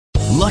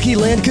Lucky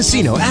Land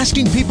Casino,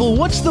 asking people,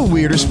 what's the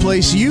weirdest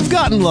place you've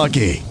gotten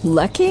lucky?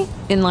 Lucky?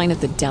 In line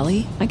at the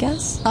deli, I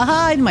guess?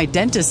 Aha, in my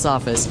dentist's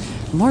office.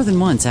 More than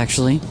once,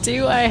 actually.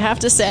 Do I have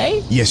to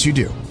say? Yes, you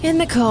do. In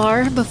the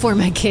car before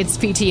my kids'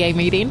 PTA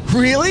meeting.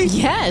 Really?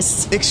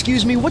 Yes.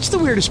 Excuse me, what's the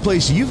weirdest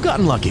place you've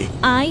gotten lucky?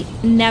 I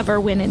never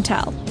win and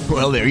tell.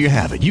 Well, there you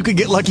have it. You can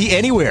get lucky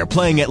anywhere,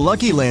 playing at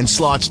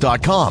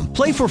LuckyLandSlots.com.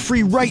 Play for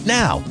free right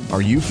now.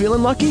 Are you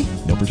feeling lucky?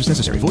 No purchase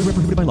necessary. Void where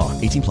prohibited by law.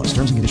 18 plus.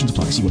 Terms and conditions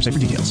apply. See website for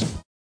details.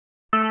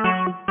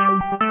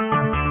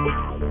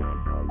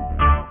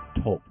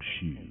 Talk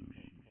shoes.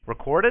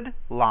 Recorded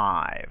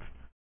live.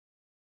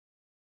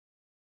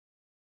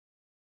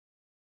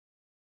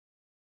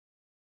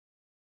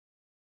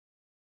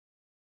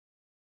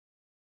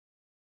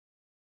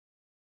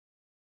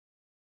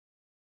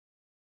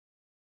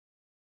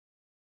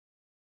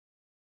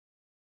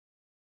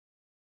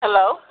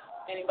 Hello?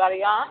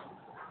 Anybody on?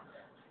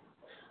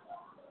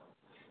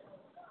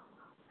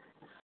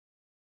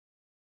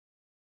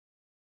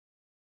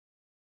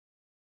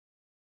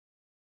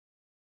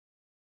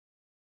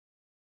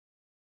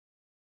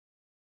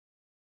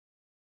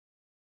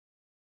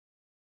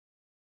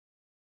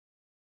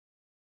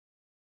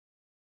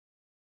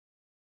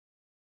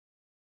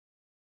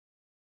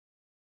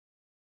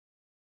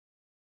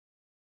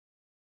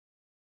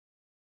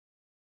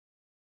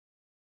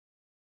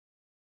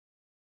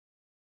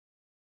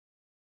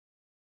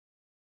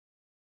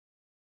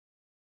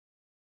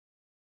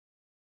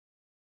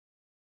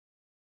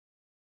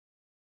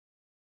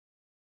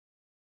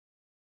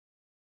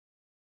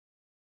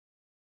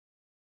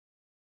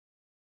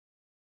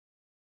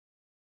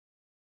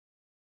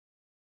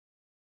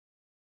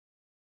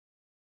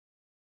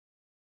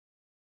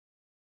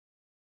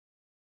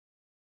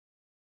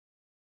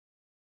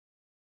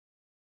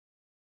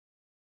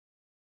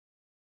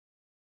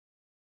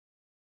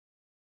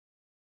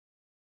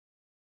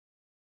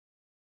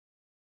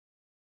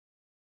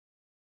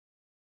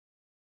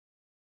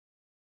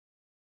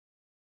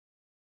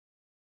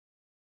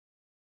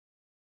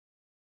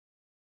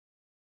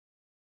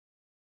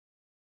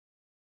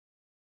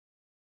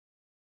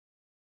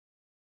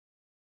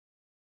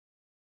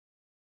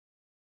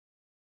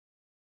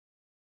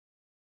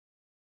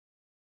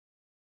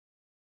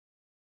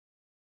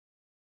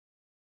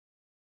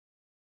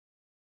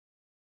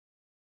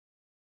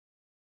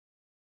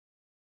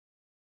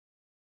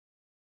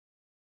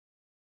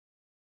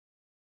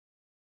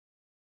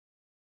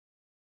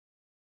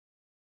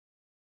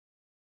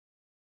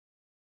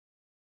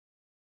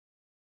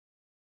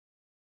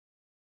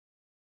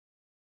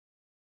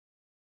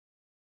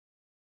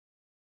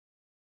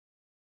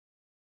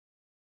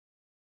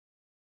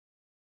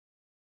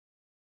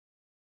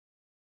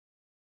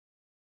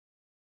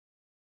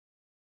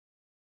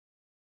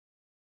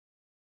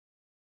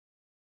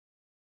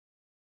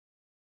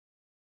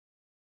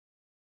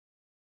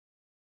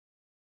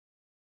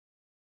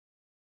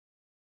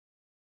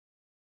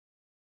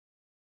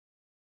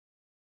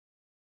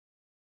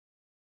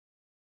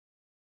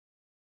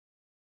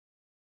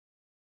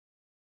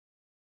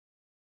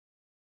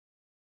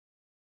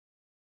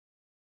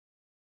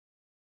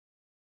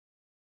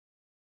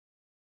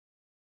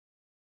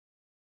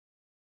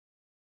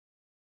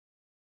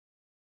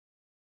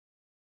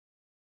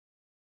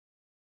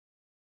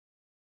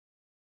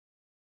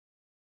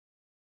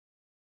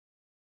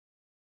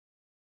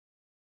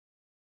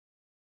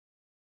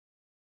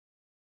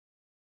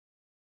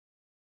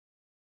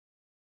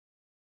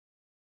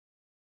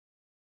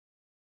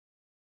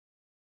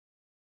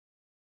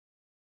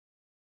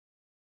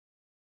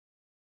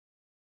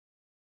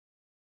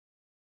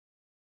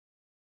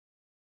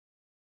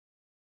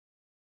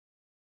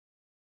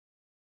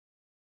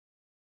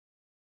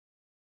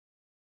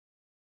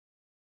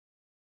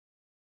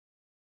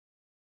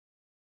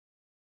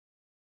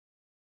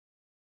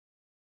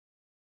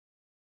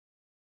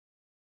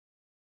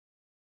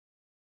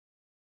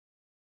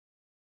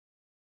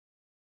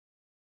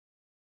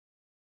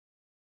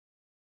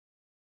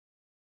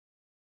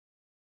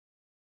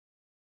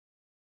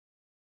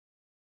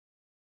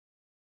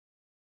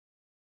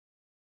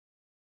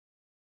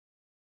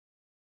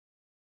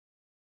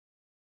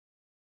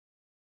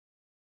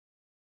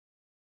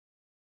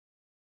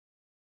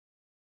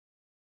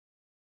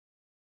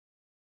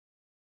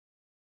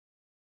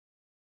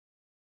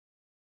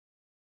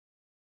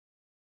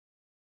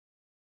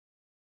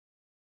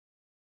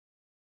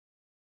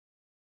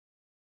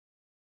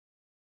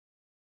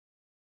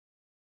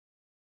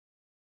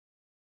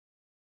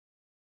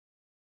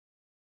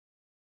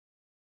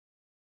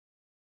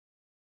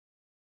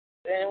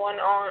 Is anyone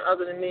on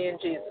other than me and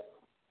Jesus?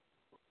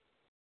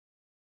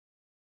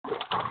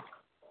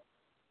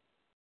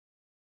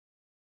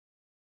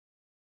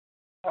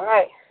 All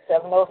right,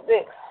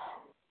 7:06.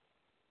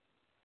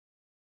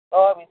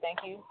 Lord, we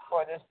thank you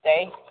for this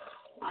day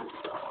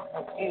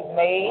that you've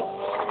made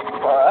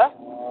for us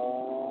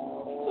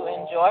to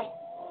enjoy.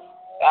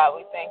 God,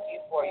 we thank you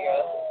for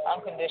your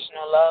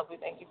unconditional love. We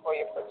thank you for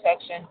your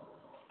protection.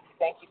 We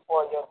thank you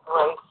for your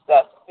grace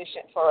that's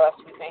sufficient for us.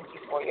 We thank you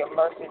for your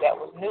mercy that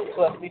was new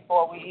to us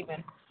before we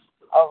even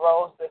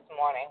arose this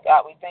morning.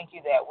 God, we thank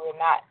you that we're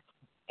not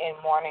in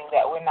mourning,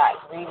 that we're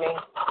not grieving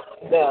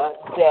the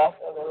death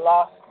or the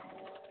loss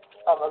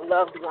of a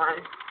loved one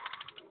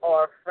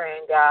or a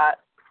friend, God.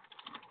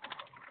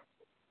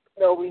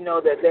 Though we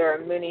know that there are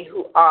many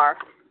who are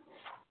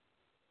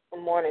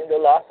mourning the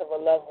loss of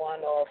a loved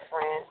one or a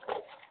friend.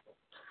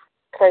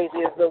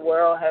 Crazy as the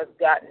world has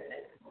gotten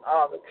and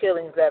all the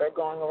killings that are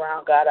going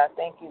around, God, I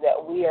thank you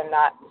that we are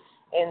not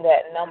in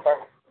that number.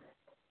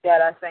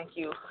 God, I thank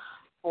you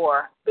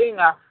for being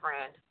our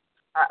friend,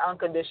 our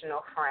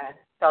unconditional friend,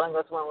 telling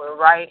us when we're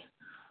right,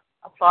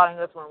 applauding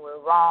us when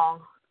we're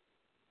wrong,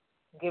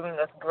 giving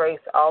us grace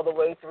all the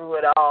way through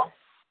it all.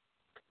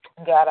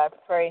 God, I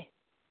pray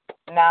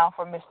now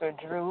for Mr.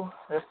 Drew,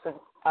 the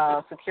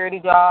security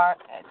guard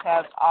at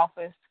Tab's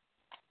office,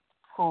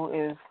 who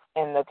is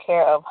in the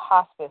care of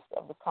hospice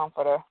of the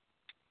Comforter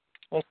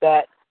with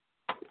that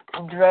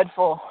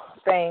dreadful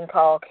thing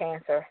called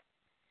cancer.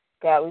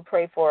 God, we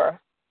pray for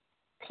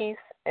peace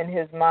in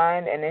his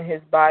mind and in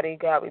his body.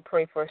 God, we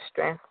pray for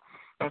strength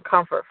and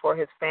comfort for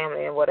his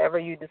family and whatever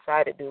you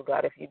decide to do,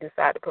 God. If you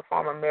decide to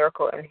perform a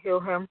miracle and heal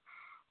him,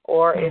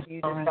 or if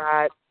you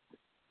decide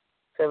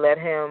to let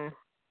him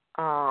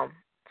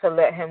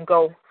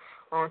go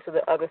on to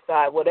the other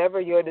side, whatever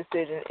your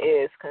decision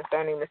is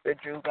concerning Mr.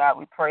 Drew, God,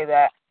 we pray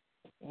that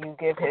you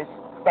give his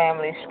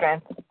family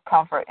strength,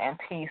 comfort, and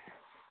peace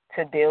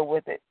to deal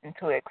with it and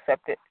to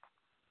accept it.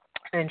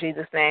 In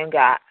Jesus' name,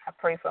 God, I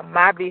pray for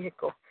my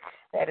vehicle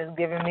that is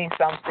giving me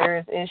some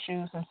serious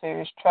issues, some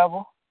serious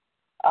trouble.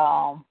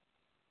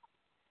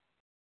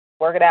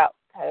 Work it out.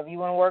 However you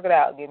want to work it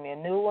out. Give me a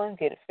new one.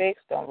 Get it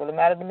fixed. Don't really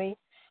matter to me.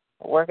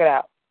 Work it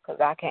out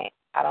because I can't.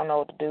 I don't know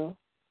what to do.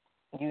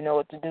 You know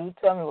what to do.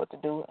 Tell me what to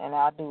do, and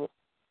I'll do it.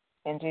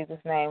 In Jesus'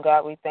 name,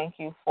 God, we thank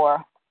you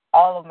for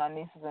all of my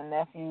nieces and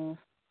nephews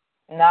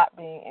not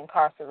being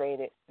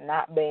incarcerated,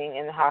 not being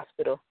in the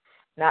hospital,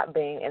 not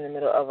being in the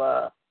middle of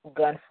a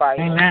gunfight.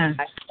 Amen.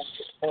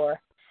 Or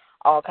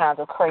all kinds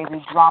of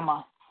crazy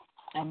drama.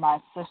 And my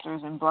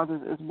sisters and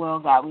brothers as well,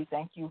 God, we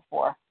thank you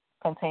for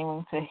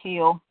continuing to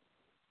heal,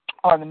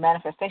 or the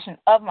manifestation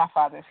of my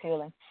father's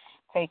healing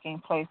taking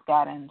place,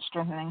 God, and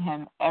strengthening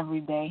him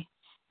every day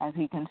as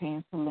he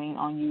continues to lean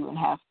on you and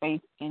have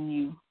faith in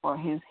you for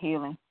his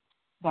healing.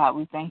 God,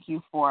 we thank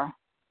you for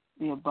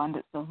the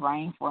abundance of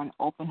rain, for an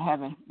open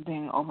heaven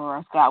being over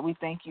us. God, we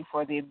thank you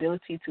for the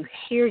ability to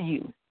hear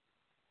you.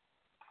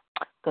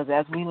 Because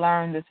as we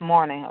learned this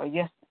morning, or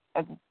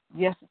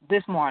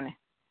this morning,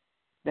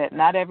 that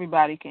not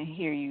everybody can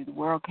hear you. The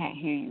world can't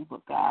hear you,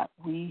 but God,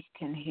 we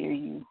can hear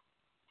you.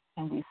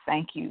 And we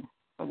thank you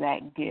for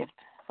that gift,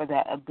 for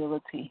that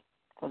ability,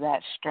 for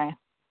that strength.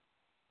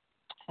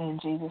 In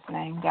Jesus'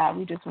 name, God,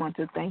 we just want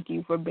to thank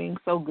you for being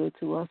so good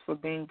to us, for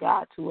being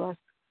God to us,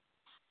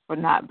 for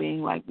not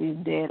being like these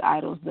dead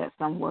idols that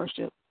some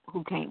worship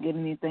who can't get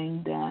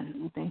anything done.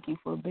 We thank you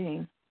for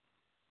being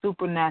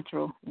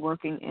supernatural,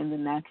 working in the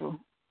natural,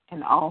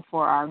 and all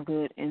for our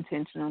good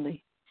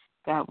intentionally.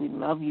 God, we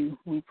love you.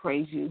 We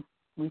praise you.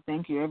 We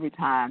thank you every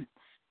time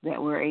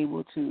that we're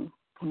able to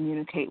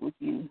communicate with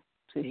you,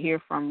 to hear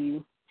from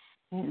you,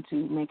 and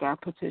to make our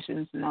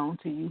petitions known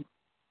to you.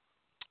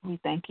 We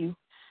thank you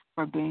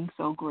for being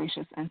so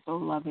gracious and so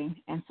loving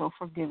and so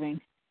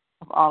forgiving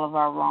of all of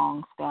our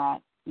wrongs,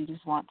 God. We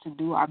just want to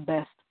do our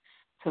best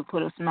to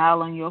put a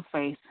smile on your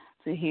face,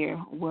 to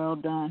hear, well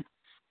done,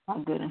 my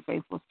good and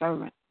faithful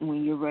servant,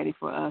 when you're ready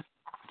for us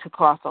to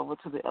cross over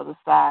to the other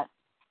side.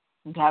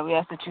 God, we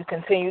ask that you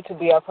continue to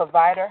be our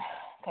provider,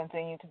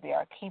 continue to be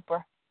our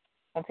keeper,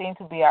 continue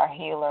to be our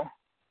healer,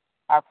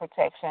 our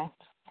protection,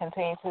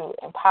 continue to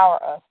empower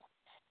us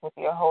with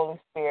your Holy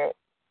Spirit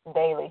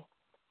daily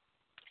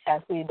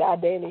as we die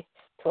daily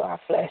to our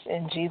flesh.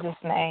 In Jesus'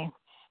 name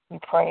we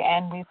pray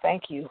and we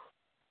thank you.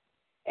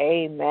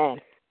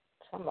 Amen.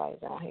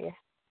 Somebody's on here.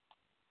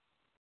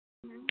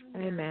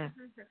 Amen.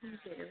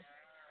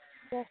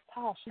 Yes,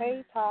 Tosh.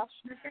 Hey, Tosh.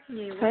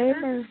 Hey,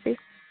 Murphy.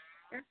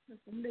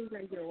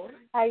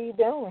 How you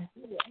doing?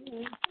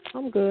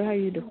 I'm good. How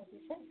you doing?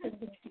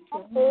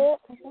 I'm good.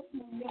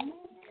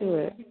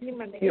 Good.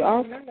 You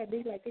off?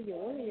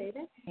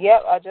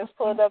 Yep, I just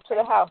pulled up to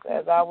the house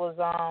as I was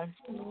starting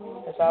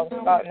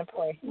to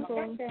pray.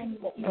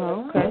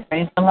 Oh, okay.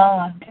 Praise the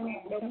Lord.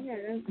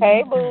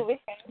 Hey, Booby.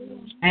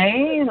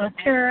 Hey, little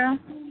girl.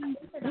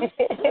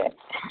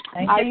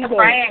 How you doing?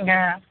 Praying,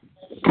 girl.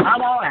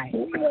 I'm all right.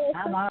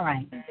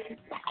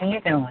 How you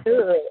doing?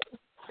 Good.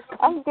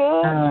 I'm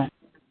good.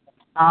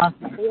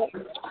 Awesome. Yep.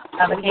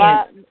 How the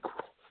kids?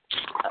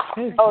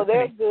 Oh,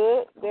 they're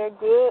good. They're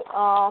good.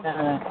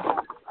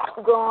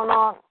 Going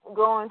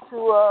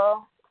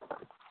to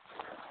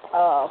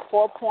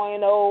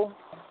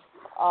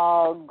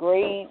 4.0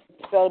 grade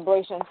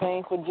celebration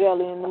thing for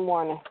Jelly in the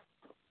morning.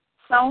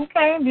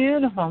 Okay,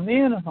 beautiful.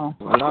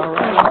 Well, all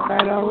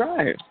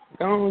right.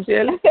 Go on,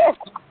 Jelly.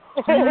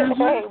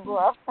 Hey,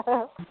 bro.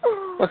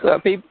 What's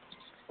up, people?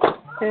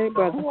 Hey,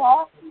 brother.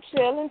 Yeah,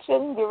 chilling.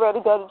 Get ready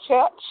to go to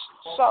church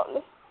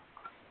shortly.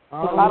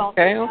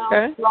 Okay.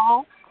 Too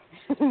long.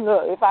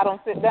 Look, if I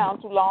don't sit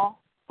down too long.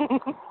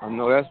 I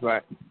know that's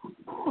right.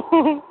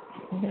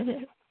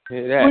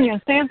 Hear that? When you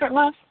in Stanford,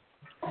 love?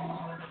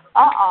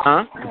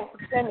 Huh?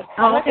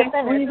 Oh, okay.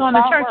 Where you going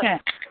to church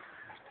at?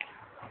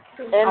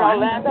 In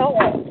Orlando.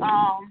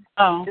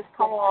 It's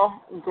called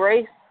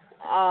Grace.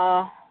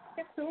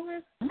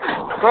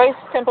 Grace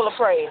Temple of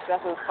Praise.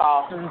 That's what it's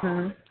called.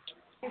 Mm-hmm.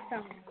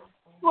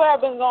 Where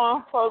I've been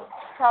going for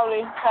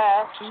probably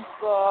past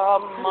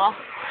month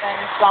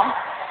and some.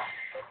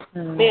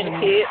 Me and the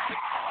kids.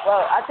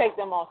 Well, I take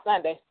them on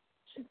Sunday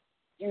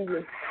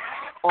usually.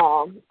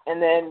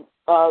 And then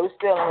we're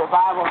still in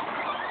revival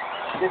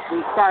this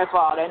week. Sorry for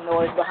all that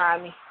noise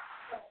behind me.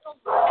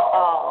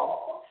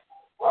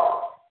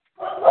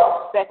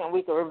 Second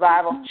week of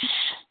revival.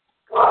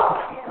 I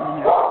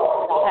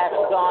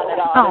haven't gone at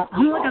all. Oh,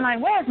 I'm looking like,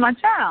 where's my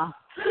child?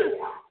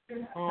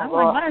 I'm like,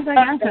 why is that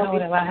answer over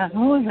there?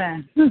 Who is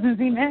that? Is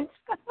he next?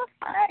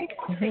 Hi.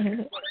 Hey.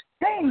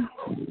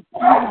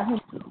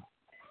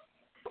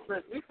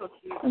 What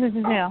is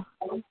his nail?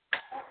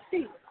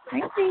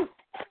 Thank you.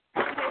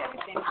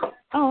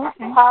 Oh,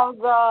 okay. How's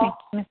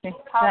let me see.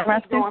 how's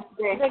that doing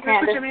today,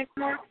 Candace?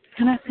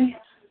 Can I see?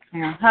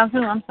 Yeah. How's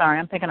who? I'm sorry.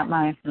 I'm picking up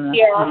mine.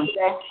 Yeah,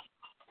 today.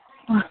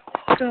 Oh,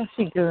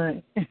 she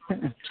good.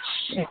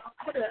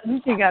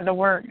 She got to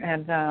work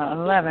at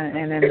 11,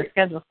 and then the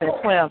schedule said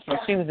 12, so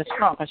she was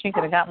distraught because she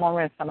could have got more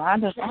rest. So I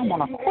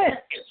want to quit.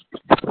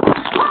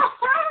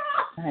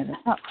 I had to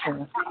talk to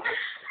her.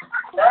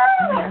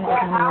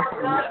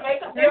 Doesn't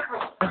make a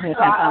difference. So I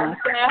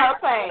understand her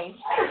pain.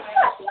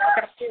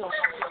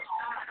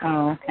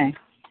 Oh, okay.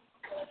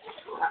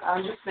 I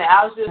was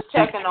just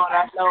checking on her.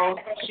 I know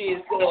she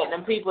is good,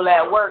 and people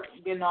at work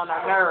getting on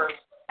her nerves.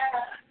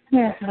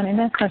 Yes, honey,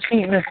 that's what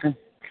she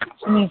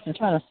needs to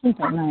try to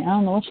sleep at night. I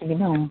don't know what she be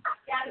doing.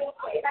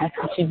 That's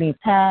what she be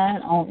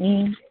tired on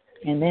E,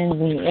 and then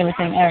be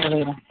everything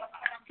aggravated.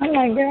 I'm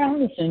like, girl,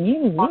 listen,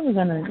 you was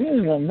a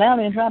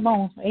valley of dry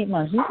bones for 8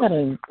 months. You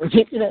better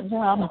get to that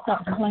job and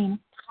stop complaining.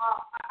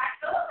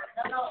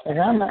 Cause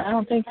I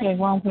don't think they're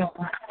grown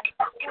people.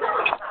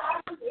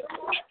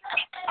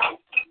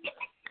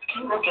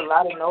 There's a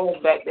lot of noise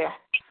back there.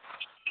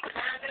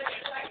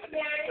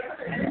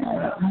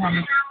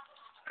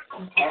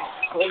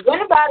 Well, if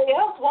anybody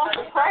else wants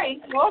to pray,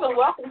 more than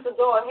welcome to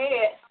go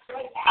ahead.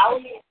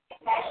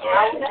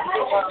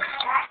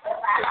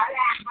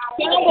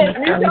 Candace,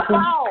 use your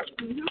phone.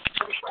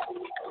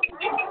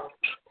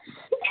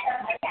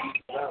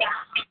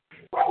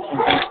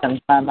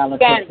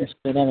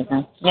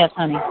 $75 Yes,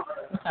 honey.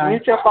 I'm sorry.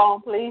 Use your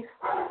phone, please.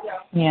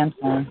 Yeah, I'm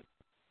sorry.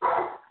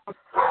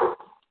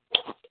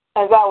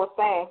 As I was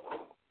saying,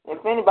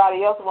 if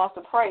anybody else wants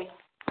to pray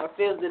or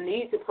feels the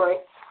need to pray,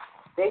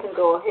 they can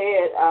go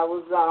ahead. I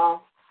was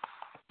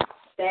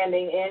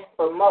standing in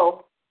for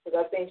Mo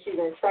because I think she's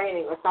in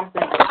training or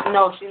something.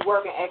 No, she's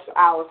working extra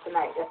hours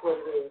tonight. That's what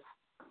it is.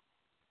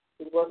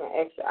 She's working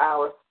extra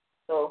hours.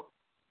 So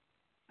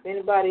if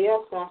anybody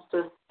else wants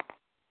to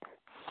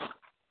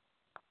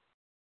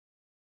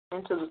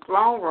into the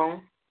throne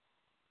room,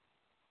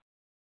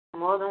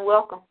 more than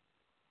welcome.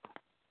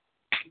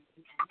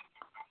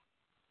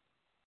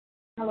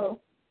 Hello.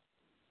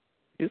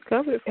 You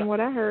covered from what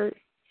I heard.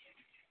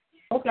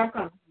 Okay, I'm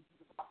coming.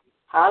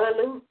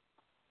 Hallelujah.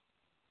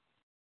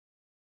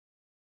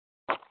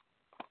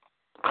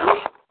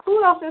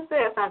 Who else just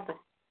said something?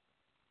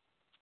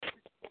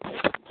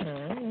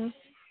 Mm-hmm.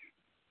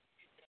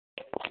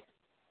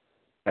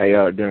 How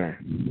y'all doing?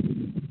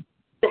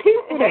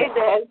 Hey,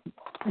 Daddy.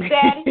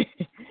 Daddy.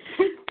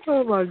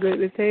 Oh, my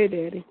goodness. Hey,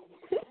 Daddy.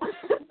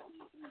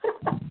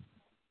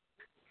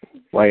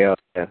 Why y'all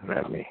laughing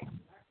at me?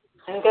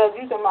 Because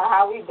you talking about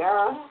how we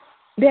done.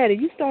 Daddy,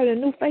 you started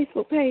a new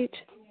Facebook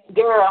page?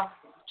 Girl.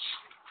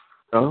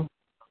 Oh?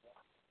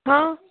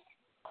 Huh?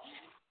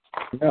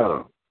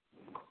 No.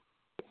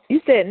 You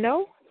said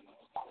no?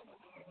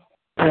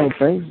 I don't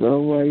think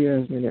so. Why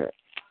you asking me that?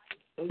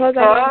 Because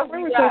I got a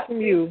friend request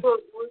from you.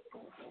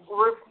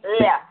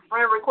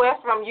 Friend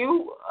request from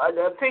you.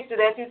 The picture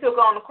that you took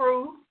on the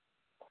cruise.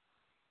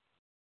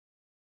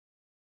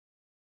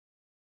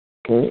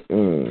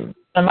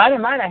 Somebody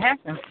might have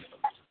hacked him.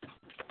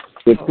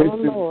 The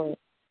pictures,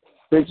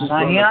 pictures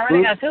from he the already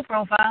cruise. got 2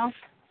 profiles.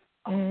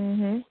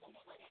 Mhm.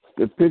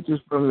 The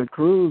pictures from the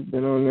cruise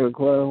been on there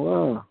quite a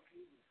while.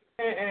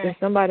 Mm-mm.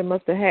 Somebody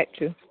must have hacked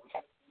you.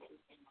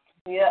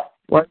 Yeah.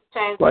 What?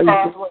 Change Why the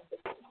password.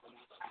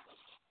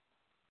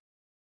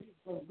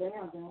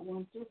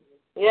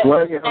 Yeah.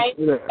 Why you have to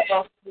do that?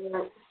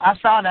 I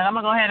saw that. I'm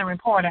going to go ahead and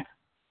report it.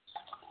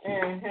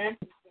 Mhm.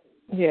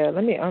 Yeah,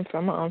 let me I'm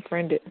going to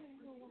unfriend it.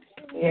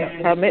 Yeah,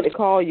 I meant to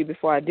call you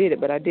before I did it,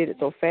 but I did it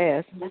so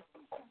fast.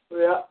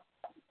 Yeah.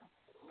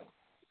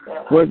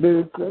 What did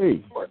it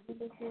say?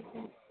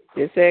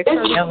 It said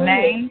Your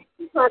name?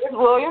 Curtis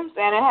Williams,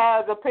 and it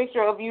has a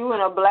picture of you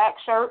in a black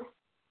shirt.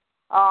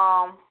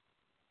 Oh,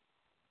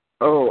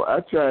 I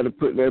tried to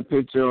put that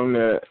picture on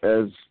there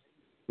as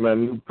my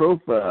new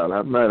profile.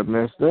 I might have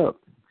messed up.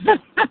 The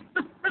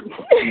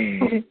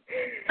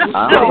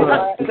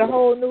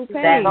whole new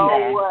page.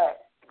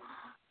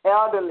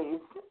 Elderly.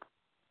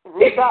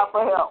 Reach out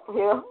for help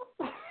here.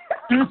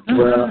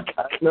 Well,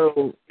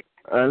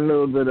 I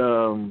know that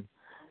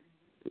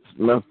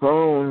my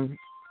phone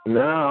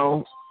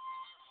now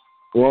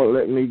won't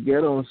let me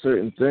get on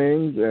certain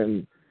things,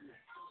 and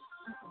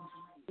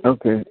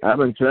okay, I've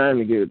been trying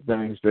to get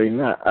things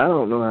straightened out. I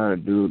don't know how to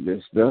do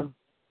this stuff.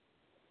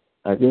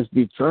 I just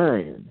be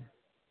trying.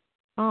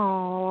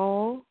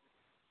 Oh,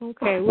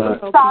 okay.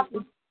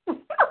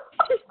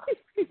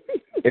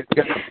 It's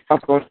got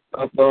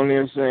up on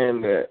there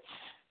saying that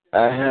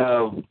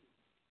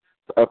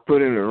I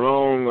put in the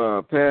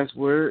wrong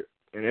password,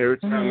 and every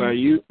time I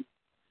use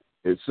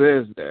it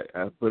says that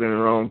I put in the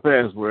wrong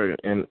password,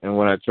 and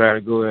when I try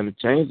to go in to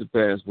change the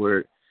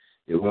password,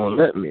 it won't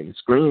let me. The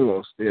screen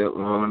won't stay up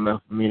long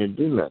enough for me to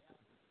do nothing.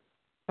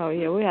 Oh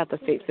yeah, we have to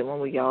fix it when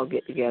we all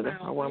get together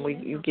or when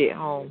you get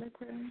home.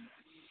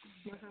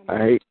 I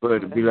hate for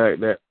it to be like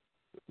that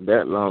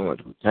long of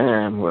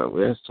time. Well,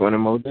 that's 20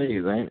 more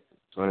days, ain't it?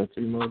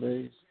 23 more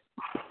days.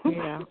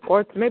 Yeah,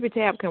 or maybe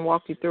Tab can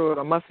walk you through it,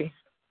 or Muffy.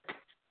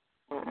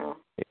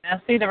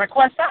 Now, see, the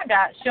request I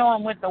got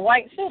showing with the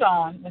white suit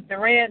on, with the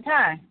red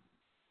tie.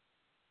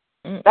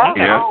 That's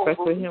request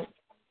for him.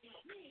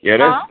 Yeah,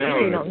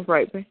 that's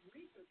right.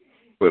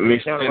 With me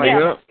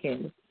standing up.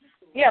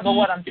 Yeah, but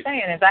what I'm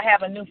saying is I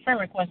have a new friend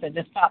request that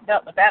just popped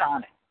up with that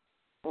on it.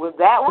 Was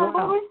that one,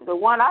 Booby? The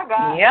one I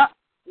got? Yep.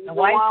 The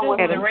white suit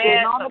with the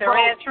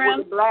red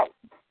trim.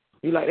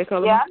 You like that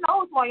color? Yeah, I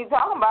know which one you're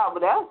talking about,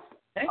 but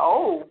that's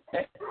old.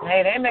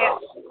 Hey, they made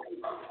it.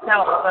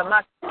 Now, but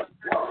what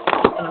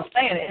I'm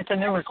saying, it's a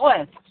new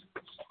request,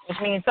 which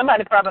means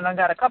somebody probably done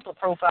got a couple of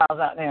profiles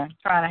out there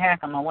trying to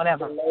hack them or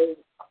whatever.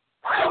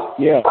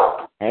 Yeah,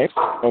 I ain't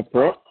no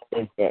problem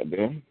with that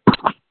there.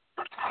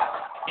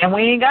 And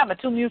we ain't got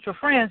but 2 mutual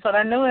friends, so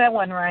I knew that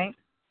wasn't right.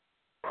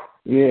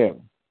 Yeah.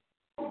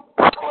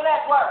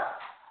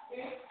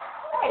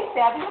 Hey,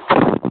 Tabby.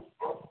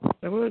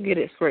 We'll get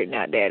it straightened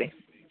out, Daddy.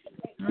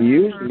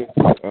 Usually.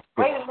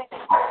 Wait a minute.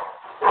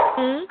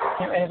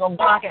 Get ready to go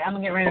block it. I'm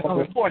going to get ready to go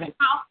report it.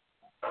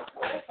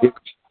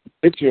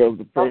 Picture of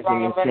the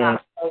person that's trying.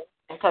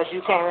 Because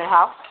you came in the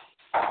house?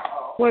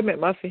 Wait a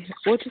minute, Muffy.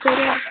 What'd you say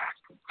there?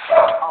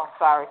 Oh,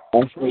 sorry. I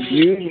said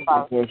usually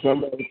when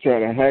somebody try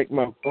to hack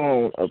my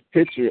phone, a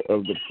picture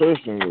of the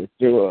person will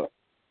show up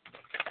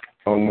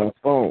on my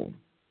phone.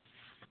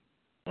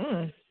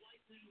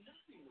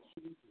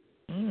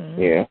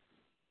 Yeah.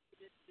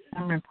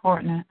 I'm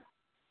reporting it.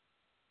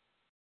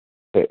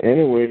 But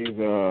anyways,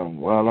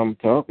 while I'm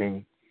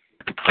talking,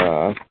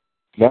 I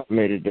got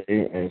me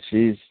today, and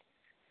she's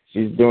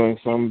doing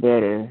some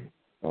better.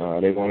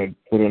 They want to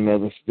put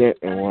another stent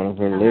in one of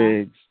her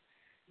legs.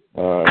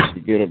 She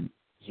get a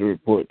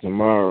report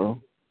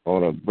tomorrow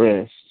on her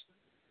breast,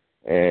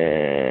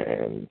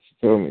 and she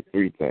told me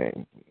 3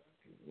 things.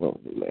 What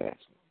was the last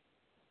one?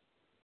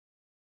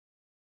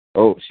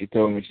 Oh, she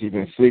told me she's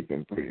been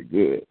sleeping pretty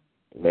good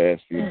the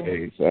last few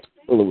days. So I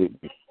told her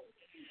we'd be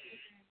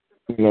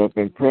up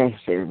in prayer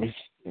service,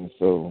 and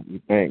so we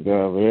thank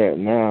God for that.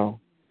 Now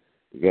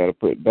we got to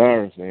put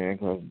Doris in,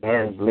 because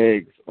Doris'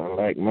 legs are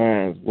like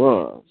mine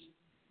was.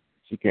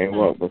 She can't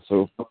walk but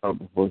so far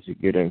before she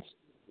get in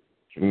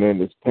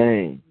tremendous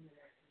pain.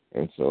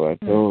 And so I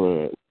told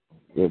her that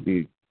we'll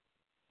be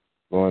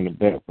going to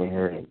bed for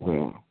her as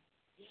well.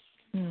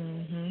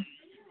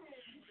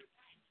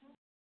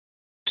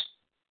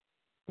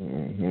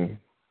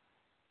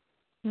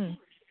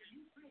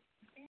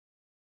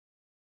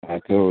 I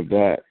told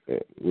Dot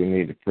that we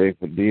need to pray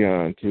for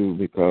Dion too,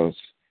 because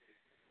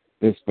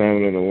this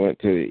family went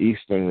to the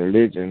Eastern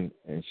religion,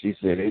 and she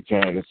said they're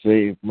trying to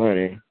save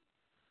money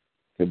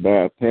to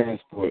buy a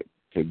passport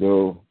to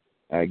go,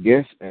 I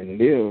guess, and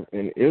live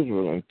in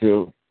Israel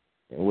until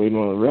and wait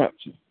on a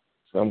rapture.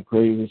 Some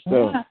crazy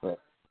stuff. But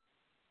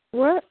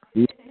what?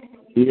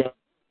 Dion's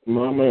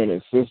mama and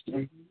his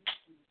sister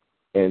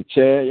and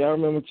Chad. Y'all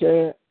remember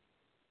Chad?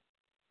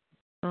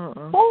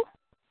 Y'all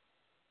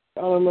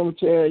remember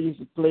Chad used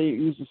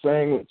to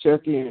sing with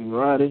Chucky and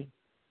Roddy?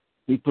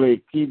 He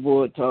played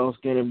keyboard, tall,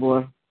 skinny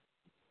boy.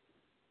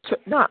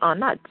 Not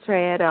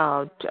Chad.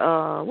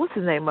 What's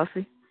his name,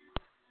 Muffy?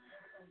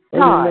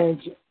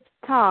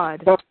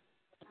 Todd.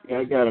 Yeah,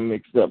 I got him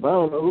mixed up. I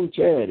don't know who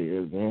Chad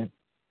is, man.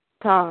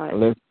 Todd.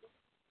 Unless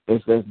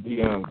that's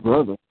Dion's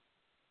brother.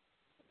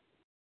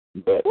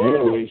 But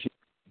anyway,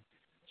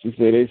 she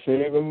said they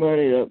saving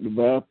money up to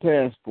buy a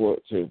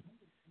passport to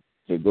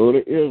go to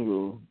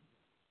Israel,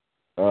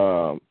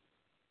 so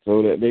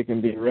that they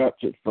can be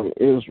raptured from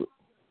Israel.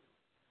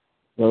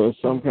 So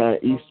it's some kind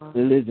of Eastern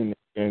religion that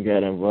they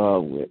got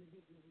involved with.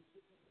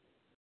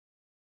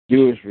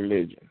 Jewish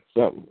religion,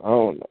 something, I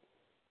don't know.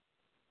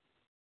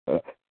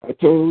 I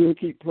told her we'll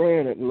keep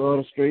praying that the Lord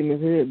will straighten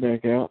his head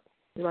back out.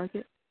 You like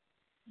it?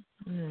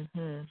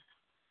 The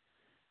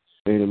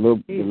little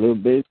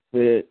baby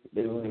said,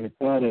 they were in the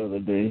car the other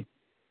day,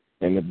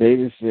 and the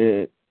baby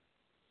said,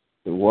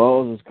 the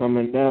walls is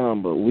coming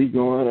down, but we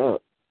going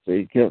up. So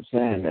he kept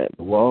saying that.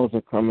 The walls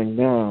are coming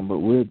down, but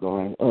we're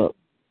going up.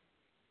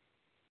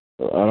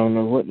 So I don't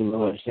know what the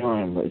Lord's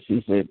showing, but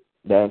she said,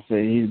 Dad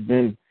said he's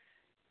been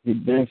He's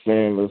been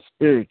saying little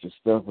spiritual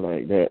stuff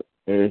like that.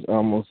 It's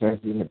almost since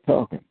he's been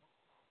talking.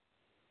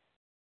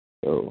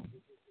 So,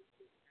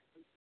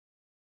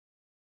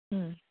 I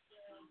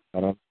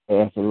don't know if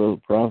that's a little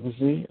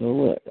prophecy or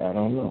what. I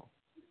don't know.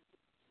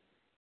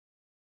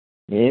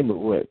 Yeah, but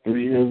what,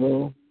 3 years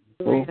old?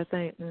 3, I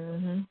think.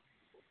 Mm-hmm.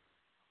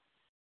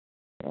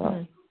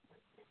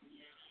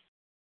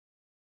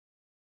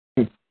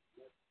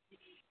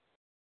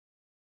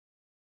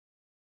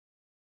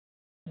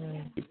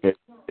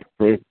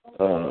 Pray,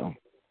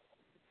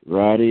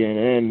 Roddy and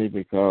Andy,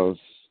 because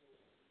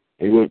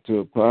they went to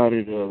a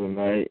party the other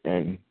night,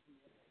 and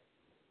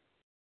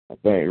I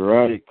think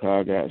Roddy's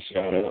car got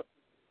shot up.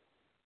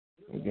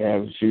 The guy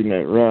was shooting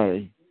at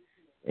Roddy,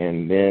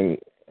 and then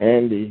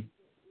Andy's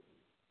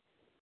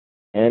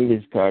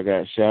car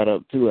got shot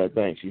up too, I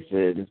think she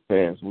said, this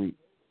past week.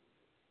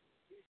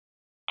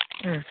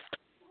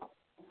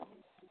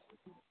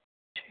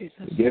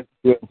 Jesus. Guess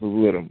who else was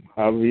with him?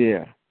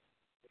 Javier.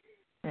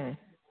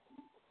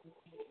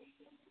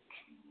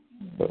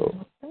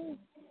 So,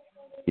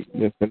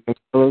 just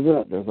fill us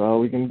up. That's all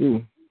we can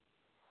do.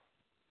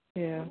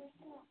 Yeah.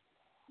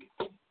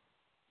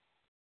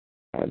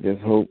 I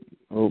just hope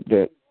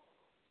that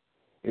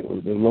it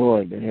was the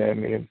Lord that had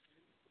me to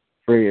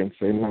pray and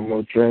say no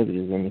more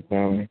tragedies in the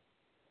family.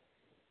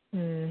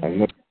 I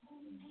know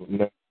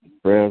the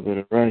prayers of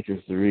the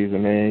righteous the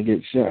reason they ain't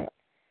get shot.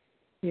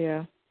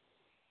 Yeah.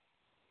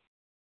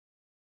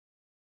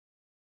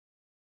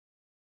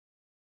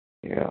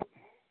 Yeah.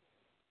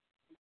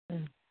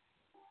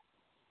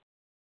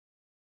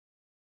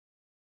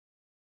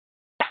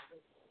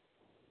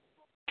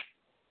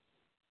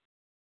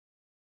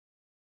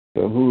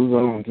 So who's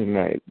on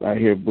tonight? I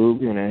hear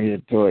Boogie and I hear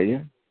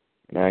Toya.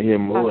 And I hear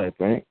Mo, I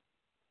think.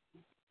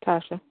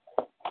 Tasha.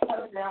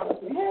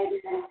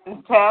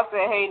 Tab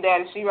said, hey,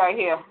 Daddy, she right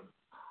here.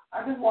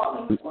 I just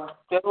walked in the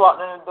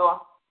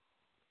door.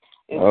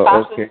 It's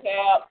Tasha, okay.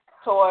 Tab,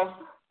 Toy,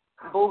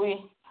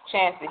 Booby,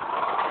 Chancey.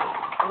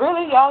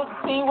 Really? Y'all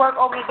teamwork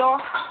over the door?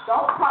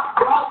 Don't pop.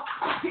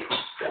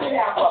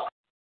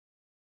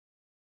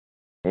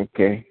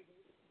 Okay.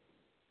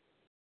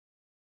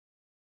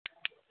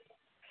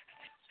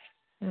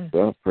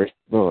 Well, praise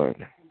the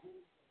Lord.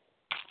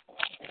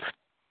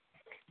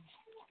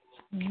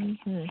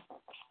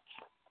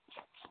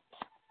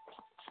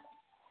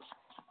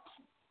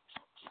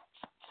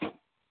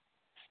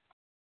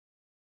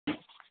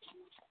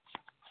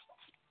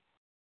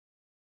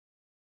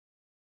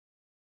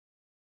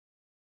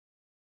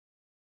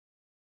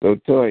 So,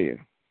 Toya.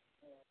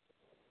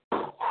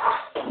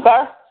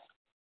 Sir?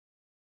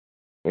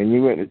 When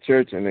you went to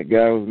church and the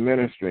guy was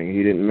ministering,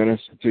 he didn't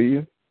minister to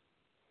you?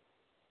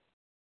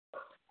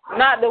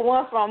 Not the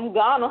one from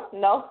Ghana,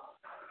 no.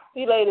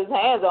 He laid his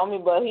hands on me,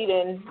 but he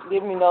didn't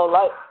give me no,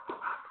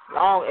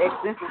 long,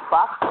 extensive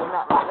prophecy or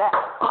nothing like that.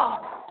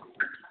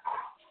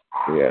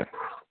 Yeah.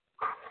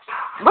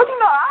 But, I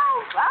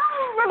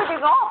don't really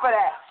be going for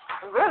that.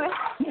 Really.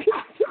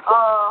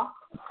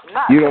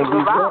 Not you don't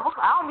revival.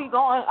 I don't be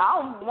going.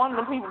 I don't one of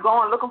them people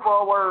going looking for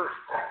a word.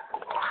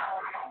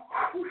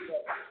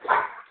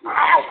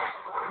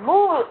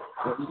 Move it.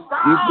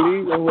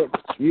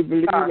 You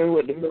believe in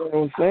what the man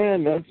was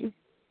saying, don't you?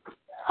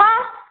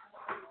 Huh?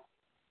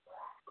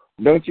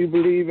 Don't you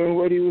believe in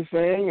what he was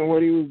saying and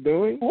what he was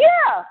doing?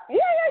 Yeah.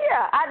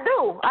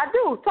 I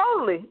do,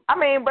 totally. I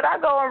mean, but I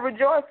go and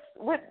rejoice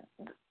with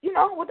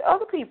the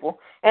other people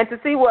and to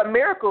see what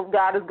miracles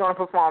God is going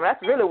to perform.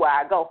 That's really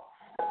why I go.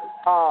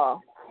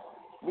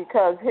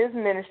 Because his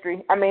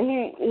ministry, I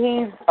mean,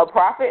 he's a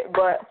prophet,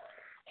 but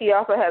he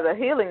also has a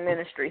healing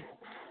ministry.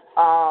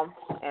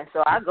 And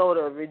so I go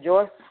to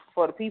rejoice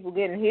for the people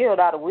getting healed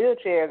out of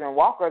wheelchairs and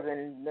walkers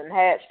and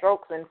had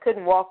strokes and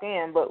couldn't walk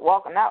in but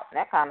walking out and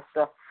that kind of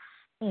stuff.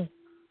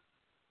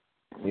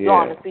 Yeah.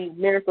 Going to see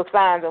miracle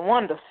signs and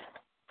wonders.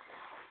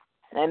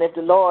 And if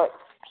the Lord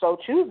so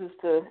chooses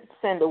to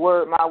send a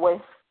word my way,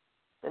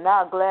 then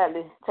I'll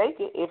gladly take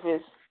it if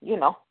it's,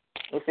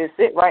 if it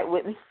sit right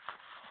with me.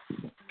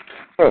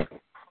 Sir?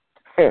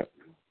 Sir?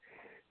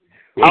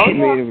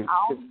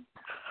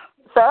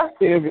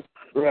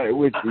 Right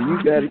with you.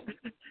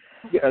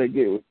 You gotta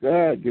get with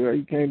God, girl.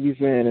 You can't be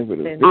saying it for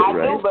the bit, I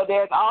right? do, but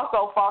there's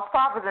also false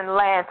prophets in the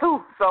land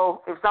too.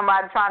 So if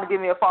somebody's trying to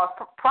give me a false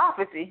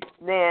prophecy,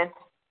 then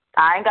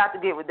I ain't got to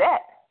get with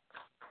that.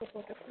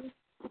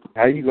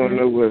 How you gonna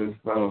know whether it's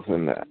false or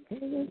not?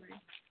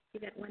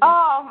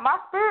 My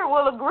spirit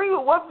will agree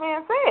with what's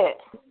being said.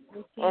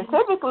 And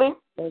typically,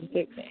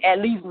 at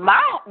least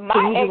my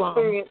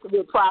experience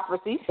with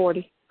prophecy.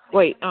 40.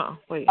 40.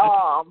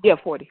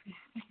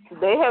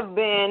 They have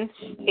been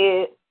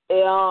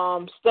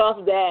stuff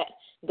that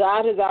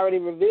God has already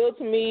revealed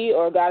to me,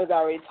 or God has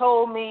already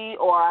told me,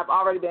 or I've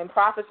already been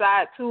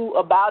prophesied to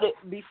about it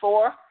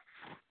before.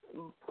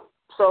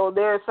 So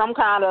there's some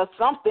kind of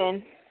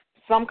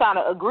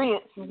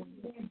agreement in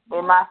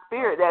my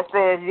spirit that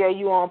says, yeah,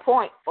 you on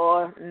point,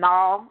 or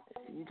no,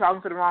 you're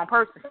talking to the wrong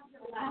person.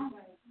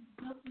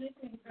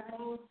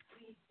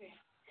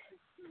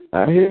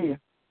 I hear you.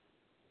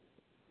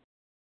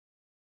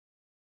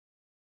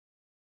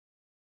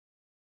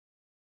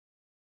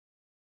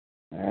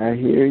 I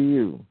hear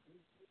you.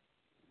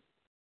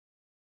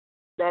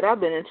 That I've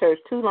been in church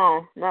too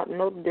long, not to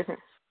know the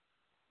difference.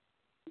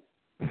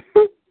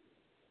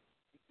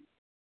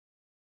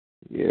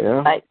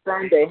 Yeah. Like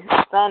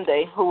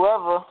Sunday,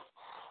 whoever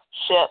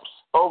Shep's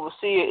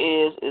overseer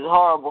is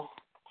horrible.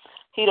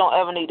 He don't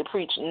ever need to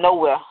preach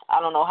nowhere. I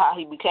don't know how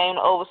he became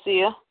the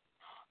overseer,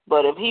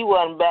 but if he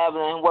wasn't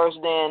babbling worse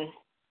than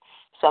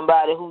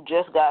somebody who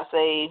just got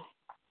saved,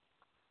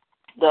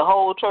 the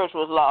whole church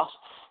was lost.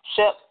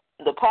 Shep,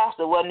 the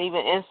pastor, wasn't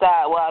even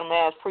inside while the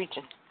man was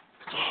preaching.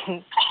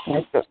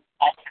 Yeah,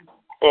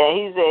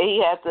 he said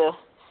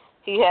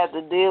he had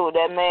to deal with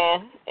that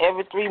man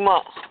every 3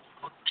 months.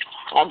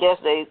 I guess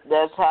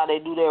that's how they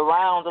do their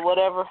rounds or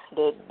whatever.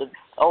 The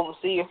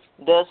overseer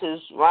does his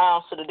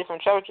rounds to the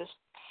different churches.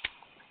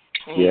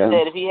 And he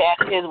said if he had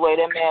it his way,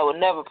 that man would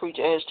never preach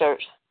at his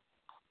church.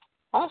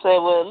 I said,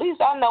 well, at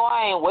least I know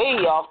I ain't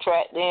way off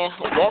track then,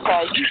 if that's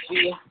how you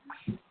feel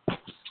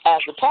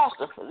as the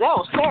pastor. That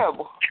was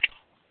terrible.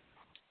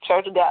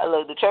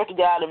 The Church of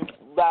God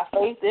by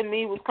faith in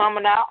me was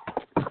coming out.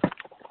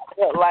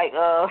 Like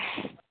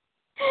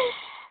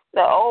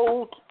the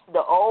old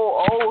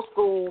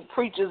school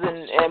preachers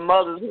and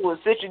mothers who would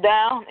sit you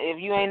down if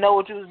you ain't know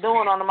what you was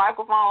doing on the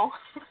microphone.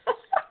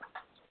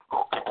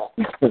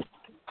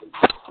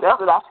 That's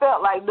what I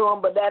felt like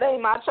doing, but that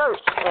ain't my church,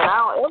 and I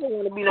don't ever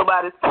want to be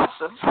nobody's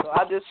pastor. So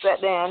I just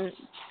sat down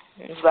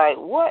and was like,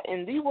 what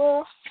in the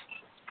world,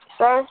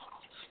 sir?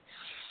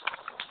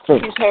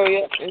 Just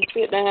hurry up and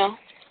sit down.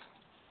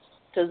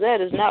 Because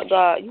that is not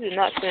God. You did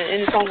not spend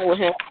any time with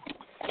him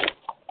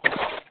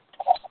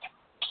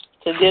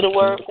to get a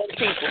word for the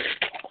people.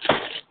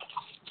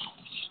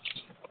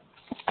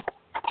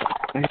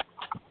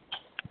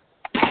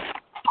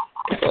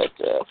 But,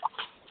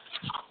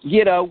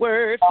 get a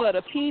word for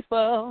the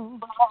people.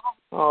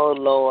 Oh,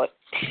 Lord.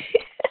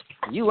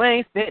 You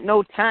ain't spent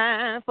no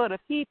time for the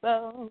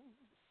people.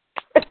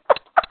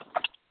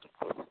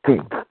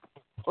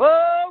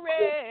 Oh,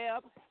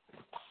 Reb.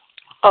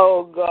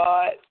 Oh,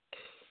 God.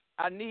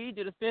 I need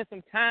you to spend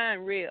some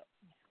time, Reb,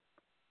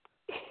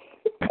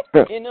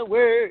 in the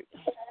Word.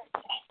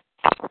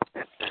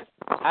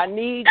 I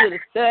need you to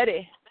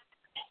study.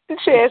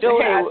 Show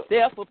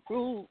thyself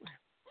approved.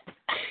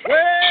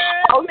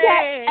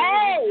 Okay.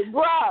 Hey,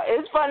 bro,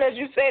 it's funny that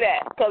you say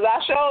that because I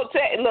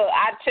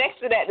I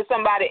texted that to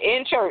somebody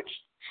in church.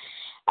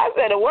 I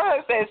said the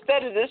word says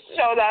study to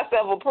show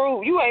thyself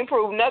approved. You ain't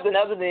proved nothing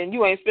other than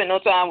you ain't spent no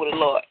time with the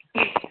Lord.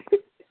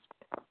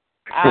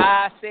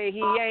 I say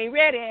he ain't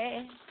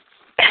ready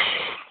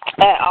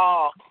at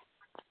all.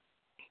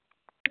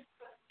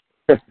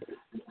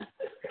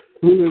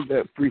 Who is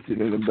that preaching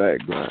in the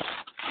background?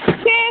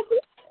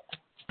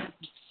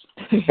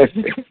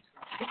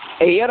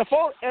 Hey,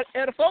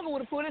 Edafogel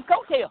would have put his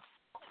coattail.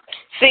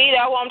 See,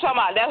 that's what I'm talking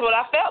about. That's what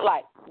I felt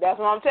like. That's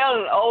what I'm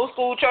telling you. Old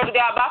school Church of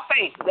God by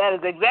faith. That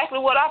is exactly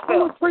what I felt. Who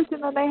was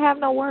preaching and they have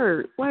no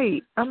word?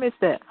 Wait, I missed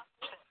that.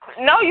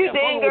 No, you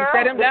didn't, girl.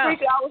 Set him the down.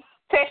 preacher I was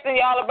texting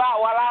y'all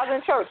about while I was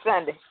in church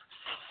Sunday.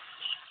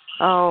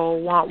 Oh,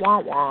 womp,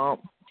 womp, womp.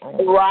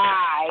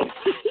 Right.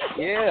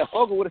 Yeah,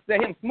 Fogel would have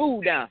set him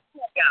smooth down.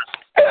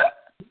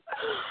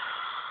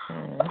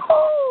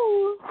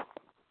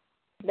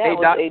 That hey,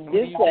 was Doc, a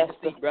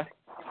disaster.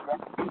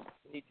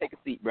 You take a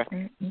seat, bro.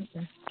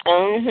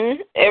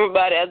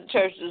 Everybody at the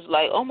church is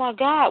like, oh, my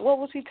God, what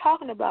was he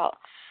talking about?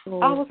 I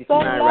was so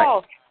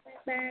lost.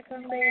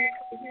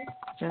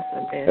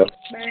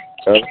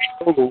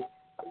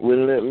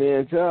 Wouldn't let me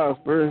and Charles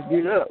first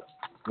get up.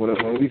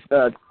 When we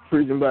started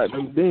preaching about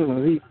them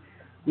demons,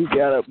 he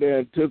got up there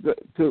and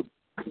took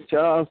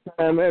Charles'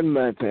 time and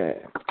my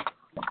time.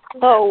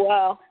 Oh,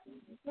 wow.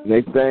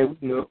 Next thing,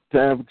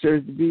 time for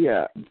church to be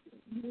out.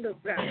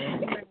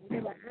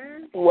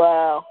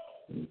 Wow.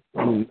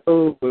 He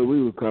knew where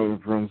we were coming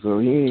from, so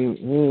he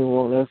ain't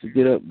want us to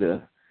get up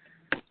there.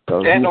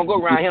 That don't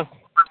go around him.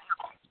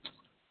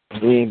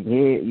 He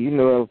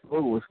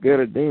was scared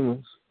of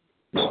demons.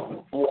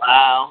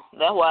 Wow.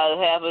 That's why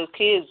half his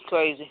kids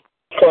crazy.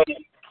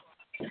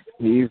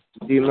 He used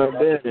to be my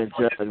dad in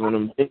charge when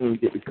them demons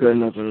get to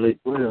cutting up in Lake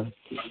Will.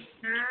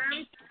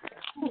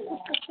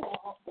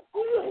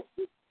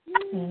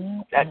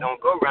 That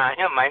don't go around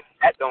him, man.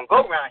 That don't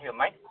go around here,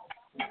 man.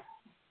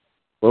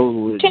 Over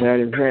with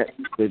daddy's hat.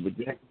 Said, but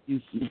Jack, you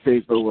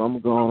take over. I'm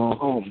going on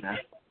home now.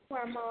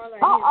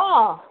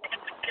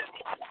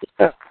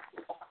 Yeah.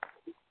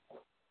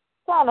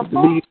 Kind of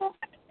fun.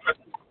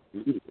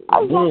 I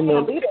want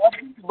to lead up,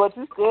 but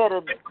you scared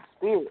of the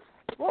spirit.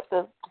 What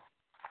the?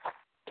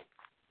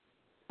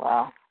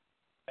 Wow.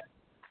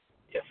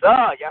 Yes,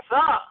 sir. Yes,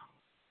 sir.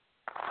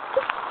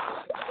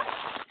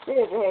 Hey,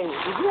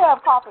 did you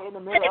have coffee in the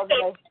middle of the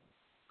day?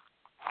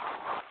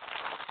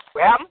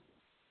 Well,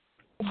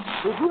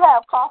 did you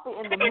have coffee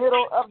in the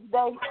middle of the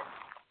day?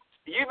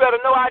 You better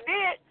know I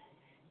did.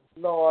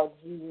 Lord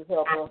Jesus,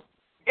 help us.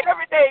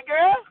 Every day,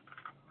 girl.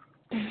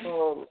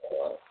 Oh,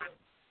 Lord.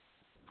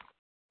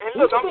 And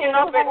look, I'm getting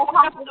up at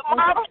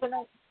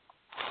tomorrow.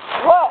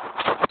 What?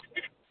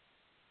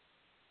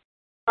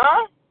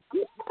 Huh?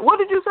 What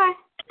did you say?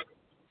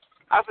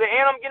 I said,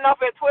 and I'm getting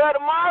off at 12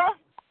 tomorrow.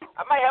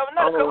 I might have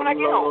another cup when I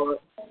get home.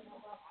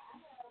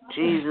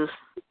 Jesus.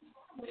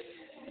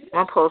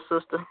 My poor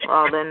sister,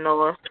 all that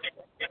noise.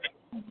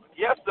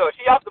 Yes, sir.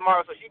 She off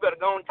tomorrow, so she better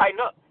go and tighten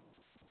up.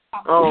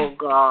 Oh,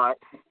 God.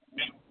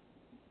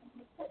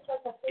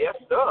 Yes,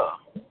 sir.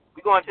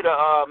 We going to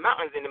the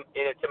mountains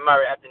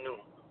tomorrow afternoon.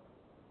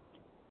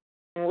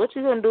 And what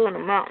you gonna do in the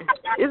mountains?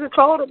 Is it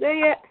cold up there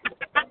yet?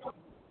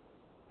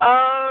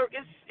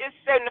 It's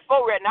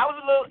 74 right now. It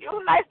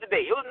was nice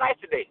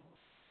today.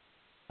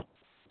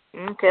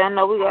 Okay, I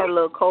know we got a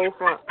little cold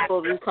front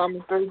supposed to be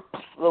coming through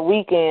the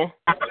weekend.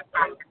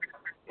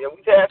 Yeah,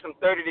 we've had some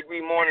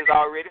 30-degree mornings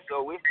already,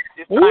 so we're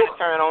just trying to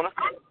turn on us.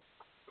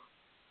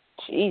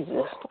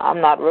 Jesus, I'm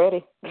not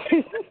ready.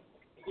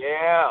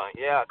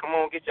 Yeah. Come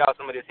on, get y'all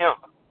some of this hemp.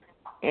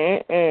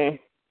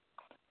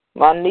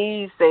 My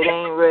knees say they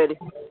ain't ready.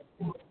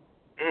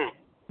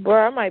 Boy,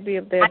 I might be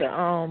up there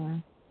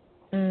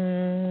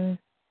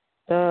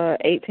the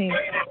 18th.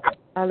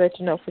 I'll let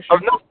you know for sure.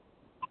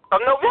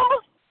 Of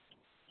November?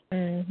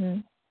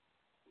 Mhm.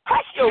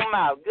 Hush your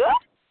mouth, girl.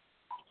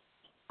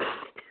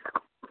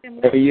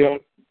 Hey, you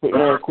don't put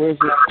no request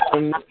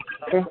in?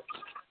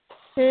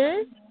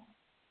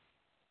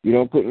 You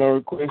don't put no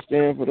request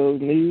in for those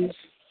needs?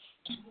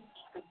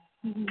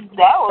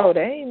 Oh,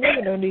 they ain't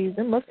making no needs.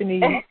 Them must be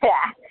needs.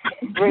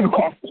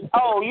 Request.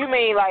 Oh, you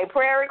mean like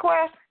prayer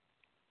requests?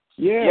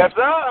 Yeah. Yes,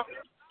 sir.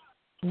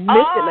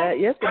 Missed it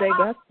yesterday.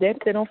 God said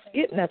they don't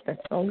forget nothing.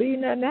 Don't leave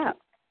nothing out.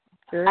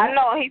 Sure. I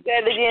know. He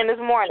said it again this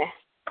morning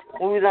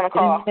when we was on the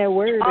call. That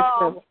word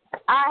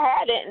I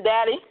hadn't,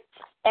 Daddy,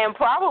 and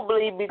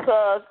probably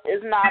because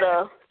it's not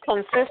a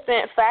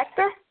consistent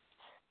factor.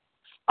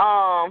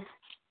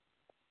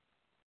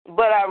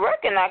 But I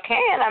reckon I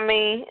can. I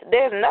mean,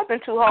 there's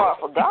nothing too hard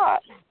for God.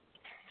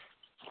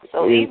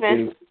 So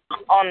even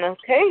on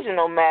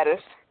occasional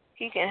matters,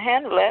 He can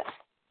handle it.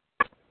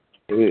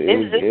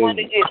 It's just when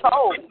it gets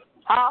cold.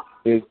 Huh?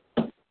 Is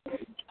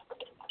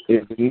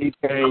the knee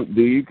pain,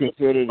 do you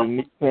consider the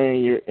knee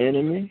pain your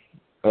enemy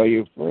or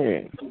your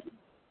friend?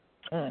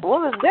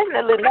 Well, it's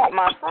definitely not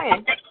my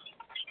friend.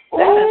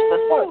 That is for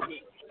sure.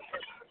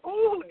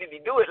 Ooh, did he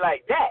do it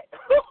like that?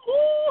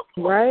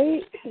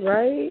 Right.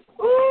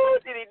 Ooh,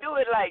 did he do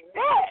it like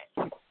that?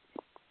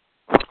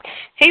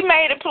 He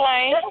made it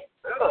plain.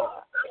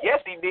 Yes,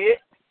 he did.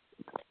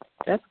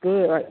 That's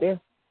good right there.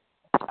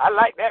 I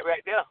like that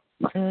right there.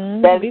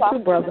 Me too,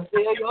 brother.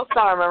 Steal your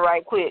sermon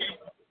right quick.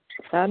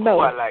 I know.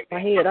 I like that.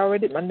 My head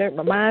already, my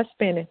mind's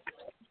spinning.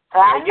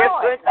 I know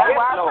it. That's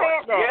why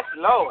I said that. Yes,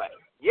 Lord.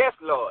 Yes,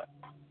 Lord.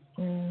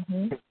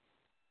 Mhm.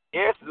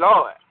 Yes,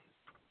 Lord.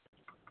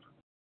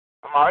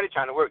 I'm already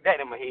trying to work that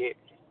in my head.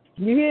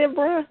 You hear,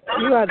 bro?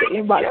 You have to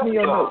inbox me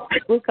your notes.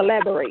 We'll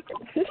collaborate.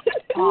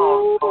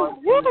 Woo!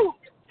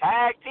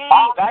 Tag team,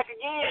 back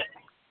again.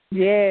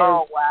 Yeah.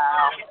 Oh,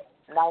 wow.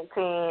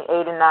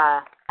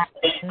 1989.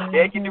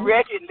 Get the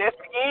record. Let's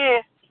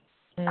begin.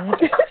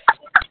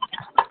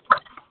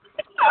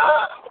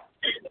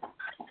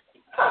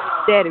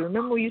 Daddy,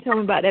 remember when you told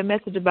me about that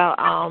message about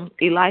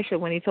Elisha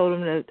when he told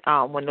him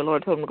to when the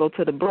Lord told him to go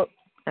to the brook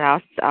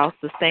and I'll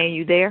sustain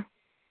you there?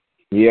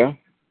 Yeah.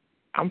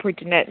 I'm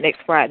preaching that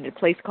next Friday. The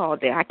place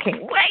called there. I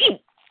can't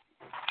wait.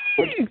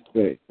 What you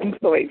say? I'm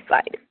so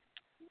excited.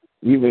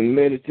 You've been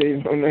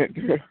meditating on that,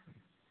 girl?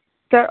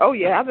 Sir, oh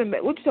yeah, I've been.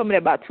 What you told me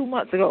that about 2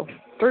 months ago,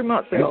 3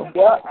 months ago?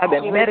 I've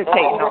been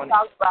meditating on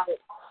it.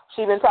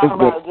 She's been talking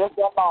about it just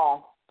that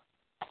long.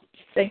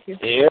 Thank you.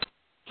 Yeah.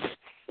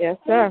 Yes,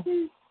 sir.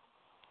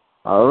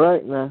 All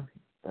right, now.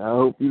 I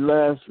hope you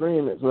live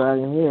stream it so I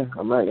can hear.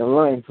 I might can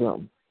learn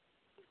something.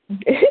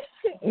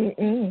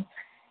 Yeah,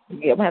 I'm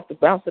gonna have to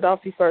bounce it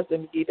off you first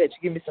and give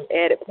me some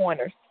added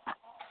pointers.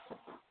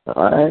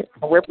 All right.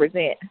 I'll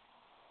represent.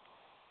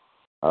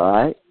 All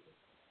right.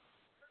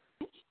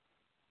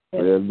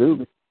 Will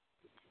do.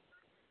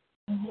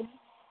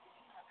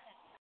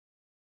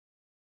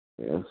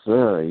 Yes,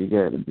 sir. You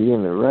got to be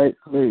in the right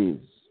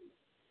place.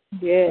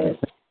 Yes.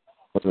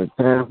 When it's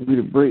time for you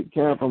to break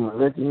camp, I'm going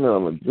to let you know.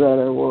 I'm going to dry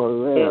that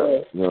water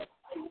out. Yes.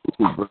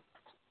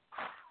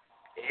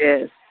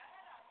 Yes.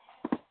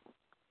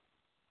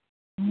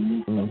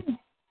 Mm-hmm.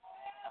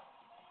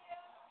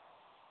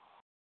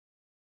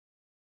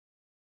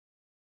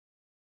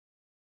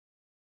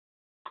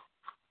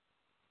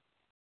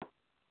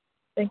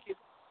 Thank you.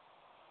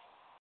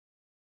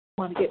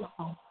 I want to get my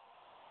phone.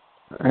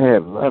 I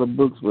have a lot of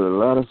books with a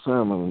lot of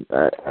sermons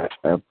I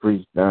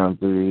preached down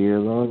through the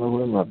years. I don't know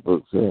where my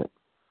book's at.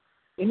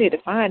 You need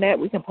to find that.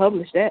 We can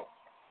publish that.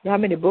 You know how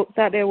many books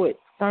out there with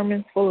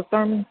sermons, full of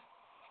sermons?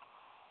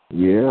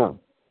 Yeah.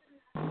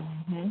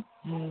 Mm-hmm.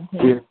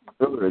 Yeah,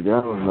 I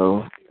don't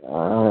know.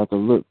 I'll have to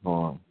look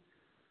for them.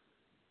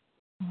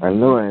 I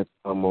know I have to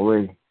come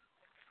away.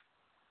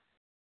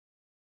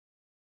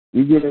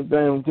 You get anything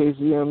from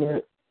KCM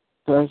yet,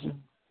 Tasha?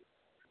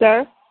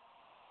 Sir?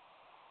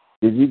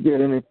 Did you get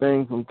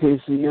anything from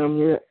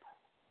KCM yet?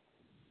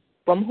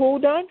 From who,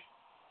 Don?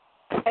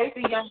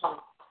 KCM.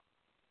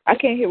 I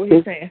can't hear what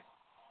he's saying.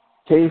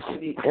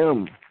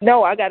 KCM.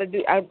 No, I got to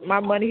do. My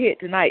money hit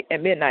tonight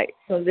at midnight.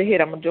 As soon as it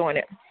hit, I'm gonna join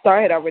it.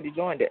 Star had already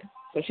joined it,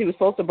 so she was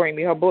supposed to bring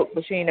me her book,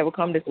 but she ain't never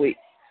come this week.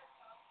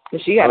 So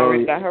she had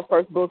already got her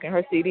first book and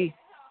her CD.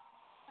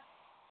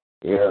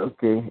 Yeah,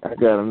 okay. I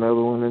got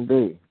another one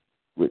today.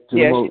 With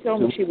two more, she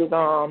told me she was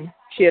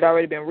she had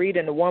already been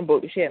reading the one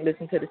book, but she hadn't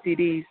listened to the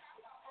CDs.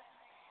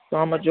 So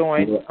I'm gonna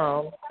join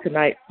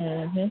tonight.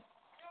 Mhm.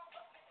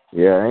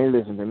 Yeah, I ain't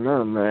listened to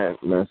none of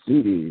my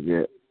CDs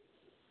yet.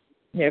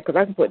 Yeah, 'cause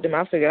I can put them.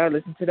 I figure I'd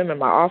listen to them in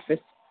my office.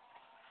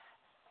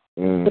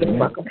 Mm-hmm. Put them in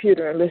my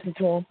computer and listen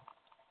to them.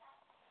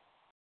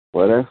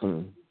 Well, that's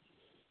some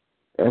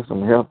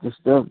healthy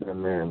stuff that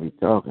man be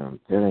talking. I'm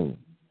telling you.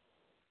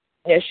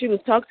 Yeah, she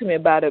was talking to me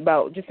about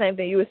just the same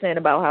thing you were saying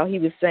about how he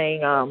was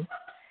saying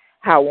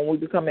how when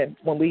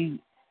we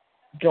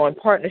join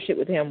partnership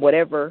with him,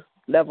 whatever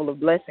level of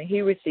blessing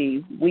he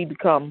receives, we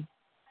become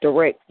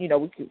direct. You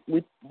know,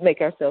 we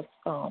make ourselves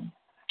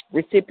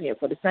recipient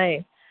for the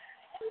same.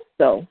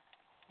 So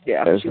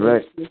yeah, that's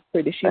right. Was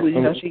pretty. She was,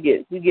 you know,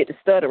 we get to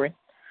stuttering.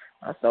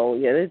 So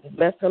yeah, this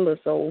bless her little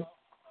soul.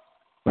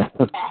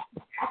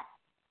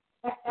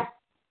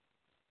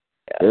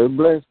 They're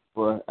blessed,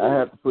 boy. I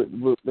have to put the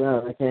book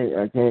down. I can't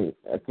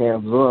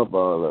absorb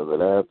all of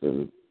it. I have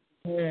to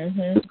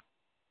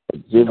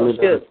give it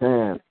at a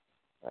time.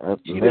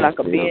 She be like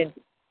a binge.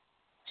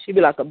 She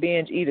be like a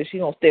binge eater. She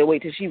gonna stay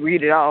awake till she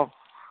read it all.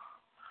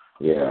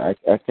 Yeah,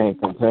 I can't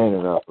contain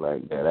it up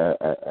like that.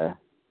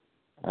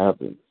 I have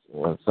to,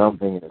 when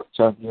something is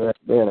chunky like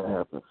that, I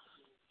have to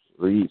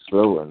read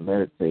slow and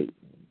meditate,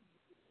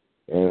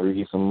 and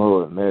read some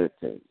more and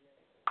meditate.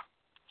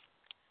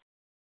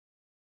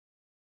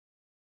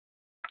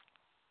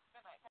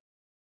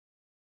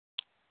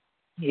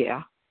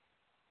 Yeah.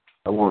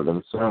 I want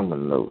them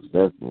sermon notes.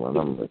 That's the one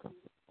I'm looking for.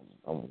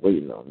 I'm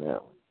waiting on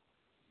that one.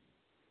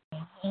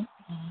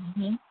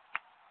 Mm-hmm.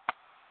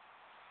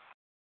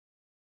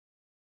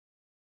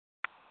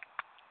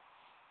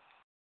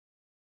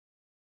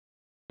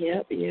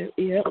 Yep.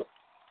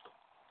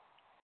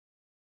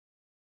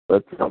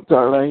 But Trump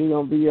talking like he's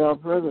gonna be our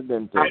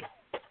president.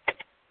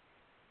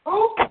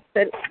 Who?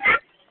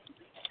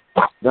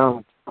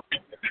 No.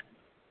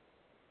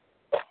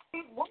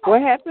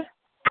 What happened?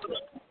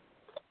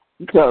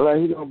 He talking like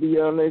he's gonna be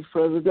our next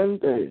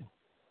president.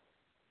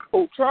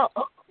 Oh, Trump.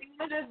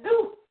 What just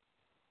do?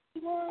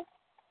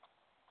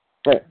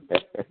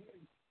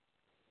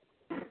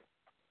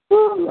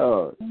 Oh,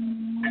 Lord.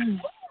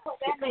 What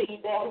that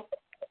mean, Daddy?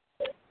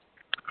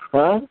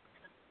 Huh?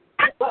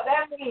 What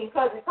that mean?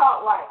 Because he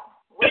talk right.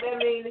 What that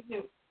mean to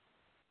you?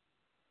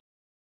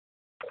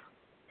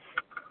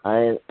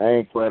 I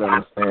ain't quite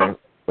understand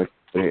what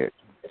you said.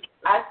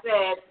 I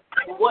said,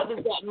 what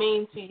does that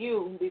mean to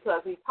you?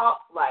 Because he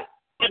talks like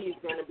he's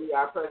going to be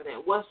our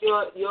president. What's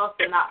your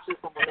synopsis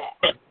on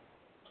that?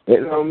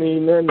 It don't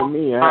mean nothing to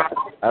me. I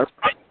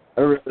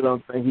really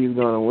don't think he's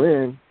gonna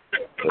win.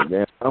 But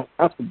then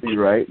I could be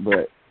right.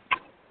 But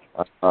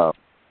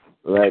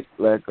like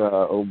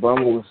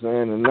Obama was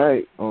saying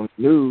tonight on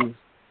the news,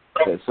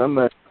 that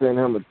somebody sent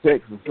him a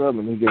text or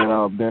something, he getting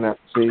all bent out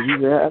to say, he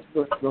said, how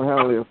gonna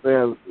handle the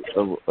affairs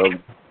of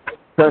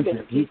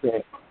country?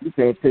 You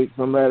can't take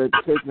somebody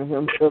taking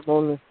himself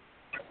on the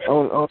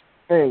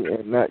thing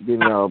and not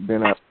getting all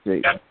bent out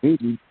to say. He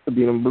could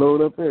be them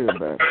blowed up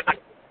everybody.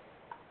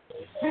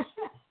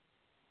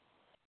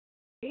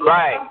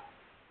 Right.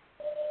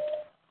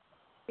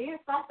 So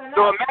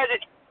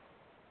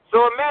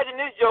imagine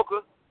this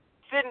joker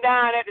sitting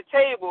down at the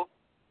table,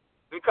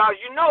 because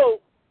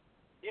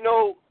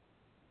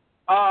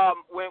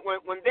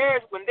when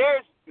there's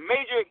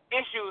major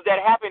issues that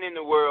happen in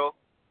the world,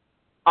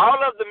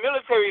 all of the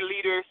military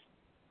leaders,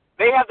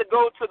 they have to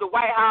go to the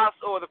White House,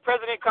 or the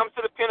president comes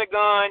to the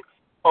Pentagon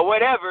or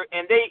whatever,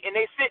 and they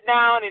sit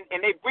down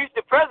and they brief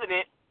the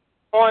president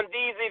on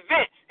these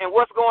events and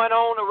what's going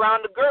on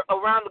around the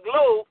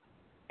globe,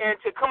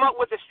 and to come up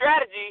with a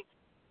strategy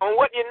on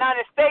what the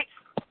United States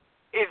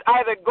is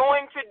either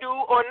going to do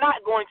or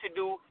not going to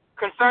do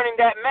concerning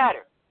that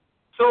matter.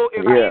 So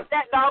if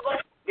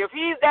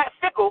he's that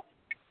fickle,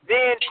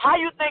 then how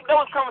you think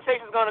those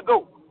conversations are going to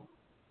go?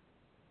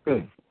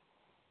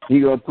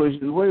 He gonna push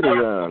his weight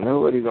around. That's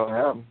what he gonna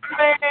have.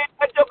 Man,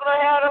 that joker done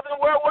had us in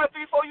World War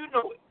III before you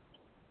know it.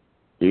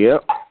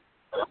 Yep.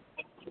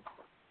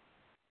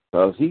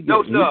 Cause you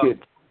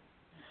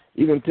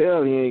can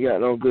tell he ain't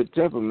got no good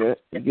temperament.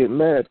 He get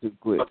mad too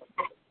quick.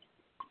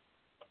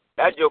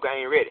 That joker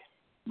ain't ready.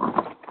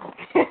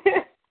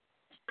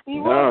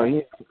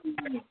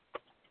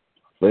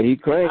 But he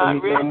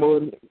claimed he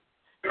know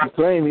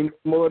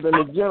more than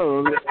the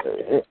general in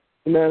the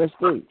United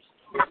States.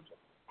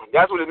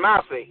 That's what his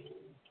mouth say.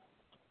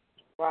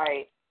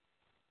 Right.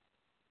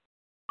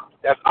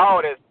 That's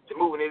all that's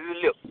moving his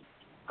lips,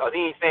 because he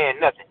ain't saying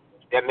nothing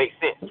that makes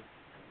sense.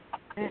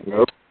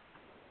 Nope.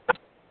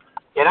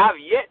 And I've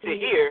yet to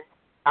hear,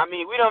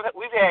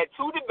 we've had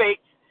 2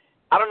 debates,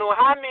 I don't know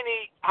how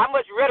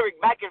much rhetoric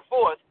back and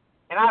forth,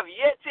 and I've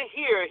yet to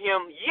hear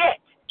him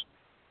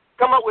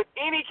come up with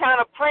any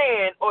kind of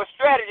plan or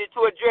strategy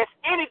to address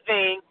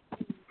anything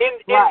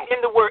in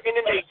the world, in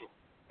the nation.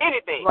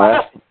 Anything.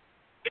 Right.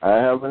 I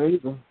haven't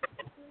either.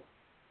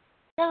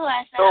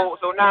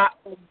 So now,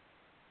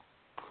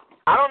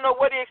 I don't know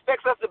what he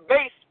expects us to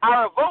base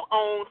our vote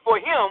on for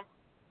him.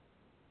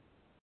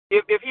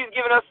 If he's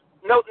giving us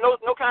no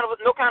kind of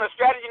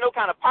strategy, no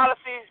kind of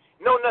policies,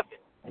 no nothing.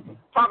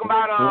 Talking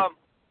about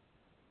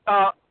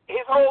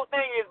his whole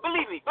thing is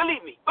believe me.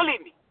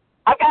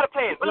 I got a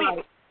plan. Believe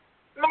me.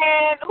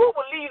 Man, who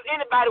believes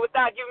anybody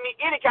without giving me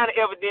any kind of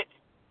evidence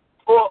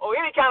or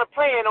any kind of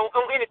plan on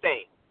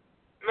anything?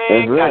 Man,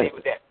 that's right. Got it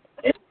with that.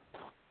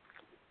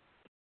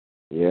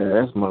 Yeah,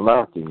 that's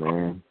malarkey,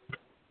 man.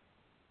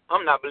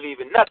 I'm not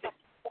believing nothing.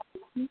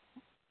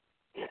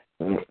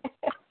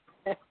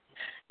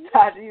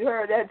 Tasha, you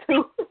heard that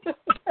too?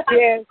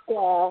 Yes,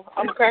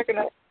 I'm cracking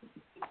up.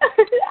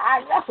 I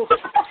know.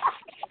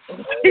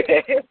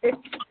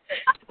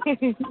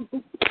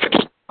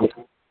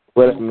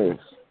 What I miss?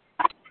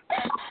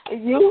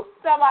 You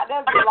talking about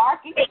that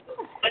malarkey?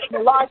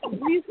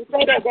 We used to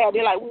say that,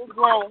 Daddy, like we was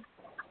grown.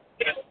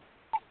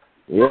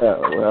 Yeah,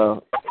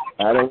 well,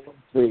 I don't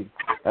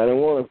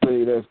want to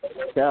say that's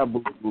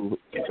cowboy.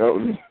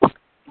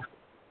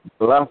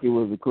 Malarkey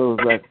was the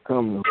closest I could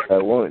come to what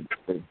I wanted to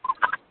say.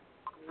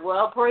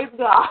 Well, praise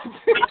God.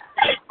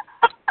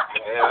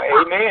 Yeah,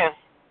 amen.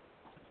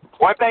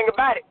 One thing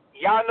about it,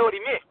 y'all know what he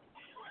meant.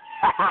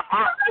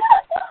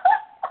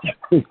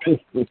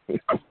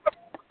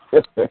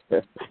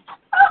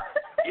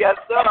 Yes,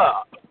 sir.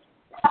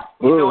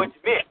 You know what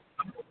you meant.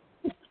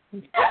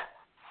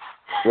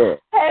 Yeah.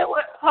 Hey,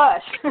 what?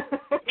 Hush.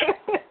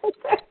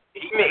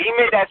 He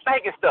meant that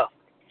stinking stuff.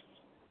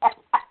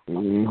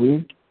 Mm-hmm.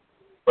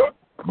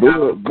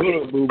 Boo,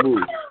 boo, boo.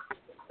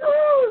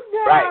 Oh,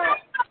 God. Right.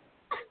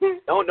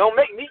 Don't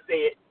make me say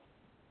it.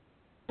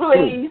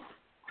 Please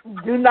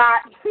do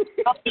not.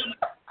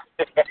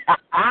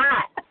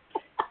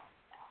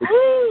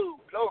 Woo!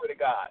 Glory to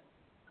God.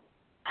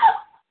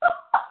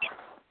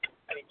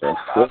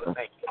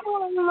 Thank you.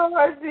 Oh,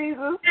 Lord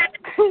Jesus.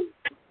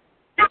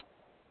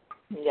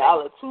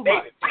 Y'all are too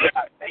much.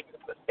 Thank you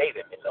for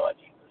saving me, Lord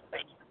Jesus.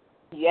 Thank you.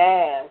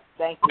 Yes,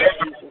 thank you,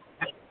 Jesus.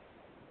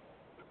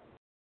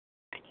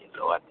 Thank you,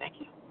 Lord. Thank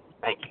you.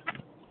 Thank you.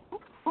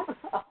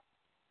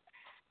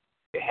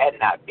 If it had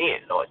not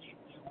been, Lord Jesus.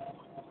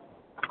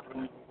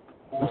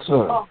 What's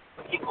up?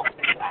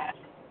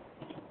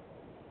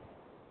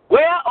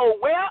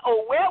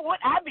 Where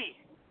would I be?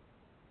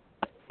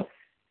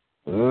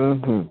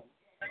 Mm-hmm.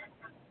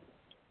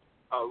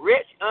 A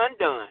rich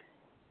undone.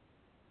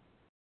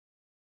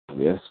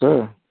 Yes,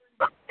 sir.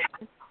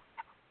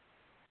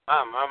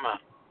 My.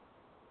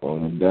 On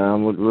the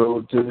downward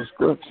road to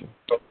destruction.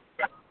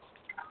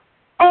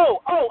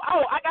 Oh,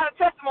 I got a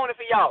testimony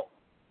for y'all.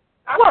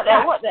 What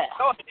that?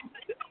 Oh,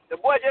 the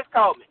boy just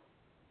called me.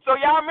 So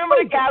y'all remember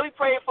the guy we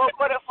prayed for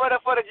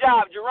the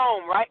job,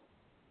 Jerome, right?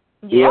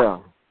 Yeah.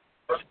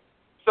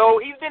 So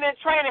he's been in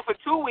training for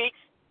 2 weeks,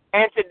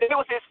 and today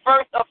was his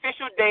first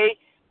official day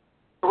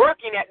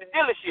working at the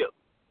dealership.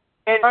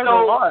 And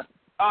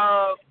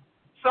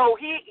so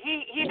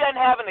he doesn't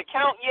have an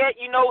account yet,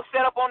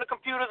 set up on the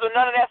computers or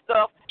none of that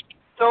stuff.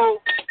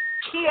 So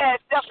he had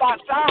stepped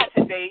outside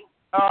today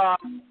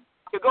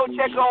to go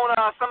check on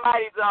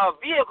somebody's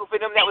vehicle for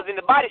them that was in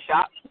the body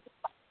shop,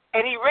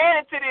 and he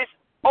ran into this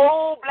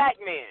old black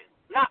man,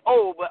 not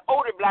old, but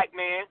older black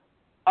man,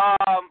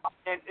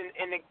 and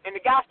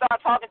the guy started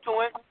talking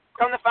to him.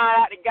 Come to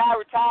find out, the guy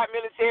retired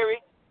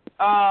military,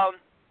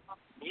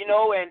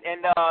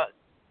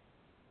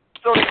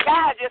 so the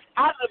guy just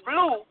out of the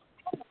blue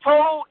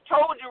told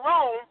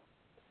Jerome,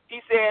 he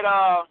said,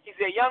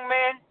 young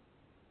man,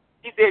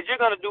 he said, you're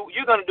gonna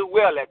do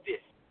well at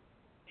this.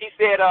 He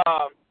said,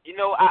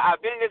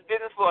 I've been in this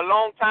business for a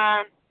long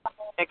time,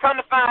 and come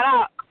to find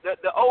out,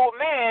 the old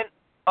man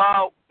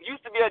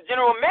used to be a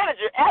general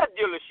manager at a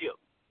dealership,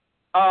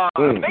 a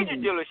major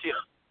dealership.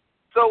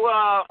 So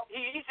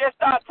he just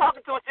started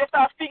talking to him, just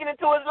started speaking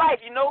into his life,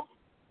 and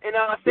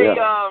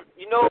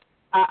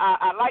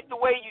I like the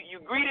way you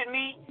greeted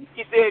me.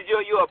 He said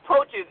your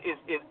approach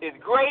is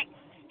great.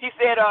 He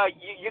said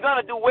you're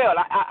gonna do well.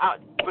 I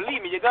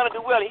believe me, you're gonna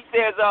do well. He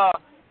says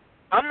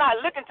I'm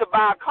not looking to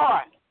buy a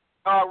car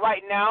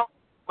right now,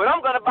 but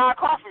I'm gonna buy a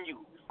car from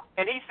you.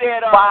 And he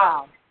said,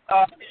 wow.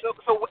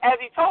 So as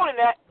he told him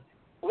that,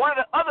 one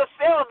of the other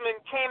salesmen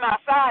came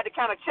outside to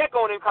kind of check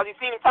on him because he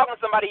seen him talking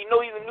to somebody. He know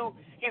he's a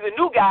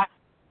new guy.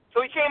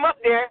 So he came up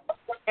there,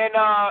 and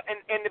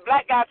the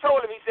black guy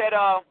told him. He said,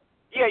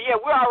 yeah,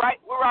 we're all right.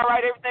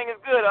 Everything is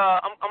good.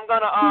 I'm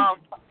gonna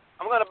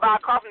buy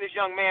a car from this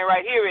young man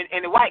right here.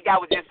 And the white guy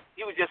was just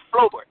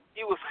floored.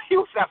 He was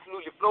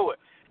absolutely floored.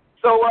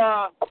 So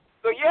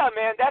yeah,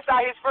 man, that's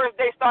how his first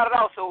day started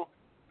out. So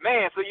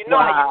man, how you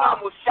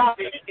almost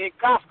shopping in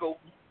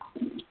Costco.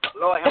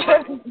 Lord have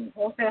mercy.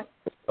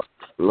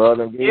 Lord,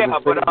 yeah,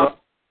 but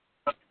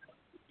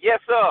yes,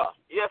 sir.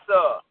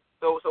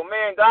 So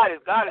man, God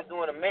is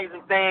doing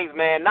amazing things,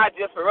 man. Not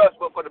just for us,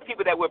 but for the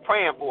people that we're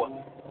praying for.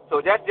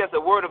 So that's just a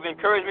word of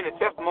encouragement and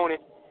testimony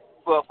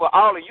for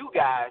all of you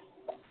guys.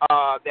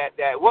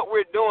 That what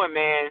we're doing,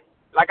 man,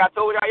 like I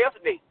told y'all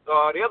yesterday,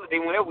 the other day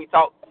whenever we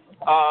talked,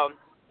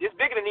 it's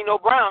bigger than Nino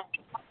Brown.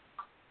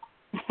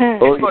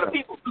 It's for the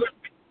people.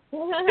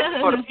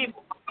 It's for the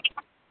people.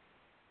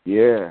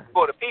 Yeah.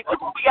 For the people.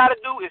 What we got to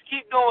do is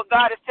keep doing what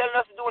God is telling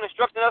us to do and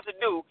instructing us to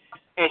do,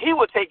 and He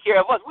will take care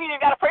of us. We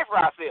ain't got to pray for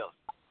ourselves.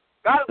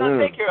 God is going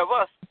to take care of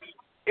us.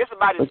 It's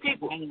about His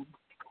people.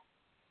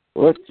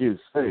 What you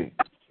say?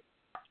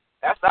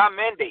 That's our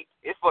mandate.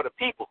 It's for the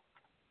people.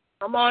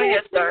 Come on,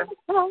 yes, sir.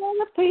 For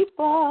the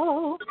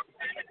people.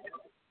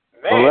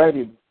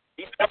 Man.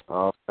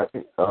 All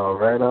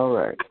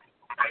right.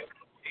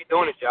 He's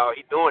doing it, y'all.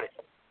 He's doing it.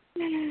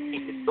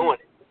 He's doing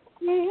it.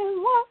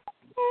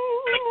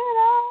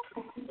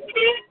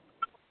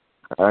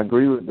 I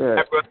agree with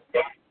that.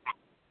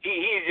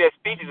 He's just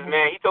speechless,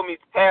 man. He told me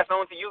to pass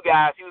on to you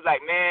guys. He was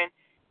like, man,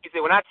 he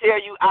said, when I tell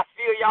you I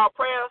feel y'all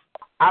prayers,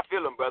 I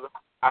feel them, brother.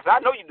 I said, I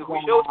know you do.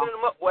 We sure sending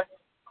them up, boy.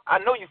 I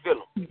know you feel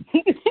them.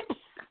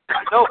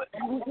 I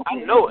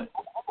know it.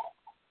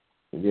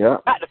 Yeah.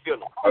 Got to feel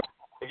them.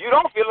 If you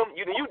don't feel them,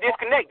 you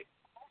disconnected.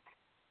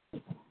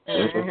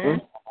 Mm-hmm.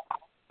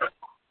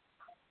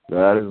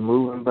 God is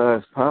moving by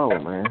His power,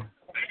 man.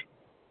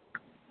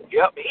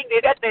 Yep, He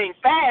did that thing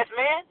fast,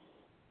 man.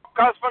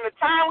 Because from the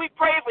time we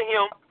prayed for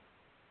him,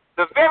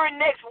 the very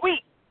next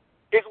week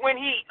is when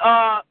he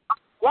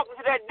walked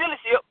into that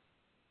dealership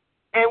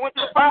and went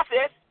through the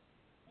process,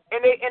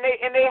 and they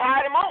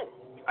hired him on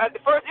at the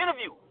first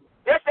interview.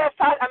 Just as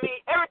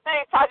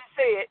everything Tasha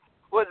said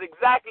was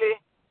exactly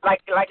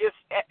like it's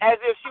as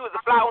if she was a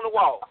fly on the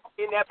wall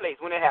in that place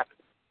when it happened.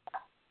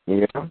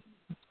 Yeah.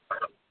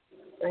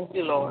 Thank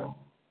you, Lord.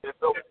 And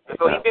so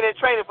he's been in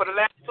training for the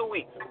last 2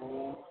 weeks.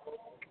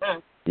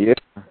 Yeah.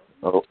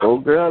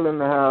 Old girl in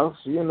the house.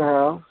 She in the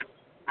house.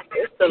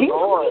 It's the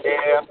Lord.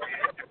 Yeah.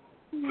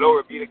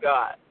 Glory be to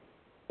God.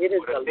 It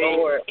is the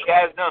Lord. He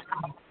has done.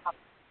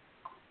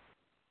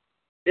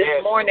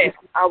 This morning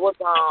I was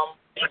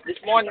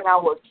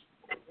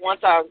once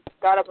I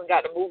got up and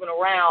got to moving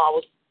around, I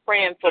was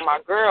praying for my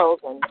girls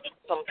and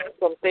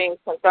some things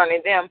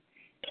concerning them,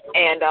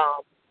 and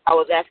I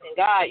was asking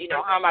God,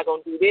 how am I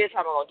going to do this? How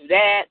am I going to do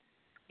that?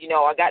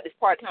 I got this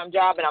part-time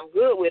job and I'm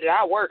good with it.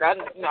 I work. I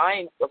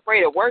ain't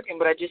afraid of working,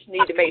 but I just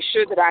need to make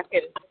sure that I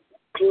can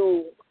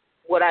do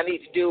what I need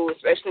to do,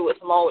 especially with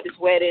Simone with this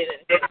wedding.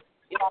 And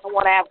I don't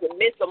want to have to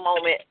miss a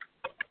moment.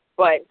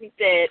 But he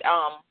said,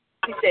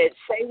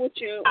 say what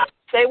you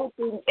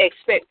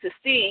expect to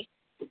see.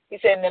 He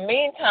said, in the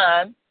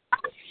meantime,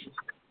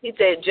 he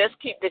said, just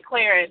keep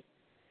declaring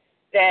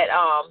that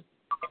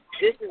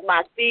this is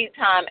my seed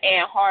time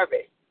and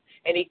harvest.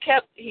 And he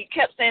kept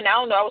saying, I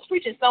don't know, I was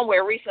preaching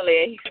somewhere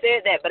recently, and he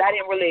said that, but I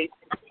didn't really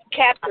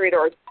capture it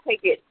or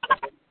take it,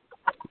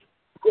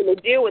 really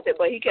deal with it.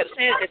 But he kept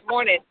saying it this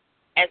morning.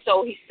 And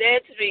so he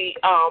said to me,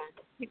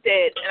 he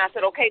said, and I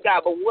said, okay,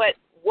 God, but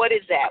what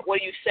is that?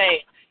 What are you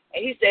saying?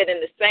 And he said,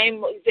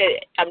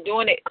 I'm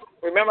doing it.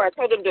 Remember, I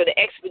told him to do it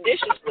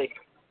expeditiously.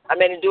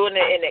 Doing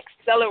it in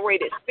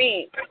accelerated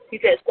speed. He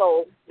said,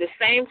 so the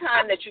same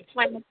time that you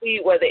plant a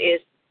seed, whether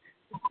it's,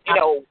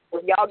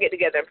 when y'all get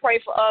together and pray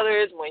for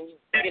others, when,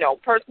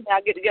 personally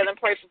I get together and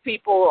pray for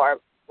people, or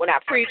when I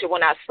preach, or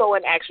when I sow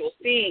an actual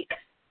seed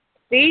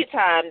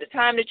time, the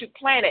time that you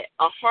plant it,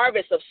 a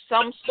harvest of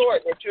some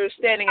sort that you're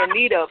standing in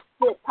need of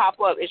should pop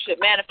up. It should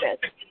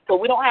manifest. So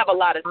we don't have a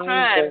lot of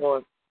time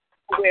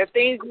where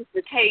things used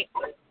to take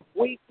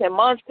weeks and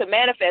months to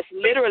manifest.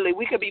 Literally,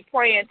 we could be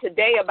praying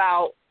today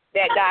about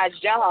that guy's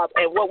job,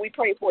 and what we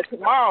pray for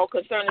tomorrow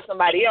concerning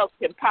somebody else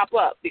can pop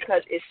up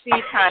because it's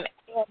seed time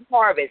and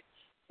harvest.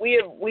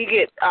 We've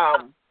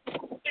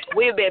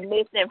been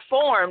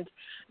misinformed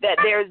that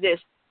there's this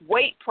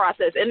wait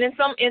process, and in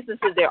some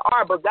instances there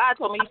are, but God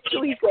told me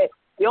too, he said,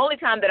 the only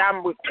time that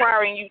I'm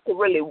requiring you to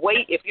really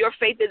wait, if your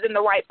faith is in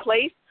the right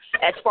place,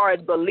 as far as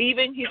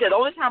believing, he said, the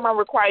only time I'm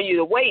requiring you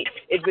to wait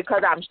is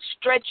because I'm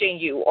stretching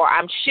you or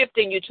I'm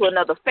shifting you to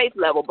another faith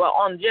level. But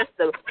on just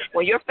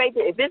when your faith,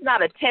 if it's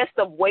not a test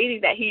of waiting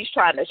that he's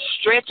trying to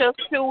stretch us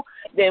to,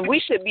 then we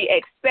should be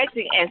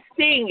expecting and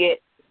seeing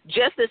it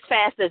just as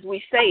fast as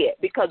we say it,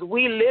 because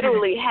we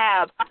literally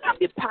have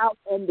the power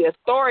and the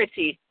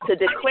authority to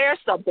declare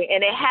something,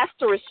 and it has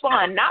to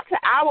respond not to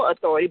our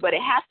authority, but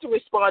it has to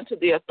respond to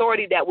the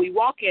authority that we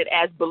walk in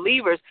as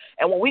believers.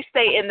 And when we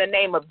say in the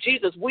name of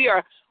Jesus, we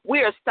are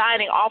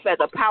signing off as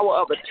a power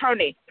of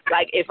attorney.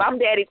 Like if I'm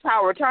Daddy's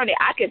power of attorney,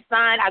 I can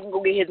sign, I can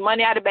go get his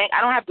money out of the bank.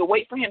 I don't have to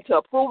wait for him to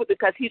approve it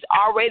because he's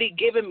already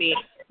given me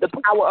the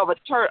power of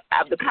attorney.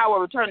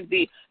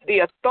 The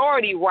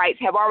authority rights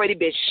have already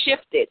been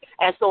shifted.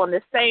 And so in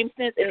the same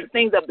sense, in the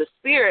things of the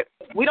Spirit,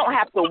 we don't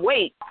have to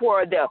wait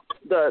for the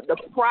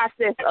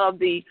process of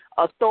the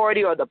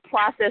authority or the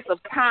process of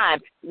time.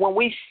 When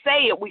we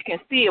say it, we can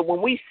see it.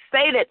 When we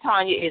say that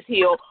Tanya is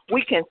healed,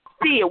 we can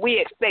see it. We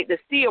expect to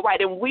see it right.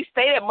 And when we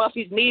say that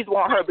Muffy's knees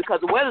won't hurt because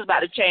the weather's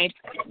about to change,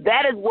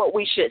 that is what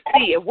we should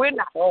see. If we're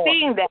not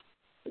seeing that,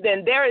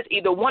 then there is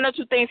either one or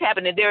two things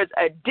happening. There is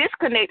a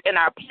disconnect in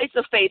our place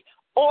of faith,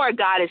 or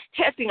God is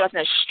testing us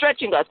and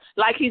stretching us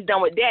like he's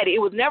done with Daddy.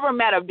 It was never a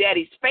matter of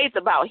Daddy's faith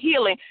about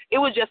healing. It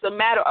was just a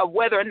matter of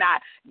whether or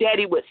not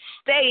Daddy would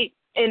stay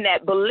in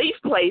that belief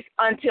place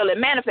until it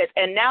manifests.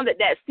 And now that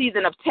that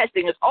season of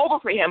testing is over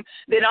for him,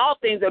 then all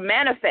things are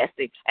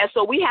manifesting. And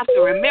so we have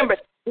to remember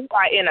we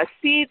are in a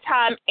seed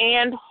time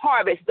and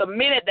harvest. The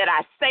minute that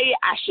I say it,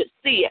 I should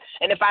see it.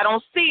 And if I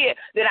don't see it,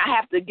 then I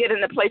have to get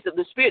in the place of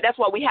the Spirit. That's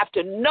why we have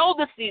to know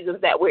the seasons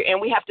that we're in.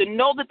 We have to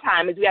know the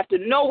timings. We have to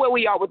know where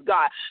we are with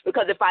God.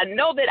 Because if I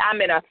know that I'm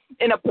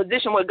in a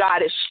position where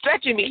God is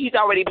stretching me, he's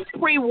already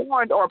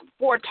pre-warned or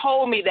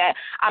foretold me that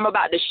I'm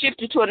about to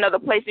shift you to another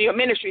place in your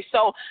ministry.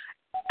 So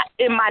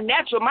in my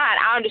natural mind,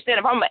 I understand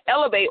if I'm going to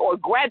elevate or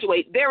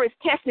graduate, there is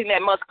testing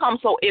that must come.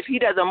 So if he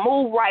doesn't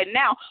move right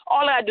now,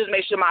 all I do is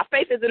make sure my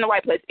faith is in the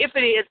right place. If it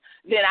is,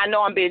 then I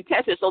know I'm being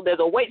tested. So there's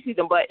a wait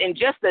season. But in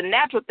just the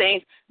natural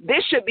things,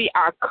 this should be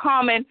our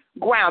common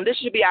ground. This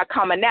should be our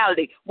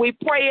commonality. We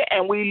pray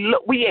and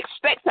we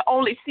expect to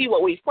only see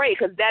what we pray,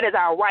 because that is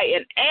our right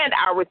and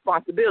our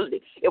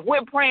responsibility. If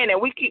we're praying and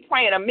we keep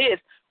praying amiss,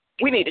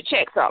 we need to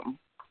check something.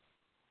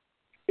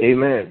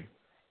 Amen.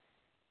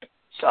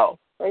 So,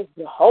 praise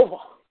Jehovah.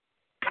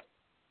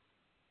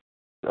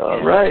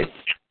 All right.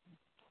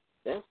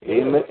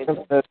 Amen.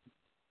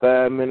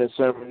 5-minute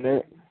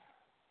sermonette.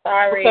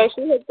 Sorry. Okay,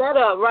 she hit that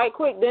up right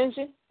quick, didn't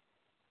she?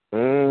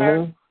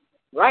 Mm-hmm.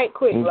 Right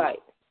quick, like.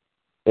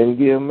 And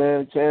give a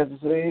man a chance to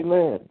say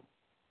amen.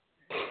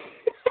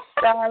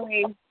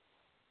 Sorry.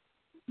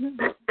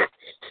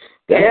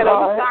 Yeah,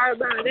 I'm sorry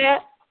about that.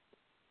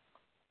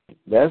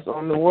 That's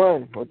on the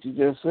one, what you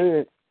just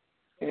said.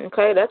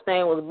 Okay, that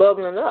thing was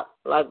bubbling up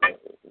like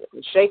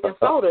shaking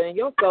soda in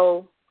your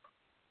soul.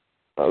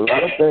 A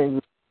lot of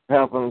things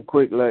happen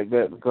quick like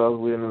that because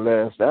we're in the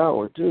last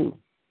hour too.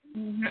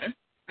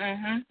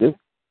 This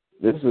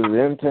is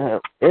end time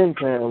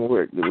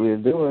work that we're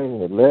doing in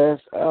the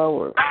last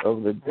hour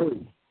of the day.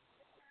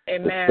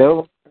 Amen.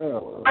 The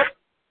 7th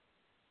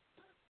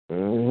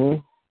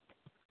hour.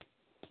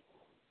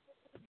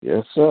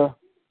 Yes, sir.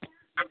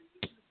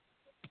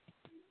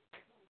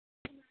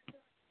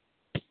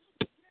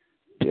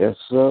 Yes,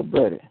 sir,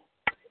 buddy.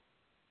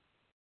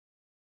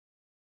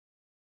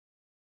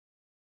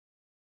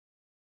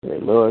 The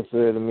Lord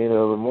said to me the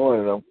other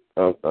morning,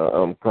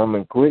 I'm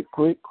coming quick.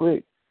 Woo.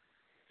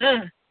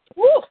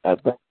 I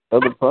think the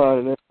other part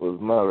of that was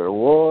my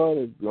reward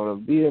is going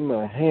to be in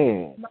my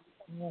hand.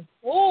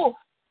 Ooh.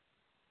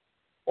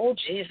 Oh,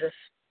 Jesus.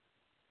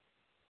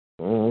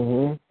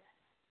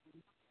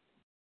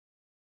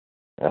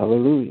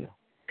 Hallelujah.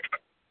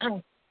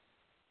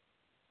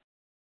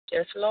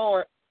 Yes,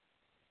 Lord.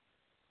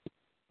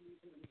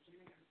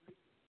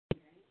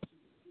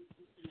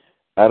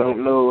 I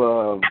don't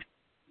know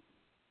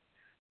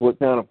what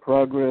kind of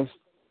progress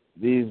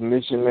these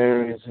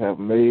missionaries have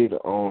made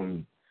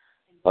on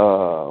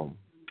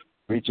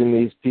reaching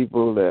these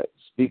people that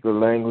speak a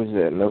language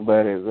that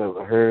nobody has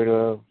ever heard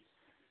of.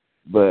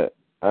 But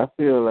I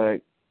feel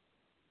like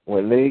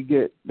when they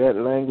get that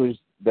language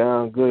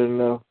down good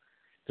enough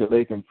so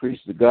they can preach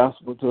the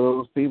gospel to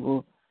those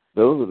people,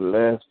 those are the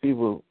last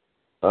people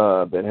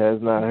that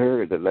has not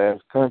heard, the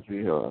last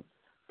country or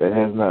that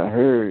has not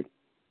heard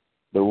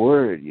the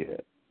word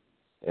yet.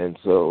 And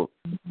so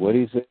what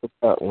he said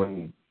about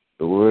when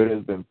the word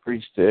has been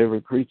preached to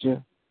every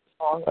creature,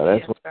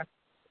 that's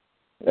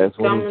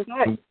when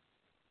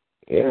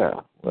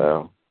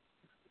well,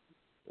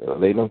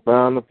 they done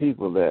found the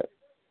people that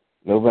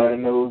nobody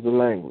knows the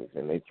language,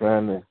 and they're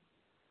trying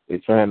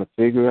to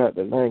figure out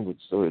the language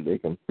so that they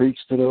can preach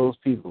to those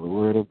people the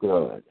word of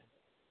God.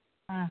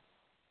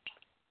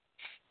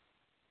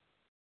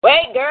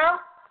 Wait, girl.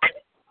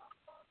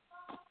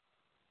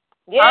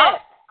 Yes.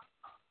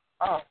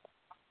 Oh,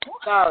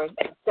 sorry.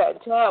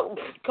 Tab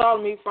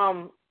called me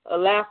from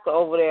Alaska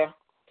over there,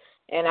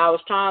 and I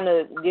was trying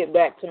to get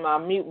back to my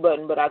mute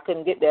button, but I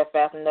couldn't get there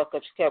fast enough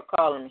because she kept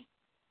calling me.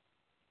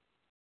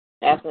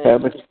 Asking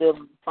if she was still on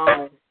the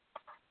phone.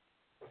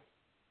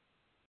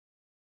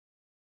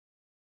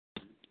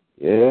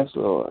 Yes,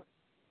 Lord.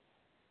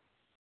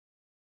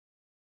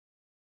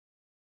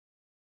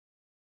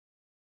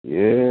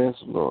 Yes,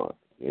 Lord.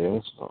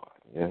 Yes, Lord.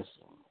 Yes,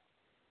 Lord.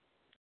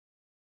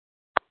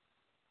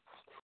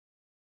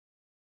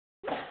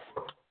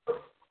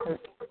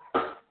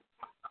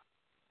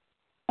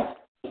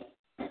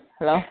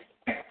 Hello?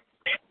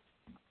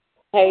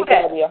 Hey,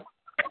 Tabia.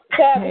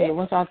 Hey,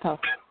 what's y'all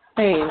talking?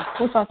 Hey,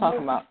 what y'all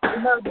talking about?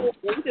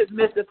 You just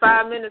missed the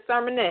 5-minute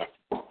sermonette.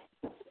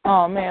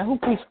 Oh man, who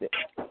preached it?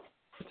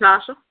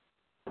 Tasha.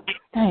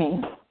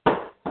 Dang.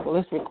 Well,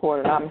 let's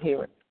record it. I'm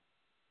hear it.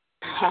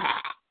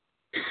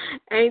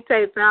 Ain't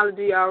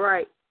technology all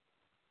right?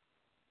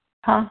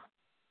 Huh?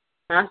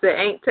 I said,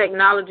 ain't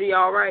technology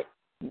all right?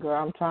 Girl,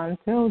 I'm trying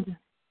to tell you.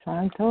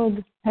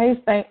 Hey,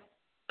 Saint.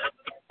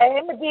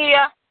 Hey,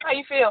 Medea. How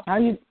you feel? How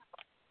you?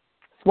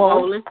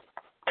 Swollen.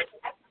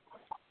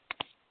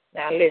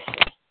 Now listen.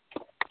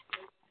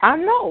 I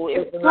know.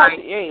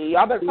 Hey,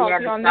 y'all better talk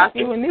to your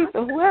nephew and niece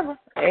or whoever.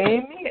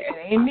 Ain't me. It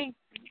ain't me.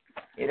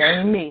 It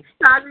ain't me.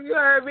 Tasha, you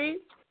heard me?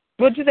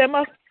 What you said,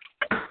 Mom?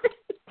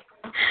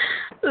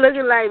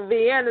 Looking like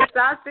Vienna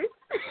sausage.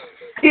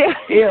 Yeah.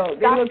 Ew,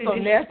 they look so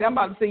nasty. I'm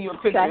about to send you a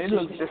picture. Sausage. It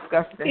looks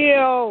disgusting.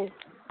 Ew.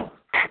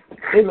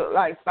 It looked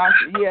like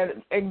sausage. Yeah,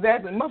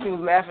 exactly. Muffy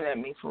was laughing at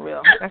me, for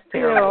real. That's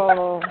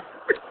terrible. Ew.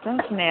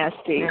 That's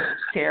nasty. That's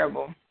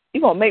terrible.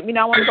 You going to make me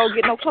not want to go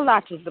get no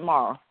kolaches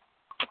tomorrow.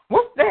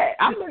 What's that?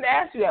 I'm going to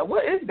ask you that.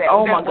 What is that?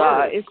 Oh, that my God.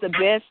 word? It's the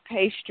best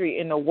pastry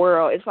in the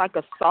world. It's like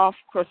a soft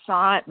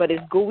croissant, but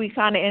it's gooey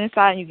kind of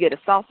inside, and you get a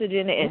sausage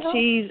in it and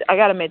cheese. I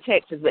got them in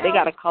Texas, but they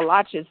got a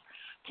kolaches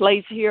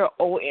place here.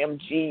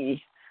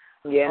 OMG.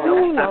 Yeah,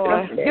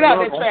 no. Get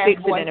out that trash,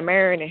 fix boy. it in the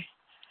marinade.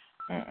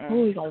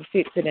 Who's going to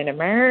fix it in the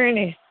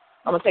marinade?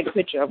 I'm going to take a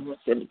picture of them and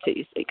send it to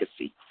you so you can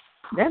see.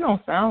 That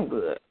don't sound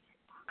good.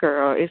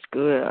 Girl, it's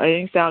good. It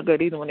didn't sound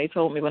good either when they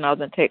told me when I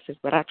was in Texas,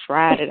 but I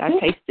tried it. I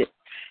tasted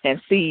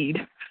and seed.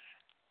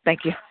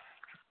 Thank you.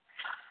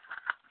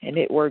 And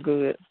it were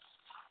good.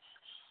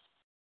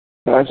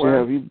 Actually,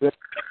 have you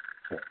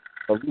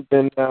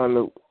been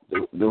down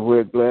the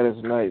where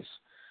Gladys Knight's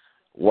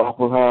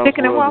Waffle House?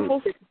 Chicken and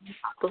waffles?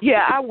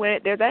 Yeah, I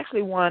went. There's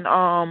actually one.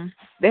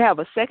 They have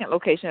a second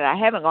location that I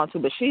haven't gone to,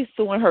 but she's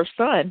suing her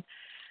son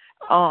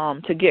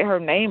to get her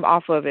name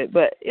off of it.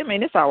 But I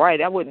mean, it's all right.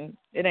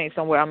 It ain't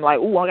somewhere I'm like,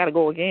 ooh, I gotta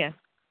go again.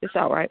 It's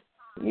all right.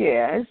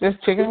 Yeah, it's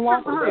just chicken and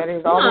waffles. That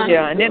is all.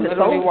 Yeah, and then the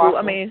soul food.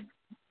 I mean,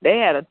 they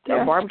had a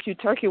barbecue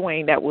turkey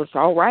wing that was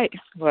all right,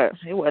 but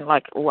it wasn't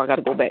like, oh, I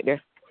gotta go back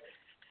there.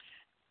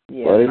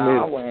 Yeah, well,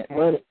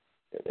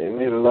 they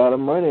made a lot of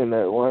money in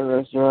that one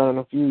restaurant in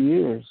a few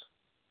years.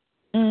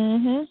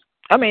 Mhm.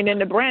 I mean, in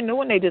the brand new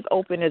one they just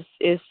opened, it's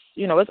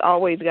it's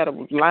always got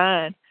a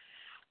line,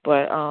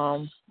 but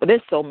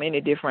there's so many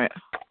different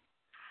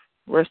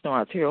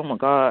restaurants here. Oh my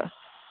God.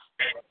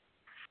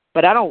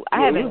 But I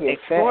haven't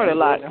explored a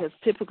lot because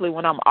typically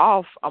when I'm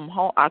off, I'm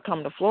home. I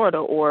come to Florida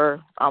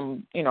or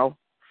and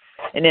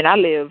then I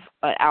live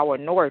an hour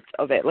north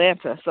of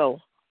Atlanta, so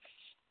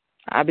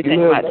I be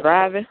thinking about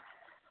driving.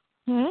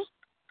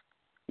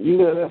 You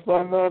live that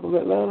far north of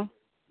Atlanta?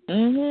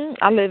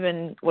 I live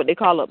in what they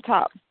call up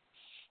top.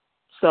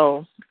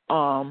 So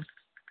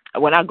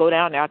when I go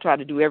down there, I try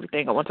to do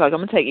everything at one time.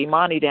 I'm gonna take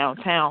Imani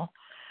downtown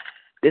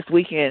this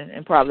weekend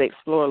and probably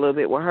explore a little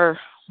bit with her.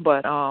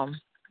 But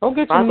go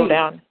get your go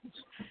down.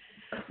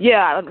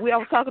 Yeah, I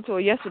was talking to her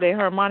yesterday.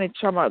 Her and Imani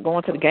talking about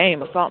going to the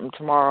game or something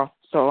tomorrow.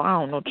 So I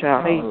don't know,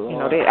 child.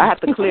 I have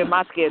to clear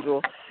my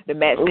schedule to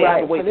match them.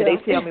 Right, wait till they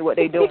tell me what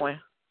they doing,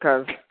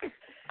 cause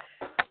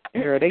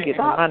girl, they get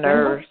on my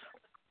nerves.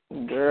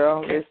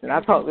 Girl, listen,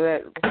 I talk to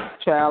that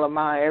child of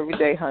mine every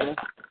day, honey.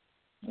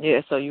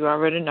 Yeah, so you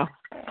already know.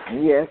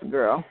 Yes,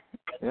 girl.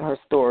 Her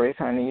stories,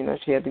 honey.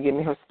 She had to give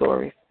me her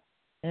stories.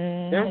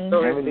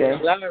 Every day.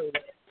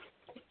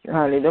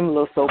 Honey, them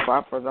little soap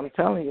operas, I'm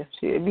telling you.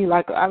 It'd be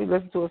like I be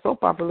listening to a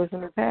soap opera,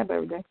 listening to Tab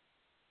every day.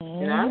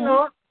 Yeah, I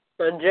know it.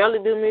 But Jelly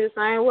do me the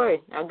same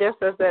way. I guess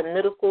that's that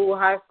middle school,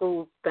 high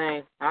school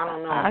thing. I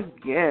don't know. I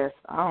guess.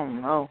 I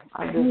don't know.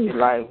 I just be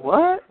like,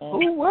 what?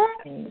 Who,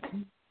 what? And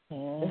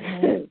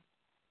then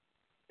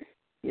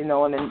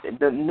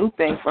the new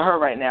thing for her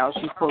right now,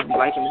 she's supposed to be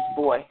liking this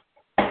boy.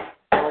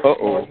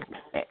 Uh-oh.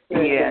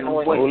 Yeah, and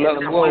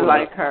the boy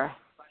like her.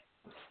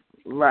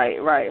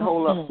 Right.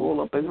 Hold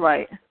up is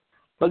right.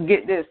 But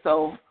get this,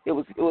 so it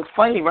was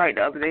funny, right?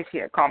 The other day she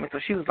had called me, so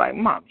she was like,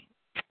 "Mommy,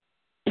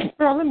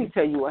 girl, let me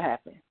tell you what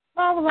happened."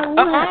 I was like,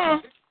 "What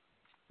happened?"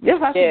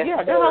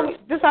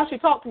 This how she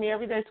talked to me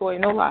every day, Toy,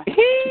 no lie.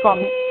 She called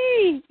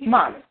me,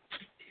 "Mommy,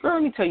 girl,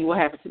 let me tell you what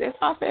happened today."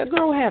 So I said,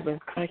 "Girl, what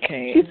happened?" I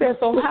can't. She said,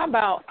 "So how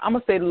about I'm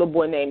gonna say the little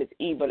boy name is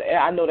E, but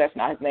I know that's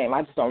not his name.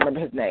 I just don't remember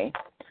his name."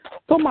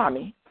 So,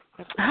 Mommy,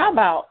 how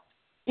about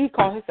he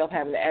called himself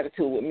having an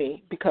attitude with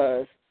me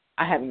because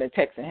I haven't been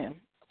texting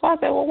him? So I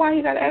said, well, why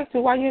he got an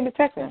attitude? Why you ain't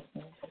been texting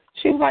him?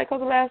 She was like,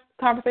 because the last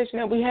conversation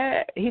that we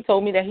had, he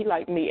told me that he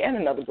liked me and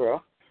another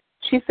girl.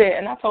 She said,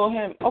 and I told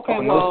him, okay,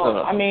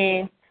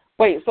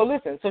 so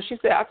listen. So she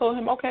said, I told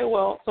him, okay,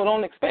 well, so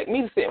don't expect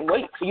me to sit and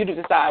wait for you to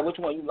decide which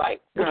one you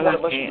like, which one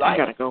of us you like. I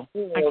gotta go.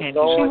 I can't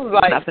do it. She was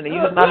like, nothing to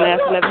use my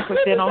last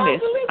 11% on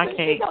this. I can't.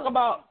 She talking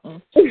about,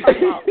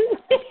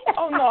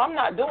 oh, no, I'm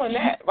not doing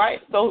that, right?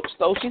 So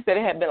she said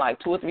it had been like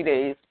 2 or 3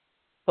 days.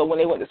 So when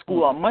they went to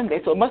school on Monday,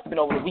 so it must have been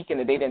over the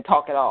weekend that they didn't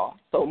talk at all.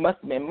 So it must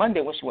have been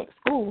Monday when she went to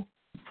school.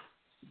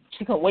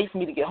 She couldn't wait for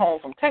me to get home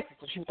from Texas.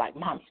 So she was like,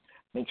 Mommy,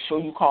 make sure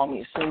you call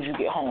me as soon as you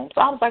get home.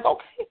 So I was like,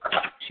 okay.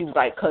 She was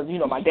like, because,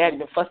 my daddy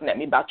been fussing at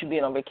me about you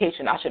being on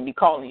vacation. I shouldn't be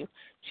calling you.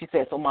 She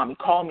said, so, Mommy,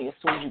 call me as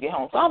soon as you get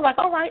home. So I was like,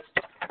 all right.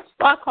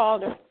 So I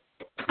called her.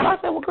 So I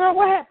said, well, girl,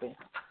 what happened?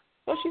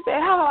 So she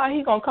said, how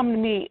he going to come to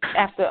me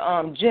after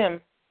gym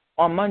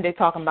on Monday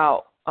talking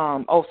about,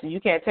 so you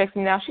can't text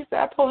me now? She said,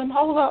 I told him,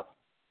 hold up.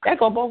 That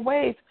go both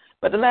ways.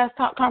 But the last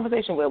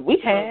conversation where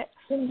we had,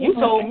 you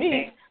told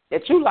me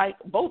that you like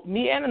both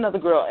me and another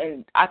girl,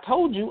 and I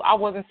told you I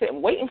wasn't sitting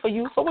waiting for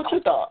you. So what you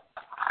thought?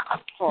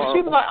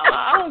 She was like,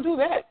 I don't do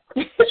that.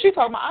 She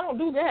talking about I don't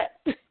do that.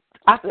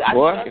 I said,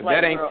 boy, if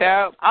that ain't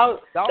child,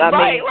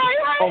 right.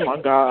 Oh my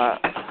God.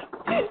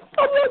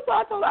 So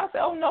I told her, I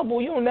said, oh no,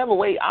 boo, you don't never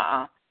wait.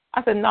 I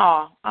said,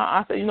 nah.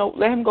 I said,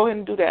 let him go ahead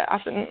and do that. I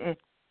said,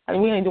 I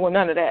mean, we ain't doing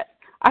none of that.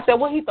 I said,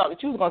 well, he thought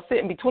that you was gonna sit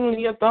and be twiddling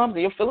your thumbs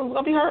and your feelings was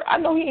gonna be hurt. I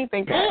know he ain't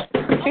think that.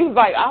 She was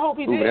like, I hope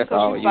he didn't, because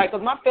she was like,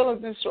 because my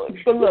feelings is short.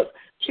 But look,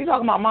 she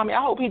talking about, mommy,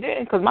 I hope he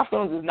didn't, because my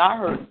feelings is not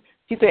hurt.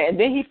 She said, and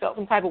then he felt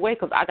some type of way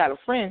because I got a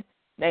friend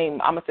named,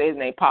 I'm gonna say his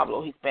name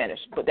Pablo. He's Spanish,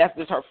 but that's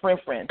just her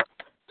friend.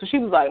 So she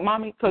was like,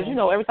 mommy, because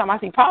every time I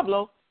see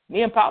Pablo,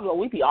 me and Pablo,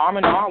 we be arm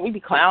in arm, we be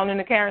clowning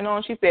and carrying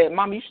on. She said,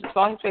 mommy, you should have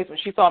saw his face when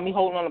she saw me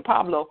holding on to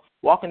Pablo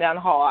walking down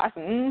the hall. I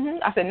said,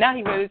 I said, now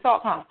he ready to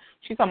talk, huh?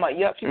 She talking about,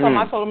 yep. She told me,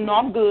 I told him, no,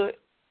 I'm good.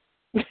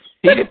 He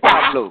did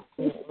Pablo.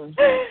 Girl,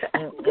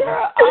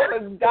 I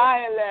was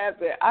dying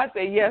laughing. I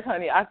said, yes,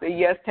 honey. I said,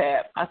 yes,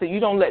 Tab. I said, you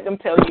don't let them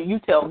tell you. You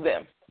tell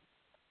them.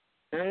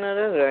 I know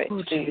that's right.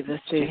 Oh, Jesus.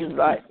 She's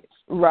like,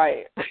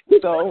 right.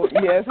 So,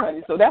 yes,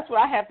 honey. So that's what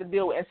I have to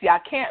deal with. And see, I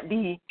can't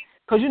be,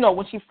 because,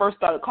 when she first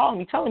started calling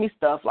me, telling me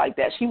stuff like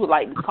that, she would,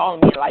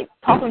 calling me,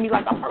 talking to me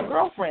like I'm her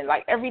girlfriend,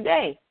 every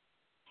day.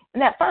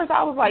 And at first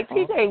I was like,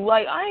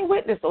 TJ, I ain't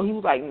with this. So he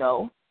was like,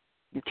 no.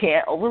 You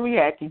can't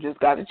overreact. You just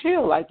got to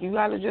chill. You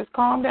got to just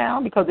calm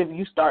down, because if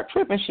you start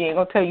tripping, she ain't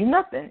going to tell you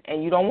nothing.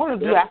 And you don't want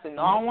to do that. I said,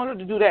 no, I don't want her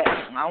to do that.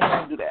 I don't want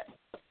her to do that.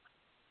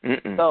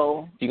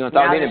 So you're going to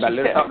talk to anybody.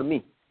 Let her talk to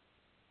me.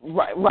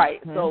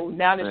 Right. Mm-hmm. So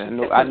now that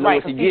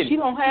she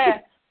don't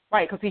have,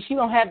 because she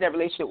don't have that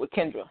relationship with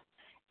Kendra.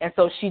 And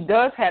so she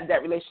does have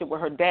that relationship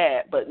with her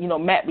dad. But,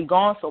 Matt be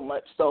gone so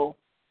much. So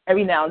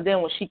every now and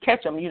then when she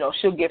catch him,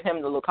 she'll give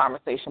him the little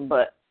conversation.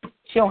 But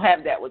she don't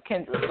have that with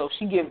Kendra, so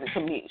she gives it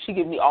to me. She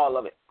gives me all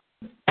of it.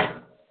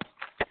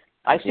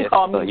 She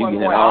called me one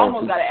morning. I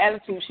almost got an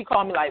attitude. She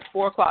called me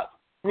 3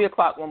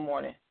 o'clock one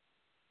morning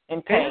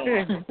in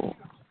pain.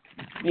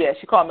 Yeah,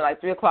 she called me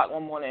 3 o'clock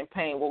one morning in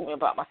pain, woke me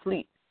up out my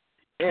sleep.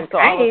 And so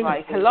I was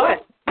like, hello?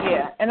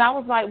 Yeah. And I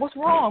was like, what's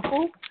wrong,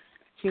 fool?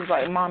 She was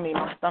like, mommy,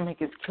 my stomach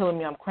is killing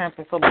me. I'm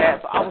cramping so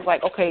bad. So I was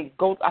like, okay,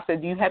 go. I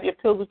said, do you have your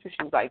pills with you?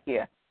 She was like,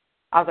 yeah.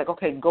 I was like,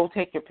 okay, go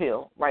take your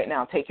pill right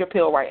now. Take your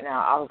pill right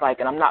now. I was like,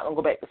 and I'm not going to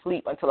go back to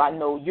sleep until I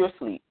know you're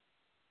asleep.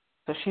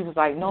 So she was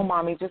like, no,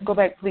 mommy, just go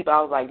back to sleep.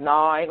 I was like, no,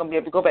 I ain't going to be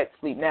able to go back to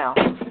sleep now.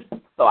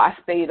 So I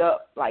stayed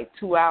up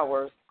 2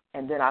 hours,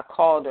 and then I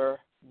called her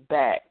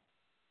back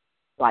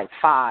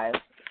 5.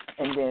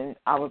 And then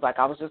I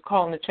was just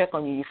calling to check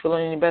on you. You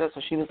feeling any better?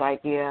 So she was like,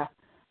 yeah,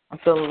 I'm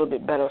feeling a little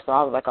bit better. So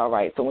I was like, all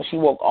right. So when she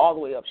woke all the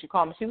way up, she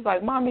called me. She was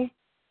like, mommy,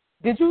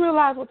 did you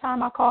realize what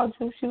time I called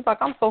you? She was like,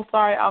 I'm so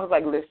sorry. I was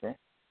like, listen,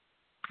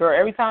 girl,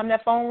 every time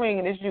that phone rings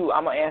and it's you,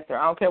 I'm going to answer.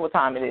 I don't care what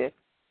time it is.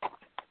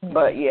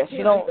 But, yeah,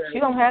 she don't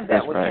have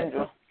that with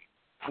Kendra.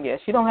 Yeah,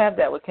 she don't have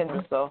that with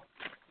Kendra, so,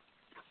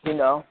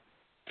 I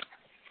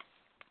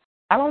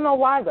don't know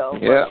why, though,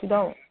 but she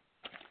don't.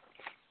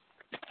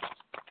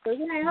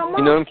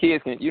 Them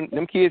kids can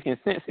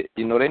sense it.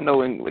 They know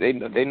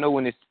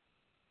when it's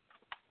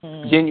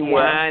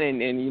genuine,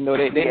 and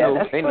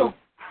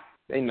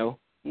they know.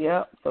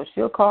 Yeah, so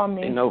she'll call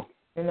me. They know.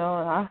 And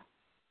I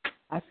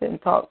sit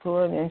and talk to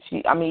her, and then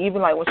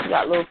even when she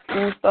got little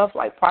school stuff,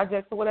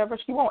 projects or whatever,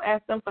 she won't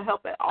ask them for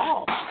help at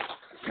all.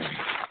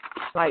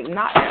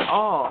 Not at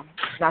all.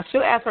 Now,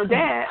 she'll ask her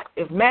dad.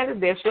 If Matt is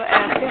there, she'll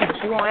ask him, but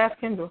she won't ask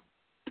Kendra.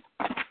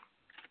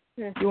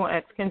 She won't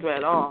ask Kendra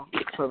at all.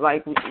 So,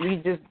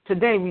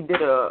 today we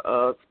did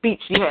a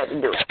speech she had to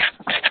do.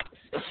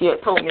 She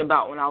had told me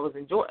about when I was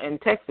in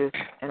Texas,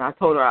 and I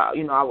told her, I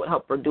would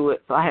help her do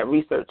it. So I had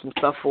researched some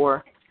stuff for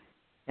her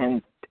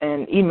and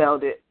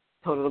emailed it.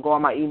 Told her to go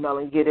on my email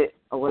and get it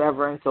or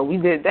whatever. And so we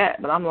did that.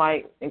 But I'm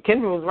like, and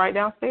Kendra was right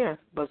downstairs,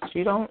 but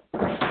she don't.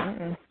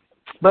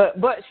 But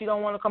she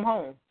don't want to come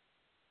home.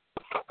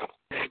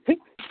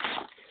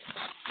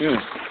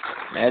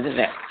 Imagine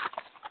that.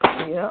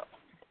 Yep.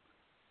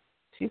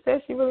 She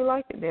said she really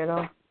liked it there,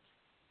 though.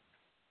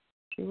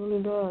 She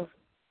really does.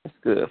 That's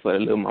good for the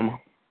little mama.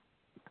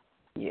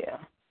 Yeah.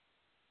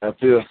 I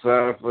feel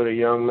sorry for the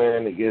young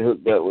man to get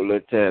hooked up with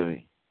little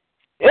Tabby.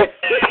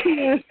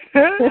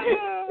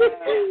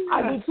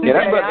 I do too. Yeah,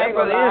 that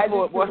brother in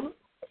for it, boy.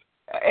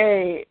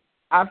 Hey,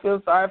 I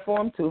feel sorry for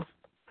him too.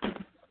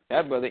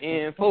 That brother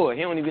in for it.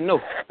 He don't even know.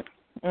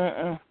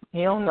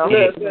 He don't know.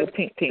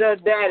 Pink.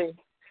 Daddy,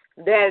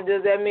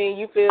 does that mean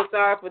you feel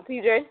sorry for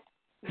TJ?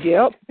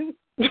 Yep.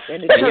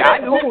 And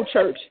the whole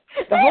church.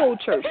 The whole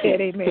church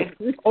said amen.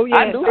 Oh yeah,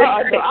 I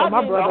take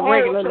my brother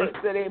regularly.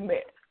 Said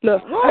amen.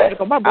 Look, I had to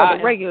go my brother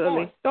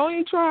regularly. Don't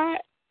you try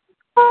it?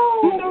 Oh,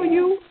 you know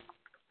you.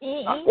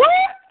 What?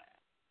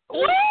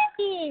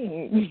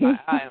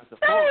 I am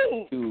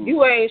supposed to.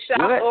 You ain't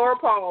shocked or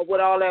appalled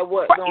with all that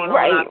going on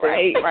out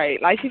there.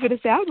 Right. Like she could have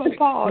said, I'm going to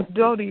pause.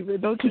 Don't you do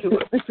it.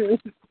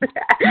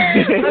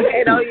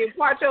 Okay, don't even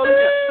part your lips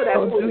to that.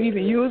 Don't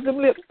even use them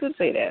lips to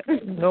say that.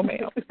 No,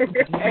 ma'am.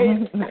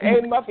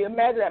 Hey, Muffy,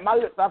 imagine that. My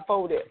lips are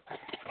folded.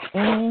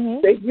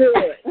 They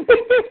good.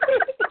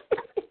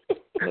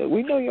 Look,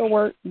 we know your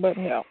work, but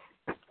no.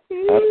 I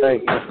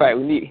think, in fact,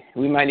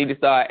 we might need to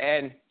start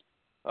adding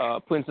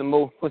putting some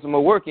more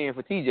work in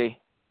for TJ.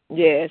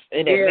 Yes,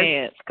 in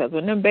advance, because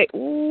when them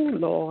ooh,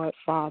 Lord,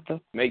 Father.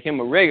 Make him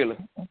a regular.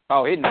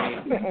 Call his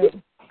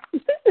name.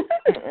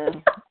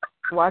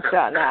 Watch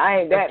out now. I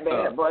ain't that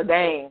bad, boy.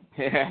 Dang.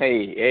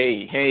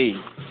 Hey.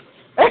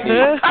 Talk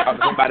to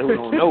somebody who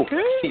don't know.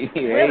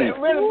 Really,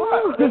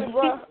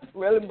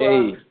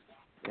 bro.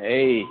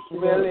 Hey.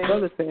 Really?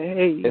 Brother said,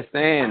 hey. Just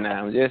saying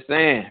now. I'm just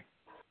saying.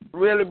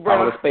 Really, bro.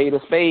 Call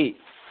a spade.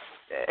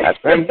 I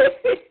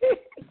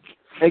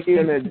think he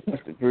done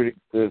adjusted pretty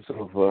good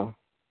so far.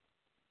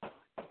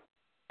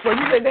 What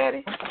you say,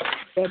 Daddy?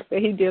 Dad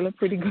said he dealing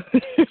pretty good.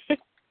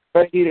 I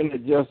think he done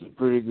adjusted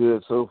pretty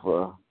good so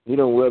far. He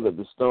done weathered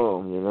the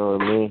storm, you know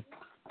what I mean?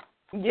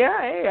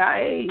 Yeah,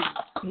 hey.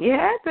 He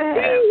had to have.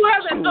 He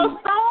weathered the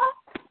storm?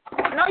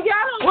 No,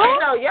 y'all don't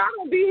know. Y'all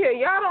don't be here.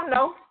 Y'all don't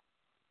know.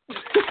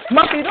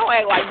 Muffy, don't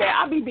act like that.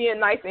 I be being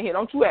nice in here.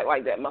 Don't you act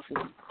like that, Muffy.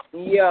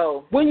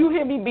 Yo. When you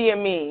hear me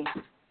being mean.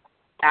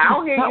 I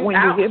don't hear Not you. when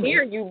I you don't hear me.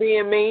 hear you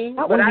being mean,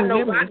 Not but when I you know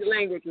hear me. body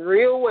language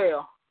real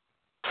well.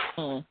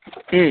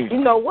 You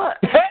know what?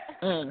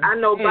 I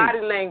know body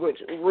language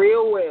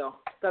real well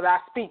because I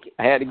speak it.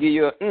 I had to give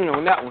you a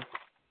on that one.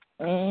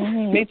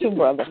 Me too,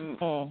 brother.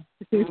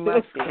 We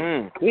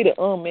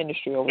the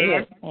ministry over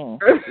here.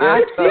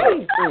 I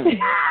see.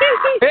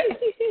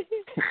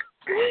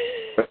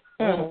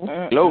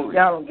 Glory.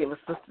 Y'all don't give a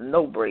sister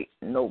no break.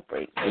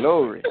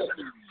 Glory.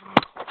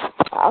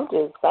 I'm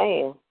just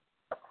saying.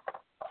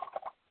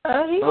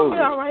 He gonna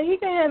be all right. He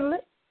can handle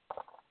it.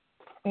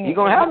 He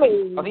gonna have it.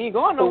 He ain't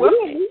going nowhere.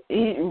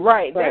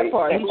 Right, that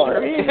part. He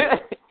sure is.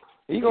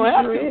 He gonna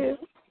have to.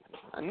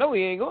 I know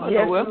he ain't going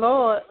Yes, nowhere.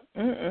 Lord.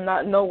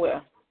 Not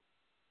nowhere.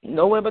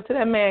 Nowhere but to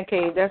that man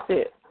cave. That's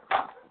it.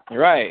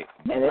 Right.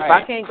 And if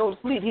I can't go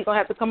to sleep, he's gonna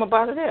have to come up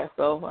out of there.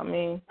 So I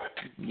mean,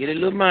 get a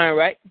little mind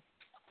right.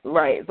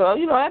 Right. So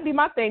that'd be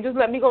my thing. Just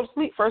let me go to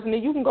sleep first, and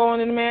then you can go on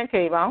in the man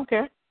cave. I don't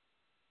care.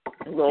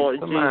 Lord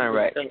Jesus. Mind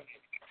right.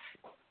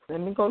 Let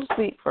me go to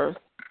sleep first,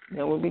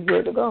 then we'll be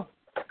good to go.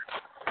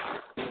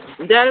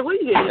 Daddy, where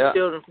you get these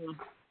children from?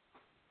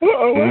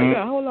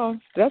 Hold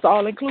on. That's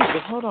all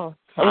inclusive. Hold on.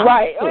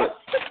 Right. Now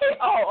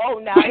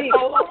hold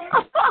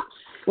on.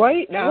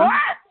 Wait now. What?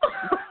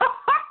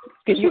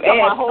 Can you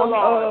add hold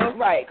on?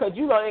 Right, because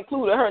you don't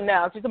include her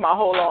now. She's talking about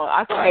hold on.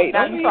 I said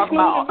now you talking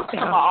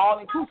about all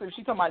inclusive.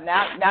 She's talking about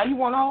now you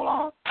want to hold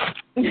on.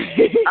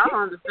 I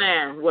don't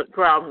understand what the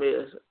problem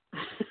is.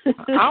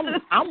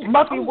 I'm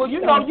Muffy. Well,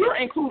 you're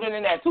included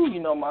in that too.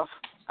 Muff.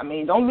 I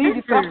mean, don't leave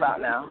yourself out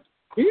now.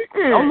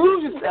 Don't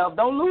lose yourself.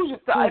 Don't lose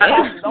yourself.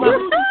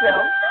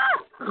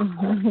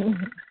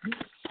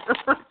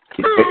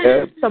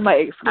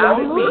 Somebody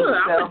excluded me.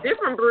 I'm a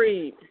different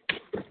breed.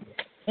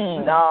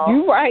 No.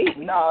 You right.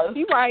 No.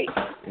 She right.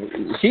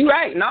 She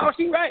right. No,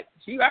 she right.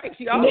 She right.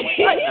 She always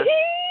right now.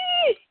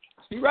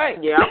 She right.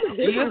 Yeah, I'm a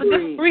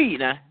different breed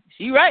now.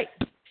 She right.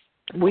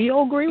 We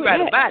all agree with right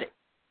that. about it.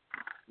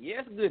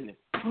 Yes, goodness.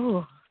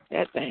 Oh,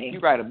 that thing. You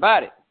right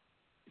about it.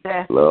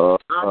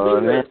 Lord, I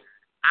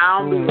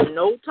don't do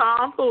no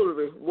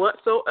tomfoolery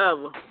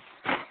whatsoever.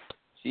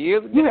 She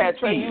is. You had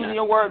Trey using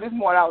your word this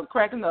morning. I was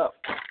cracking up.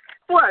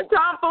 What,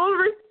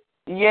 tomfoolery?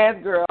 Yes,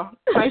 girl.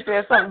 Trey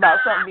said something about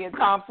something being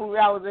tomfoolery.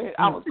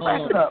 I was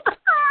cracking up.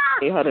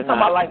 She's talking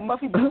about like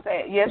Muffy be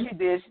saying. Yes, she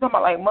did. She's talking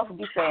about like Muffy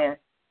be saying.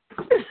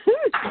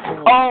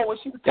 When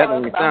she was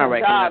telling us about her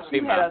job, she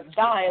had us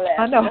dying laughing.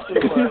 I know.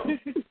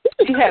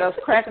 She had us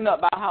cracking up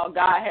about how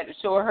God had to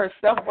show her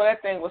herself. Boy,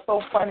 that thing was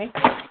so funny.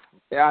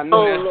 Yeah, I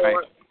know that's Lord.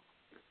 right.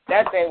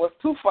 That thing was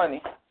too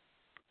funny.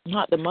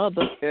 Not the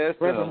mother. Yes,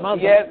 Reverend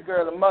Mother. Yes,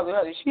 girl, the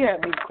mother. She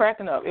had me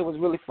cracking up. It was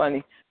really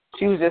funny.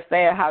 She was just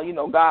saying how,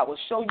 God will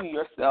show you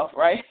yourself,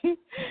 right?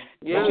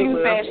 Yeah, she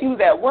was saying she was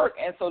at work,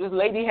 and so this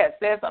lady had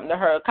said something to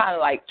her, kind of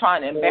like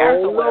trying to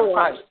embarrass her.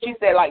 Whatever. She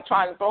said, like,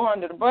 trying to throw her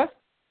under the bus.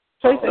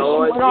 So she said she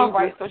went off,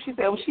 right? So she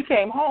said when she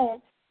came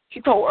home, she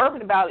told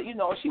Urban about it.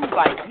 She was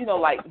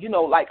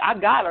like, I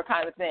got her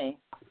kind of thing.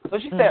 So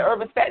she said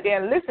Urban sat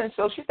there and listened.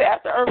 So she said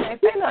after Urban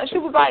didn't say nothing, she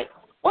was like,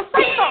 well,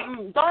 say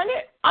something, darn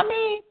it. I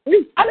mean,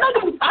 I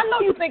know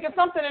you thinking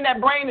something in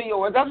that brain of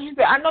yours. That's what she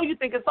said. I know you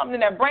thinking something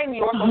in that brain of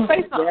yours, so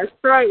say something. That's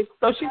right.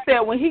 So she said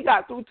when she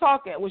got through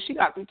talking, he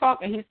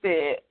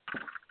said,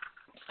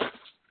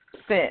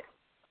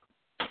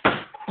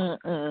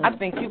 I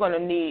think you're gonna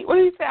need. What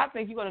did he say? I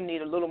think you're gonna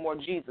need a little more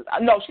Jesus.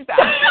 No, she said.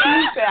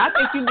 I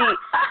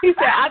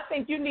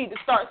think you need to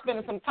start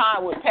spending some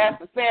time with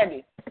Pastor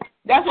Sandy.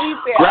 That's what he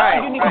said. Right.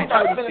 I think you need to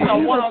start spending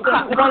some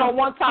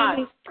one-on-one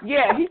time.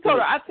 Yeah, he told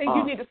her. I think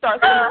you need to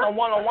start spending some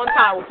one-on-one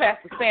time with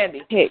Pastor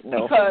Sandy. Heck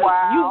no.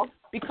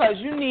 Because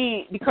you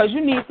need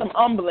some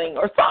humbling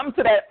or something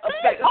to that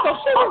effect. So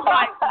she was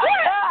like,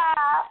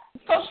 yeah.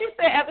 So she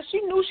said after she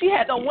knew she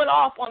had done went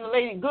off on the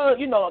lady good,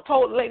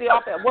 told the lady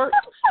off at work,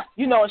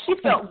 and she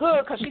felt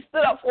good because she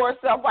stood up for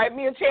herself. Right,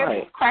 me and Chance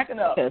was cracking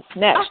up. I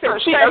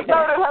said, she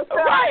asserted herself.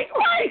 Right.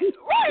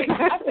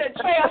 I said,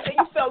 Trey,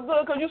 you felt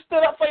good because you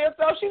stood up for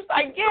yourself. She was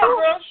like, yeah,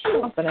 girl,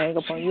 shoot. I'm gonna hang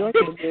up on you. I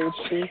can do it,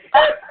 shoot.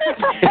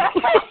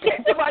 She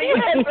talking about,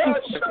 yeah, girl,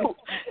 shoot.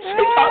 She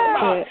talking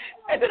about,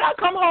 And then I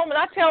come home and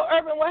I tell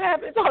Urban what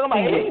happened. Talking about,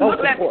 he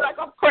looking at me like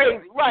I'm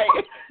crazy. Right.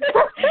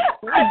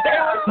 That day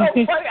was so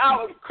funny. I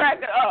was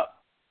cracking up.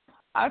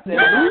 I said,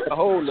 she's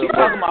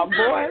talking about,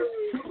 boy.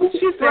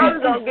 She said,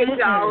 I'm going to get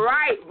y'all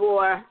right,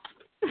 boy.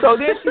 So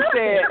then she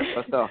said,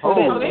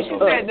 So then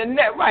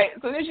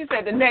she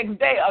said the next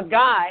day a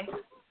guy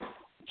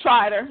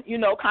tried her,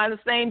 kind of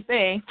same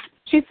thing.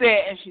 She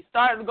said, and she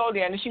started to go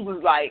there, and she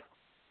was like,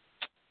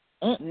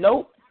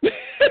 nope. She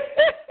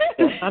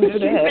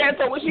said,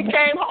 so when she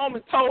came home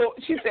and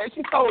she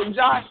told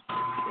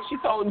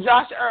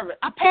Josh Irvin,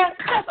 I passed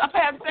the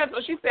test.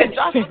 So she said,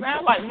 Josh Irvin,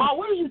 I'm like, Mom,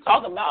 what are you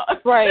talking about?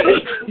 Right.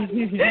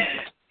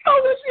 So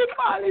when she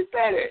finally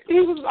said it, he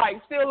was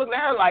like, still looking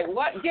at her like,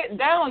 what? Get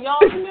down, y'all,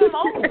 leave me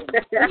alone.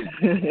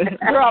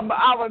 Girl,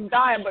 I was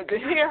dying, but to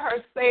hear her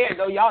say it,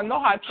 though, y'all know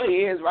how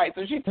Trey is, right?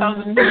 So she tells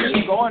us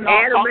she's going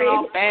off, talking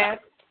all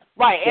fast.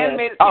 Right,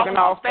 animated, talking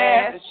all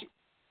fast.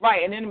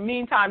 Right, and in the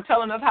meantime,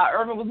 telling us how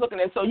Irvin was looking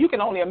at it. So you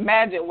can only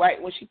imagine,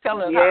 right, when she's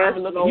telling us how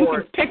Irvin was looking, you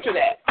can picture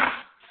that.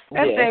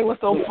 That thing was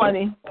so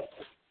funny.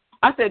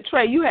 I said,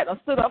 Trey, you had to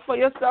stood up for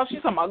yourself.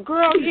 She's talking about,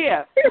 girl,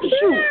 yeah,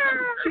 shoot.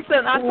 She said,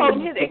 and I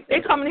told him,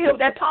 they coming here with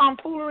that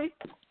tomfoolery.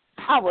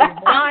 I was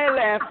dying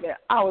laughing.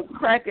 I was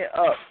cracking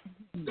up.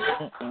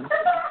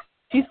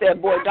 She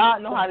said, boy,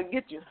 God know how to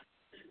get you.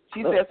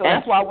 She said, so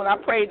that's why when I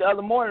prayed the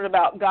other morning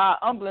about God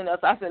humbling us,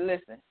 I said,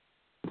 listen.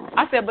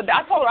 I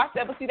told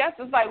her, but see, that's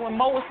just like when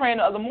Mo was praying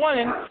the other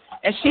morning,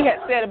 and she had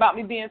said about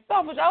me being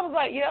selfish. I was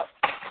like, yep.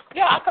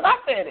 Yeah, because I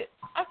said it.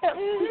 I said,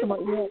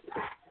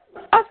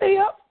 I said,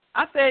 yep.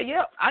 I said,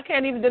 yep. I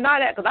can't even deny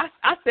that because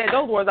I said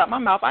those words out my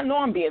mouth. I know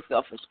I'm being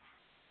selfish.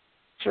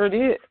 Sure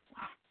did.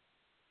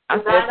 I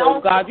said,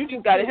 so God, you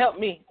just got to help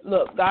me.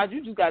 Look, God,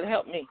 you just got to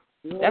help me.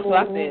 That's what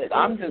I said.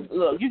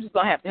 You just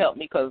going to have to help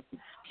me because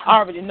I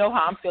already know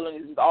how I'm feeling.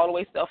 It's all the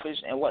way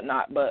selfish and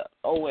whatnot, but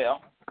oh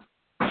well.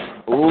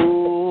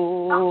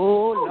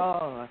 Oh,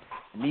 Lord,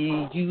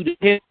 need you to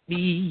help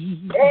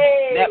me.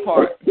 Hey. That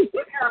part.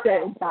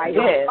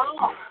 Yes.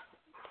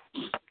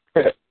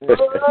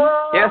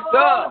 Yes,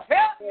 sir.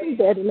 Help me.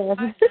 Daddy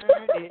laughing.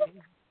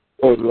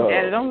 Oh, Lord.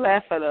 Daddy, don't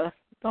laugh at us.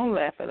 Don't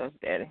laugh at us,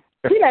 Daddy.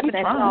 He laughing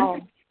at y'all.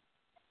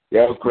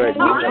 Y'all crazy. Didn't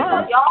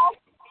y'all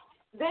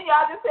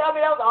just tell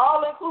me that was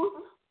all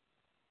inclusive?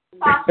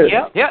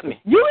 Yep. Help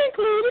me. You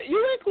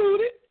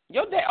included.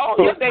 Your day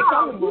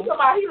coming, boo. He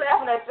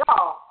laughing at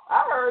y'all.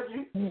 I heard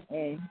you.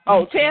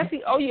 Oh,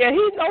 Chancey? Oh, yeah, he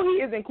know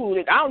he is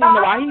included. I don't even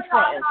know why he's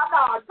fronting.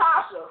 No,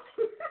 Tasha.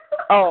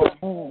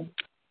 Oh.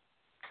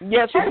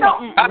 Yeah, she's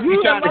trying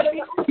to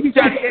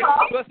get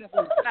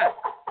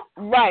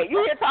right. You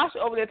hear Tasha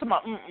over there talking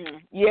about,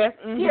 yes,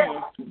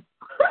 Yeah.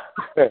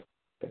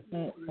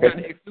 Trying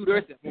to exclude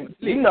herself. I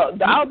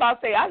was about to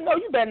say, I know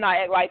you better not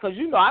act right because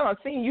I done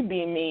seen you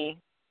being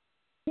mean.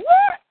 What?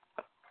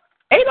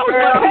 Ain't no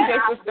girl,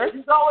 sister. Hey,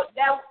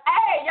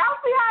 y'all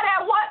see how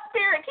that one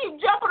spirit keep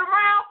jumping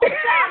around?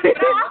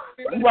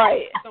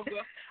 Right.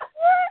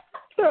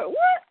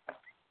 What?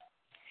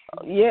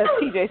 Yes,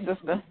 TJ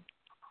sister.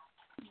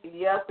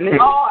 Yes,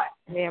 Lord.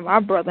 Man, my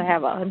brother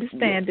have an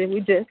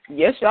understanding.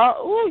 Yes,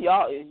 y'all. Ooh,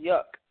 y'all is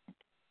yuck.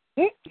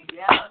 Yes,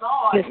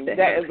 Lord.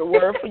 That is the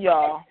word for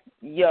y'all.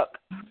 Yuck.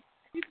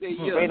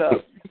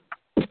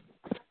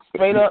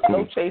 Straight up,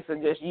 no chaser,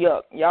 just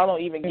yuck. Y'all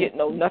don't even get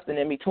no nothing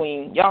in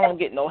between. Y'all don't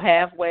get no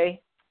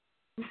halfway.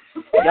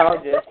 Y'all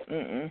just,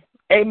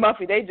 Hey,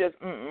 Muffy, they just,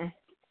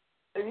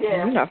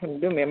 Yeah. You're not finna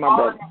do me and my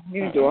brother.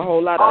 You do a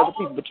whole lot of other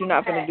people, but you're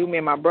not finna do me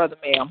and my brother,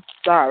 ma'am.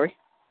 Sorry.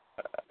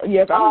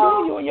 Yes, I'm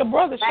doing you and your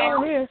brother,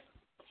 sure is.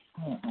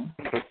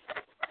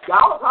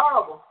 Y'all was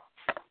horrible.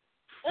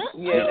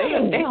 Yeah,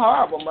 they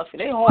horrible, Muffy.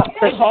 They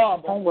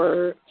horrible. One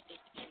word.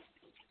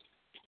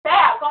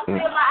 Dad, come see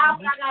if my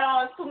outfit I got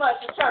on is too much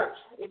for church.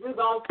 If you're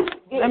going to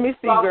get Let me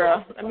see,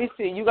 girl. Let me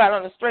see. You got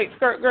on a straight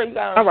skirt, girl. You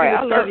got on a All right, I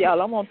skirt. love y'all.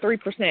 I'm on 3%.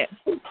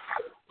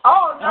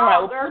 Oh, no,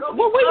 all right. girl.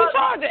 Well, where you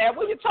charging at?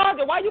 Where you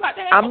charging? Why you got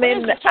to have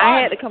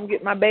I had to come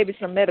get my baby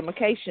some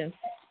medication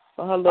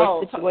for her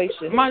little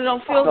situation. Mine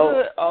don't feel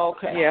good? Oh,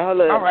 okay. Yeah, her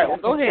little. All right, well,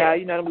 go ahead.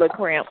 Child, them little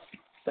cramps.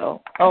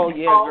 So. Oh,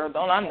 yeah, girl.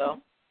 Don't I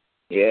know?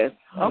 Yes.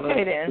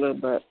 Okay, then. Little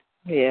butt.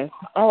 Yeah.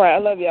 All right, I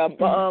love y'all.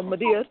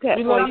 Medea's cat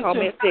boy, call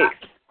me at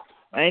 6.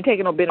 I ain't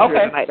taking no business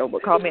tonight, though,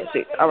 but call me at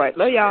 6. All right,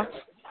 love y'all.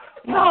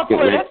 No,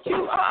 boy, that's cute.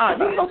 You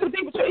can go to the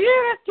people church.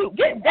 Yeah, that's cute.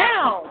 Get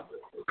down.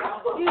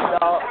 You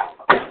dog.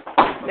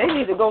 They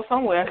need to go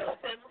somewhere.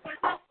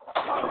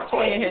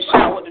 Toy in here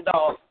shout with the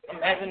dog.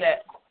 Imagine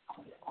that.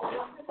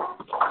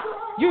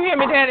 You hear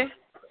me, Daddy?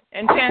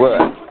 And Chancey?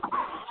 What?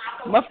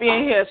 Muffy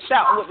in here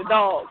shouting with the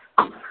dog.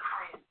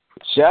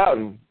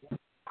 Shouting?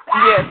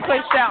 Yes,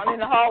 Clay shouting in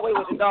the hallway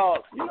with the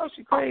dog. You know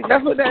she crazy.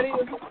 That's what that is.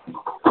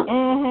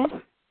 Mm-hmm.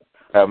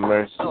 Have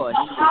mercy.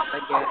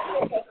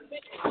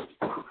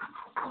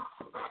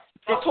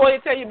 Did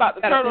Toya tell you about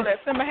the turtle that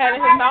Simba had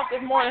in his mouth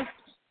this morning?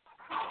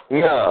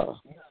 No.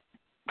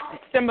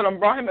 Simba done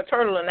brought him a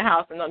turtle in the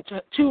house and done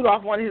chewed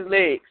off one of his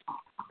legs.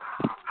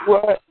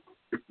 What?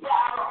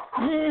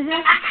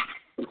 Mm-hmm.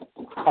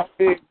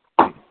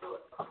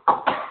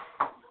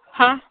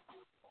 Huh?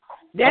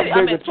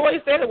 Toy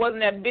said it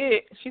wasn't that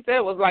big. She said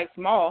it was like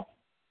small.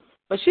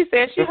 But she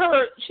said she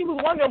was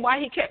wondering why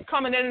he kept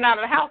coming in and out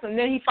of the house, and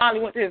then he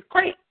finally went to his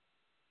crate.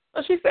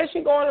 So she said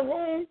she go in the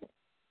room,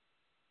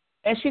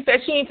 and she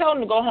said she ain't told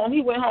him to go home.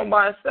 He went home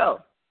by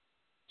himself.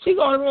 She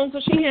go in the room,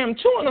 so she hear him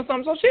chewing or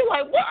something. So she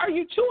like, what are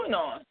you chewing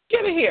on?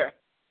 Give it here.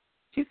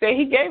 She said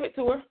he gave it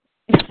to her,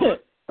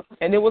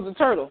 and it was a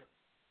turtle.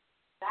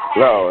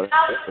 No.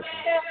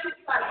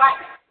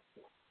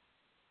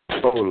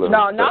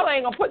 No, Nala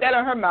ain't going to put that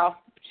in her mouth.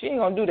 She ain't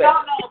going to do that.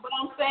 No, but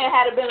I'm saying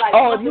had it been like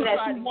something that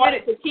she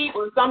wanted to keep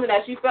or something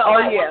that she felt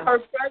like was her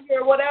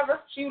treasure or whatever,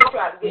 she would have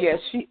tried to get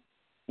it.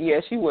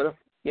 She would have.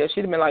 Yeah,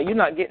 she'd have been like, you're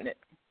not getting it.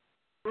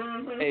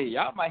 Mm-hmm. Hey,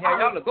 y'all might have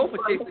y'all to go for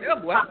chasing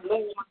them, boy.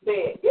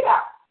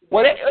 Yeah.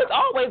 Well, it's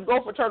always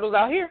go for turtles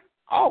out here.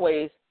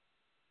 Always.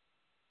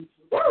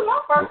 That was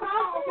my first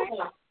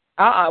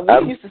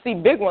time. We used to see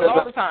big ones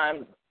all the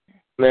time.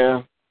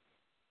 Now,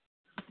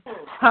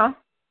 huh?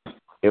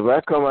 If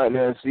I come out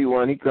there and see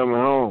one, he coming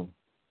home.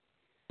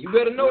 You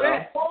better know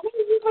that. Well, what are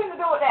you going to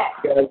do with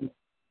that?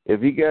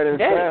 If he got his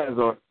signs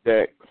on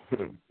that,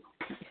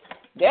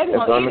 Daddy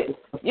gonna eat it.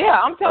 Yeah,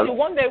 I'm telling you,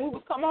 one day we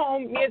was coming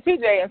home, me and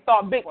TJ, and saw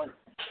a big one.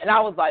 And I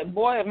was like,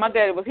 boy, if my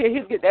daddy was here,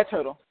 he'd get that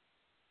turtle.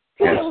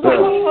 He said, what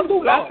are you going to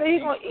do? I said,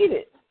 he's going to eat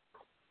it.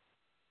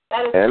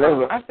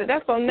 I said,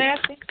 that's so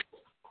nasty.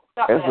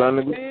 Stop that's that.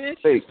 under the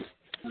steak.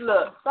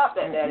 Look, stop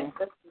that, Daddy.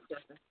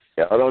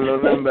 Y'all don't know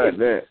nothing about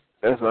that.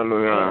 That's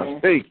under the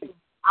steak.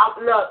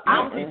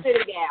 I'm a city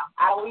gal.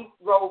 I don't eat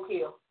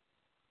roadkill.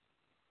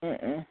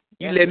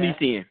 You let me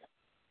see him.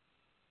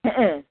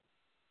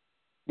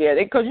 Yeah,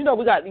 because, you know,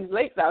 we got these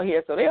lakes out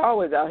here, so they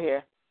always out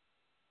here.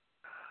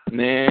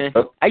 Man,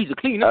 I used to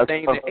clean up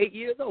things at 8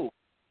 years old.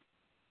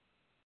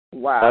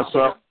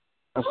 Wow.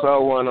 I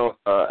saw one on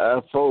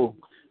I-4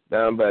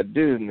 down by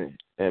Disney,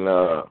 and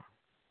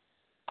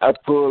I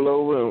pulled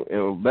over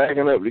and was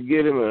backing up to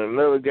get him, and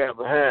another guy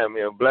behind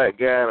me, a black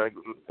guy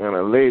and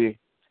a lady,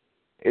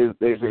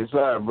 they say,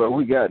 sorry, bro,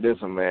 we got this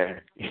one,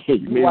 man.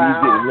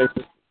 Wow.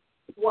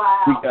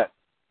 We got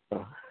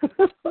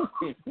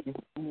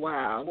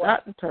wow,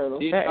 not the turtle.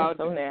 That is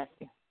so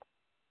nasty.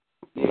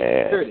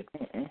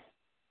 Man.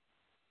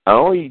 I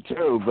don't eat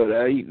turtle, but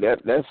I eat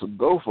that. That's a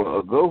gopher.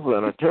 A gopher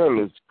and a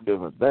turtle is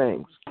different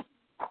things.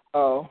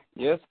 Oh,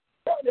 yes.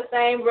 They're the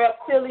same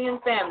reptilian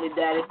family,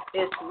 Daddy.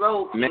 It's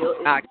roadkill. Man,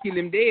 I kill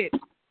him dead.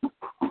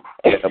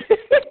 Yeah.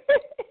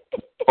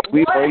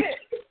 we don't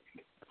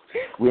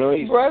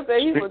eat. Bro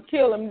said he would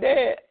kill him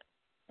dead.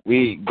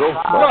 We go.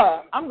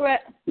 Bruh, I'm glad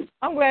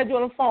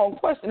you're on the phone.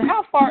 Question: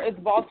 how far is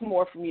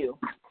Baltimore from you?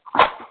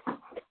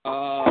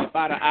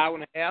 About an hour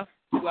and a half,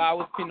 2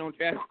 hours, depending on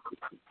traffic.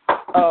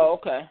 Oh,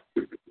 okay.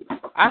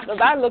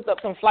 I looked up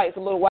some flights a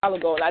little while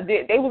ago, and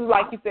they was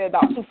like you said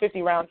about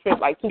 $250 round trip,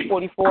 like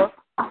 $244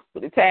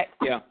 with the tax.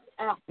 Yeah.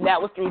 And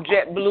that was through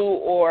JetBlue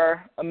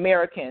or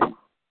American.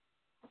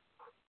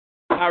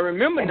 I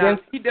remember now.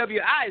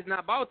 PWI is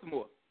not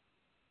Baltimore.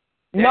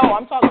 No,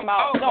 I'm talking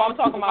about.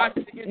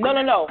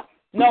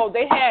 No,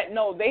 they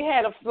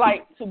had a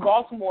flight to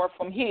Baltimore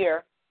from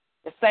here,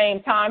 the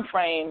same time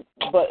frame,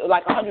 but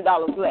like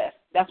 $100 less.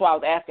 That's why I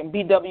was asking.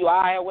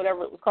 BWI or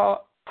whatever it was called.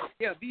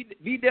 Yeah,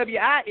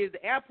 VWI is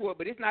the airport,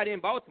 but it's not in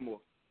Baltimore,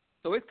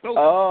 so it's close.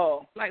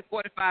 Oh, it's like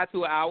 45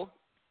 to an hour.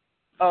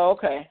 Oh,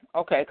 okay,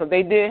 because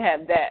they did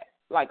have that,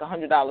 like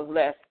 $100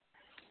 less.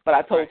 But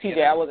I told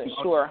TJ I wasn't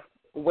sure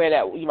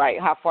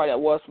how far that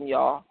was from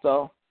y'all.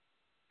 So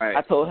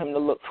I told him to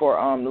look for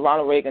the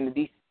Ronald Reagan,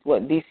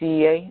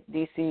 DCEA,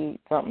 DC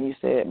something you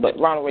said, but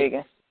Ronald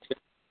Reagan.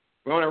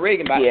 Ronald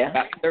Reagan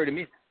about 30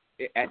 minutes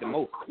at the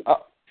most.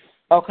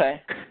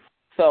 Okay.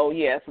 So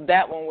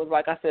that one was,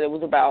 like I said, it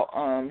was about,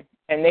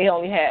 and they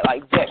only had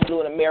like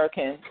JetBlue and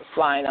American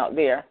flying out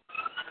there.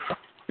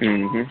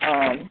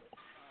 Mm-hmm.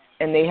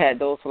 And they had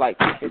those for like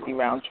 $250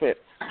 round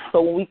trip.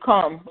 So when we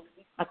come,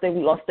 I think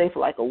we're going to stay for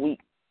like a week.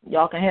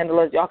 Y'all can handle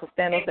us? Y'all can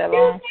stand us that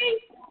long?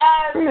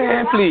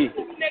 Man, please.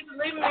 Niggas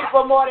leaving me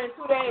for more than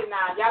 2 days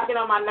now. Y'all get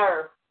on my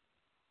nerve.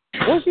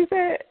 What she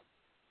said?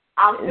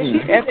 I'm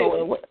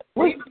echoing.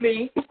 Leave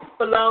me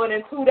for longer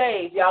than 2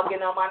 days. Y'all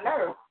getting on my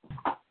nerve.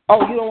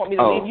 Oh, you don't want me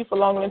to leave you for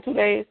longer than 2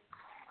 days?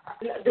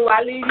 Do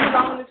I leave you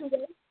longer than 2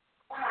 days?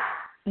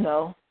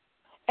 No.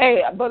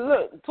 Hey, but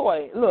look,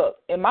 Toy,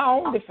 in my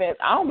own defense,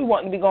 I don't be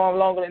wanting to be gone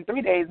longer than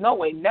 3 days. No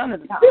way, none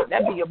of the time.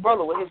 That'd be your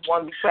brother with his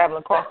one be traveling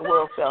across the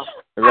world self.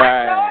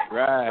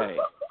 Right.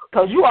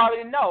 Because you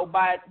already know,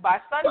 by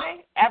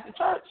Sunday, after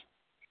church,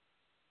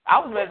 I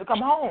was ready to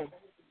come home.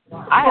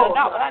 I had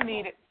got what I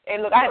needed. Hey,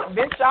 look, I hadn't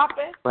been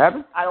shopping. What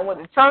happened? I done went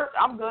to church.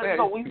 I'm good to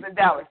go. We was in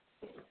Dallas.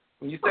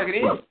 When you stuck it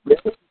in?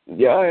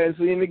 Yeah, I hadn't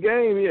seen the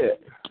game yet.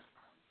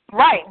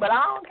 Right, but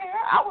I don't care.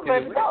 I was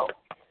ready to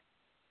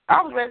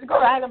go.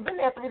 I hadn't been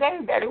there 3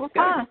 days, Daddy. It was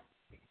fine.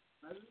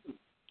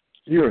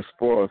 You're a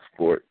spoiled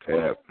sport,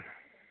 Tab.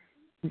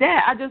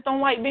 Dad, I just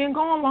don't like being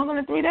gone longer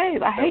than 3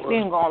 days. I hate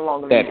being gone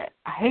longer than that.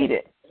 I hate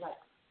it.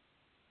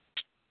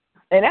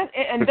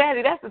 And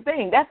Daddy, that's the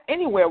thing. That's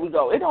anywhere we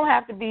go. It don't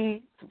have to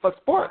be for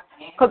sports.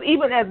 Because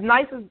even as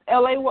nice as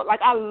L.A. was,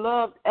 like I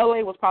loved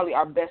L.A. was probably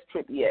our best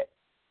trip yet.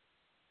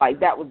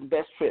 Like that was the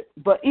best trip.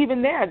 But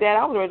even there, Dad,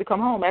 I was ready to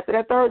come home. After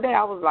that third day,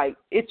 I was like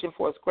itching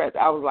for a scratch.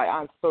 I was like,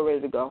 I'm so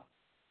ready to go.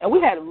 And we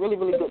had a really,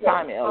 really good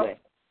time in L.A.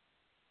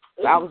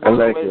 So I was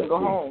really ready to go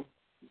home.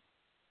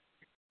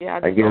 Yeah,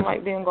 I just don't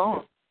like being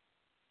gone.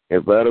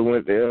 If I'd have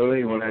went to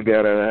L.A. when I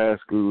got out of high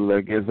school, I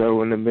guess I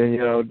wouldn't have been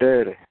y'all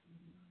daddy.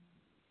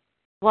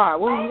 Why?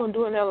 What are you going to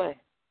do in L.A.?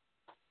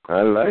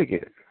 I like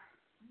it.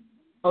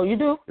 Oh, you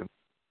do?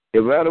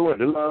 If I'd have went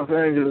to Los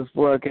Angeles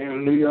before I came to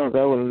New York,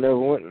 I would have never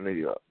went to New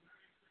York.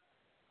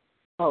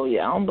 Oh,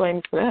 yeah, I don't blame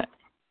you for that.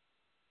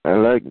 I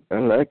like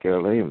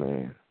L.A.,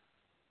 man.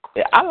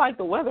 Yeah, I like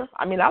the weather.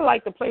 I mean, I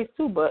like the place,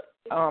 too, but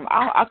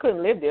I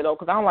couldn't live there, though,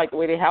 because I don't like the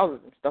way their houses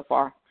and stuff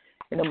are.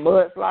 And the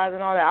mudslides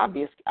and all that,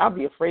 I'll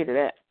be afraid of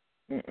that.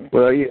 Mm-mm.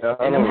 Well, yeah,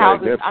 and them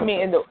houses, like I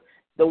mean, and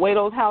the way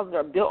those houses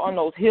are built on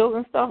those hills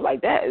and stuff like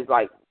that is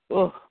like,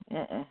 ugh,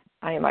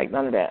 I ain't like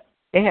none of that.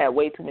 They had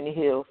way too many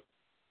hills.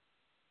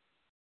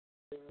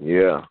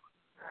 Yeah.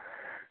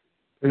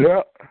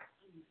 Yeah.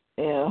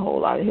 Yeah, a whole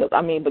lot of hills.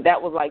 I mean, but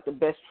that was like the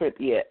best trip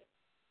yet.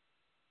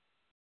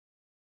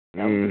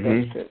 That was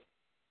the best trip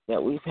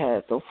that we've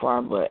had so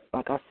far. But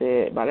like I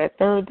said, by that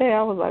third day,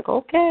 I was like,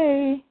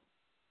 okay,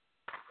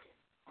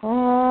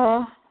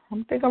 I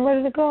think I'm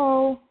ready to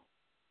go.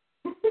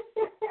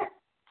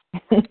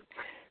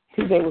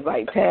 TJ was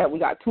like, Tad, we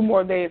got 2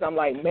 more days. I'm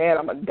like, man,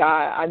 I'm gonna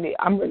die.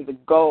 I'm ready to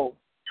go.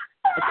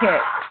 I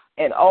can't.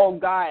 And oh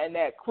God, and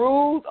that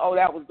cruise, oh,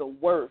 that was the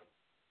worst.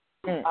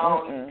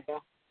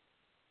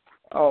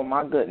 Oh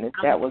my goodness,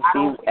 that was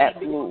the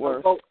absolute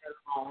worst.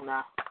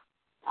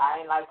 I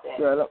ain't like that.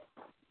 Girl,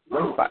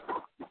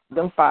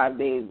 them 5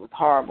 days was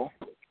horrible.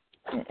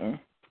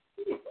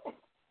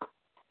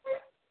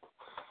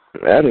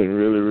 I didn't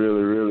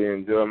really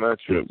enjoy my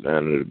trip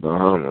down to the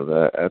Bahamas.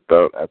 I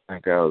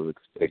think I was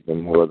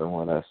expecting more than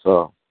what I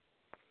saw.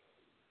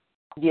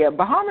 Yeah,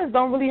 Bahamas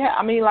don't really have,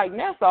 I mean, like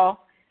Nassau,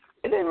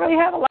 it didn't really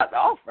have a lot to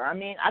offer. I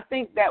mean, I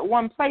think that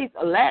one place,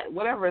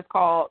 whatever it's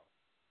called,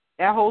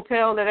 that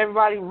hotel that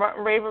everybody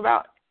rave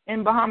about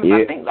in Bahamas, yeah.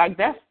 I think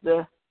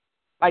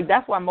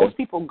that's why most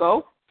people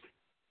go.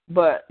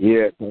 But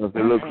yeah, because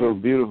it looks so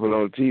beautiful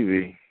on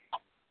TV.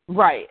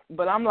 Right,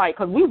 but I'm like,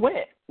 because we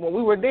went. When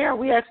we were there,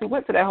 we actually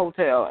went to that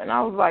hotel, and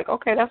I was like,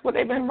 okay, that's what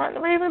they've been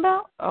raving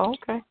about? Oh,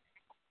 okay.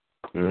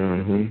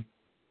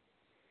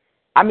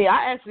 I mean,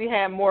 I actually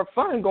had more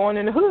fun going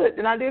in the hood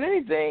than I did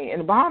anything in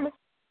the Bahamas.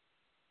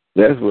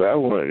 That's where I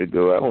wanted to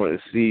go. I wanted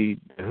to see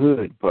the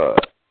hood part.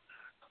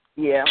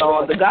 Yeah,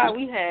 the guy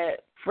we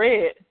had,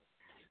 Fred,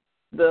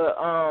 the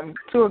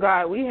tour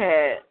guide we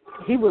had,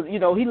 he was, he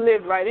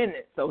lived right in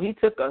it, so he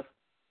took us.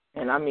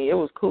 And, I mean, it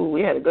was cool.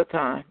 We had a good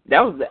time.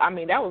 That was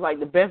like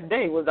the best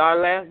day was our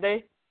last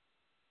day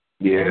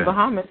in the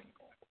Bahamas.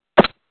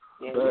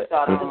 Yeah, but, we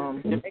saw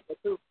Jamaica,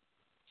 too.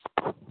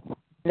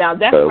 Now,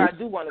 that's where I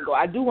do want to go.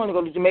 I do want to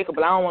go to Jamaica,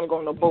 but I don't want to go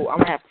on no boat. I'm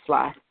going to have to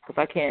fly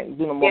because I can't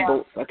do no more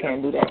boats. I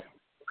can't do that.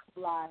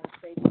 Fly,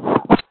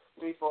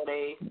 3-4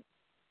 days.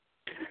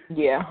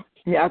 Yeah,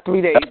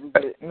 3 days is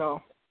good.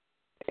 No.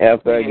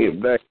 After I get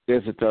back,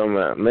 this is talking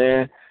about,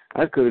 man,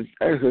 I could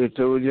have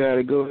told you how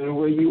to go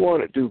anywhere you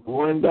wanted to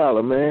for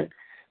 $1, man.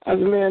 I said,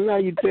 man, now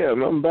you tell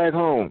me. I'm back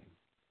home.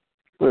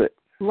 But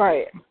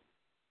right.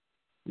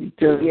 You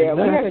tell me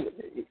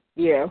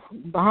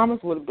Bahamas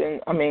would have been,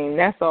 I mean,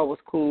 Nassau was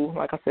cool.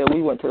 Like I said,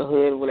 we went to the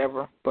hood or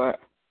whatever. But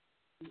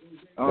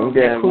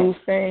the cruise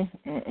thing,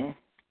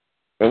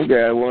 Some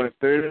guy wanted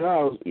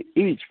 $30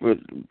 each for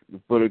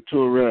the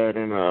tour ride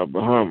in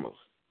Bahamas.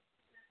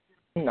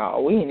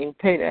 No, we didn't even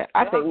pay that.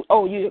 I think,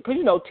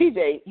 because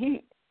TJ,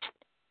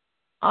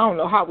 I don't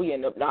know how we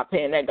ended up not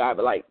paying that guy,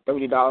 but like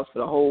 $30 for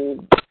the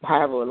whole,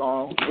 however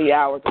long, 3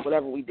 hours or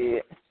whatever we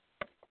did.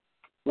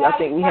 I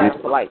think we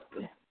had for like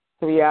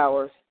 3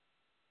 hours,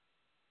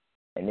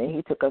 and then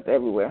he took us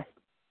everywhere.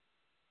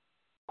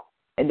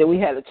 And then we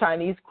had a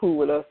Chinese crew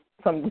with us,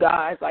 some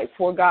guys, like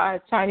 4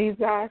 guys, Chinese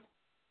guys.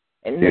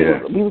 And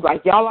we was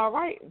like, y'all all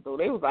right? So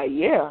they was like,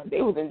 yeah,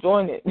 they was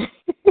enjoying it.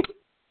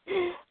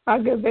 I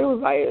guess they was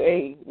like,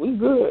 hey, we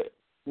good.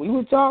 We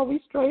with y'all, we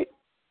straight.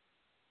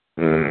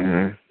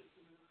 But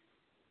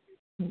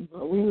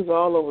we was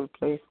all over the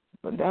place.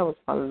 But that was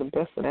probably the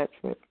best of that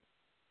trip.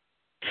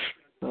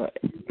 But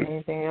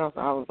anything else,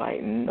 I was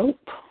like, nope.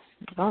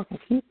 Y'all can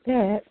keep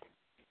that.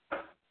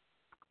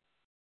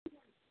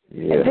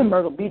 Yeah. And then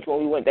Myrtle Beach, when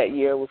we went that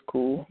year, was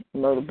cool.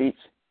 Myrtle Beach.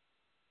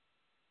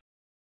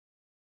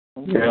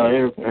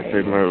 Yeah,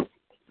 Myrtle.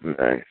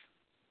 Nice.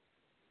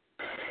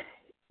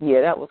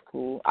 Yeah, that was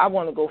cool. I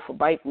want to go for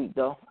Bike Week,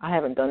 though. I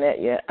haven't done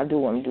that yet. I do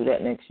want to do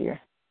that next year.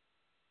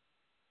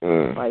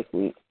 Bike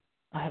Week.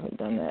 I haven't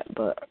done that,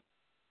 but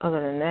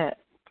other than that,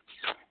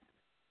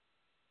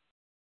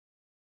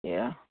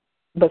 yeah.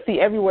 But see,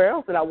 everywhere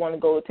else that I want to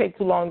go, it takes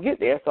too long to get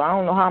there, so I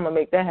don't know how I'm going to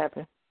make that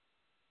happen.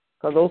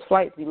 Because those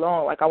flights be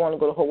long. Like, I want to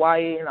go to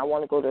Hawaii, and I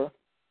want to go to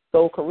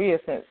Seoul, Korea,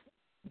 since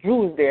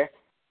Drew is there.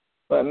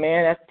 But,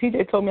 man, after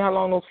TJ told me how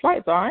long those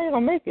flights are, I ain't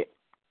going to make it.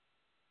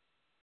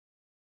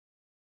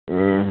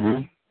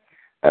 Mm-hmm.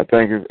 I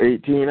think it's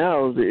 18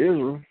 hours to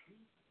Israel.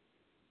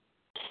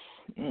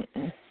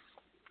 Mm-mm.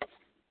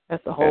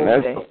 That's a whole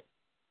day.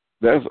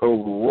 That's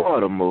over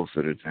water most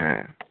of the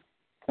time.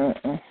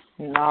 Mm-mm.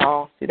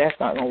 No. See, that's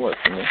not going to work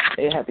for me.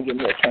 They have to give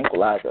me a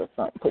tranquilizer or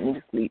something, put me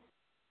to sleep.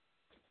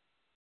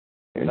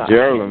 And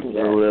Geraldine flew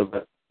there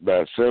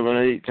about 7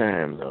 or 8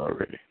 times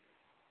already.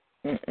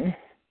 Mm-mm.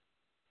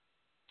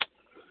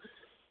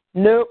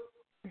 Nope.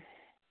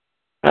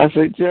 I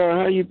said, Gerald,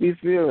 how you be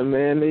feeling,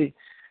 man? They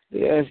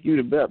ask you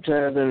to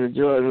baptize in the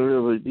Jordan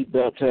River, be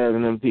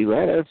baptizing them people.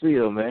 How that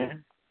feel,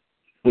 man?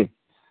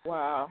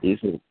 Wow. He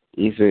said,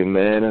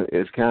 man,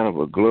 it's kind of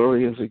a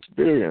glorious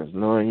experience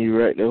knowing you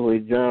right there where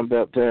John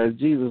baptized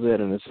Jesus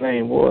at in the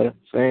same water,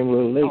 same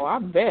little lake. Oh, I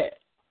bet.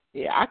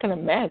 Yeah, I can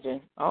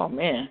imagine. Oh,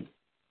 man.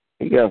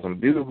 He got some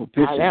beautiful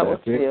pictures. How that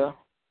would feel.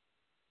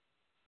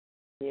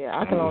 Yeah,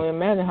 I can only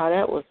imagine how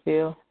that would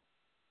feel.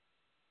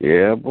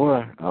 Yeah,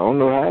 boy. I don't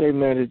know how they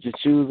managed to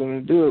choose him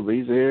to do it, but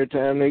he said every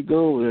time they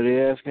go over there,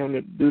 they ask him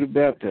to do the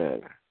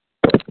baptizing.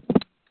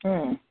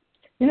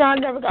 You know, I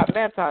never got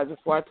baptized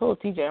before. I told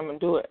TJ I'm going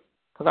to do it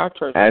because our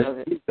church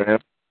does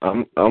it.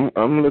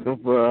 I'm looking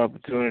for an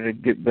opportunity to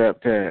get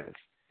baptized.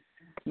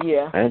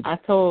 Yeah, I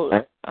told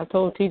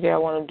TJ I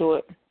want to do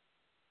it.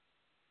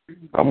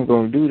 I'm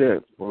going to do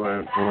that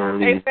for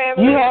Hey,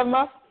 family. You have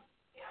Mo?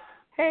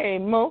 Hey,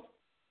 Mo.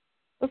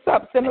 What's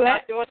up, Similar? How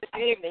you doing this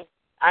evening?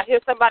 I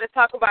hear somebody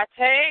talk about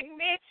take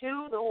me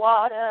to the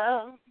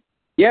water.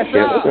 Yes,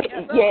 sir.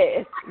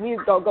 Yes. We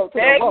going to go to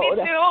the water. Take me to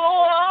the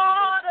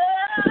water.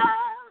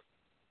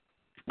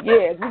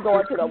 Yes, we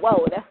going to the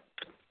water.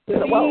 To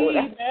the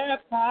water.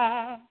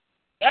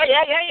 Yeah.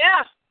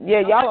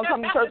 Yeah, y'all going to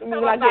come to church with me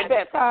when I get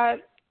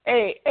baptized?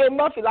 Hey,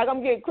 Muffy, like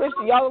I'm getting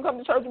Christian. Y'all going to come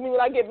to church with me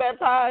when I get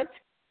baptized?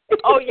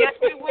 Oh, yes,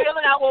 we will,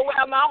 and I will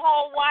wear my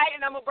whole white,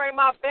 and I'm going to bring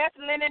my best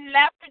linen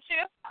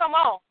lavender. Come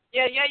on.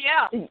 Yeah.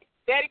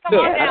 Daddy, come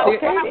on down.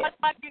 Okay. How much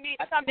money you need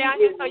to come down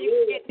here so you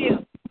can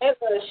get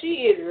this?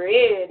 She is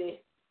ready.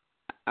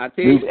 I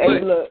tell you,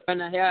 hey, look,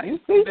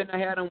 you better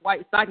have them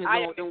white stockings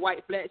on with them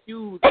white flat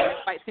shoes and them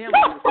white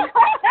Timberlands.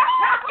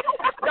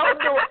 Don't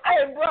do it.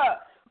 Hey, bro.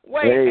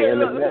 Wait,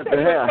 look, let me tell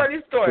you a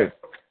funny story.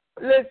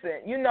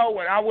 Listen, you know,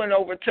 when I went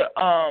over to,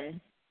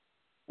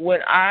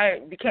 when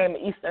I became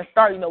an Eastern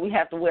Star, you know, we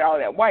have to wear all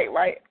that white,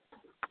 right?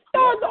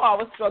 No, I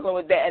was struggling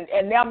with that.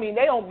 And now, I mean,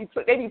 they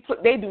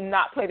do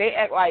not play. They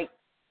act like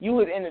you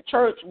was in a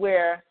church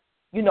where,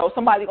 you know,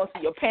 somebody going to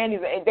see your panties,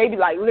 and they be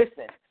like,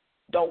 listen,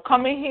 don't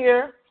come in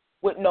here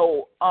with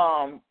no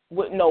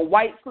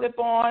white slip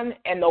on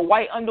and no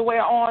white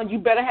underwear on. You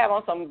better have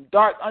on some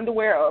dark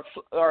underwear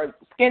or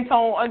skin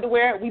tone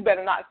underwear. We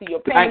better not see your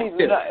panties.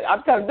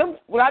 I'm telling them,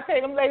 when I tell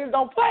you them ladies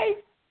don't play,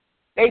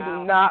 they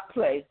do not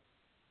play.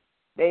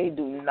 They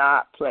do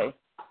not play.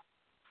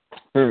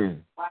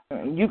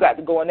 You got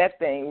to go in that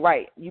thing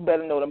right. You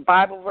better know the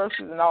Bible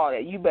verses and all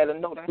that. You better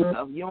know that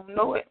stuff. You don't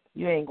know it,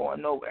 you ain't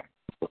going nowhere.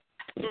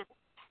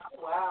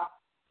 Wow.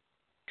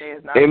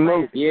 Hey,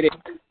 Mo, get it.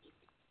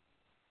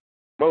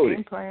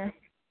 Modi.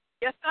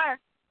 Yes, sir.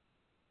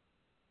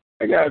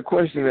 I got a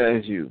question to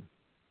ask you.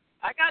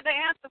 I got the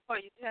answer for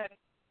you, Daddy.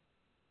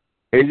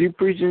 Is you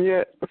preaching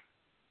yet?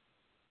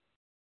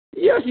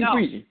 Yes, you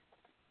preaching.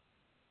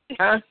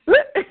 Huh?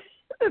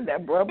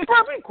 That bro, be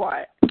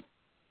quiet.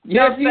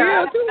 Yes, you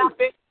are too.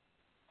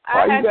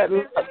 Why you got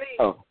to?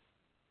 Oh.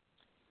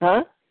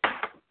 Huh?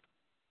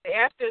 The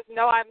answer is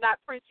no. I'm not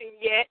preaching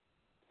yet.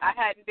 I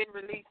hadn't been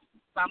released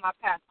by my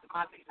pastor,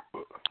 my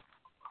leader.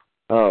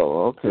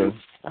 Oh, okay.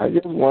 I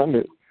just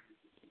wondered.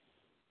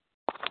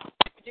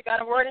 You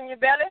got a word in your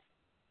belly?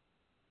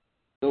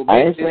 I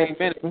ain't saying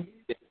nothing.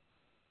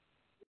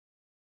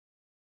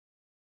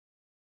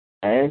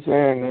 I ain't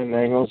saying nothing.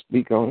 I ain't gonna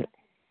speak on it.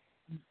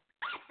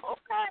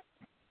 Okay.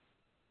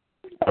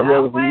 I'd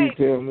rather for you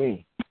tell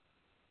me.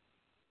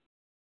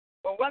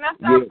 Well, when I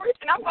start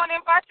preaching, I'm going to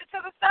invite you to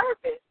the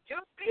service.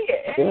 You'll see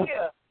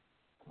it.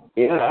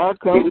 Yeah, I'll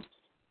come.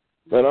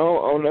 But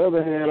on the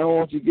other hand, I don't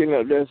want you getting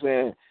up there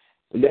saying,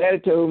 Daddy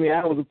told me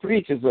I was a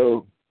preacher,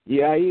 so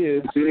yeah, I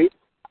is. See?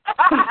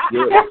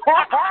 Get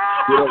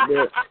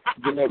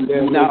up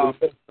there. No.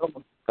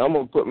 I'm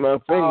going to put my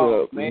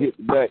finger up and hit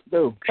the back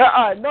door.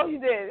 No, you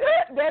didn't.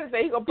 Daddy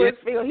said he's going to put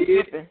his finger. He's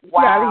slipping.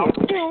 Wow.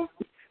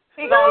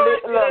 He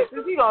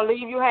gonna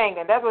leave you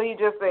hanging. That's what he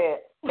just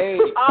said. Hey,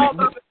 all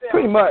by myself.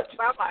 Pretty much.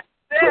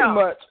 Pretty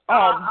much.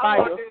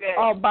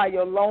 All by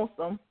your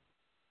lonesome.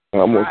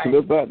 I'm gonna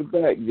slip out the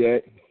back,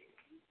 Jack.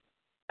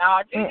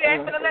 No, she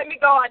ain't gonna let me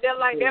go out there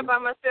like that by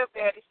myself,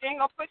 Daddy. She ain't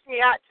gonna push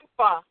me out too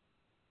far.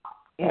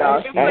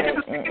 No, she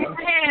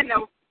ain't.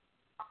 No.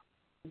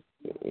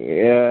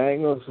 Yeah, I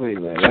ain't gonna say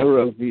that. That's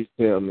what you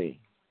tell me.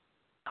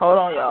 Hold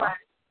on, y'all.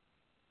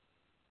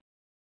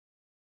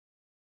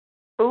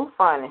 Too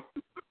funny.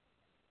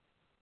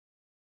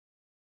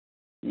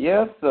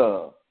 Yes,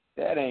 sir.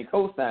 That ain't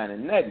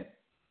co-signing nothing.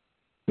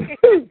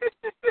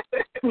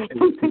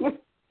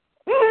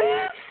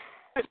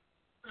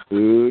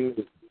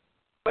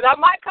 But I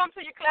might come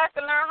to your class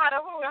to learn how to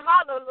hoop and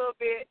holler a little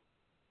bit.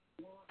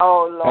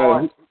 Oh,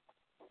 Lord.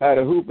 How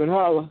to hoop and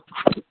holler.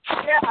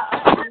 Yeah.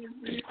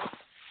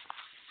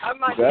 I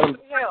might need some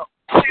help.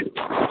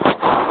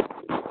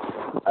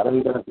 I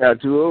done got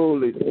too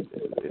old. Yeah,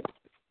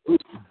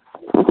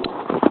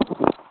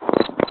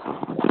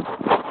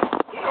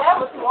 that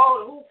was too old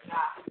to hoop.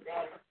 Nah,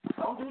 Daddy.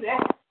 Don't do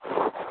that.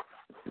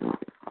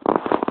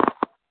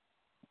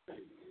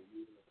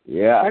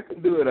 Yeah, I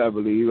can do it, I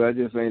believe. I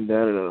just ain't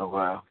done it in a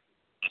while.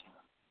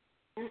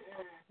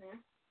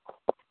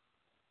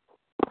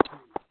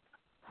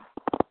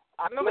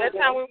 I remember that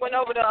time we went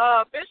over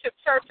to Bishop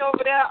Church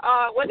over there,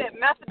 what that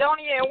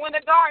Macedonia and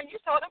Winter Garden. You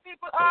told them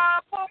people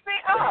pull me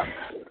up.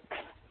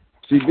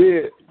 She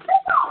did.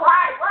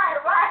 Right.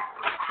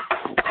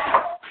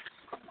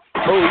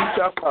 Oh, you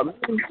talking about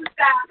me?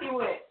 He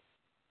went.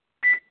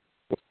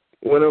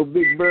 When those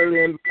big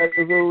burly and the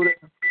was over there?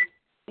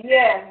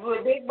 Yes,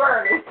 with Big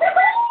Birdie.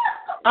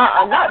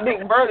 Not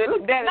Big Birdie.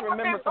 Look, Daddy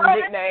remember some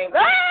nicknames.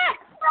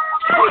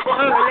 Big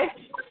Birdie.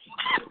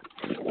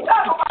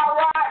 Talk about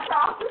Rod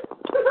Thompson.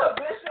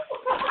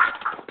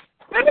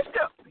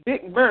 Bishop.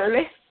 Big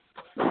Burley.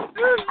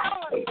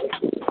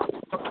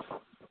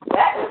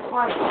 That is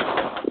funny.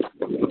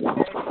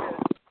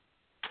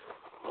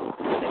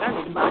 I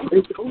need to buy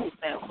some food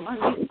stamps. My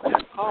niece got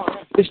a call.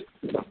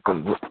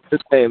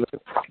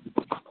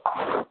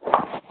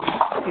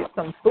 Get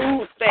some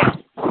food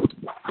stamps.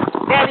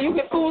 Daddy, you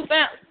get food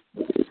stamps?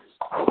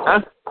 Huh?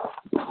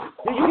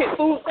 Do you get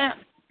food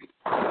stamps?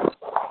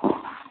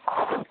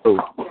 Oh.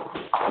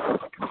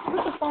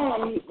 Put the phone on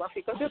mute,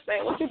 Buffy, because you're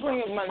saying, what you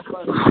bringing money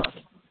for?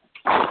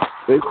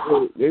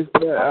 They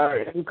said our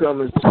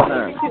income is too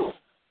high.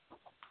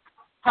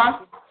 Huh?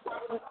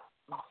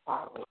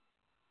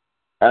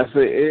 I say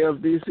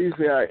AFDC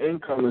say our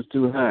income is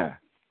too high.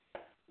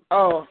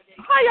 Oh,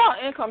 how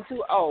y'all income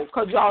too? Oh,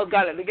 because y'all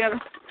got it together?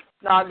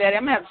 No, Daddy,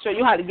 I'm going to have to show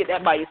you how to get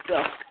that by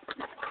yourself.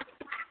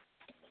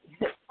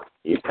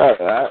 Yeah,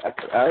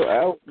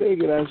 I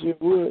figured I should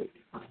would.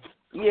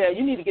 Yeah,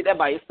 you need to get that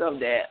by yourself,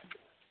 Dad.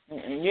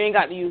 You ain't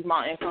got to use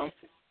my income.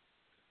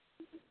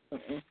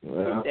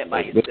 Well, get that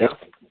by yourself.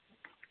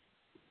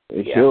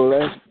 Sure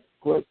that's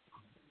quick.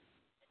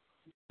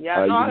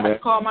 Yeah, I know. I got to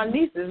call my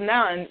nieces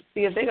now and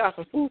see if they got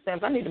some food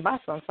stamps. I need to buy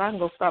some so I can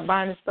go start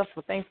buying this stuff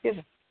for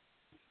Thanksgiving.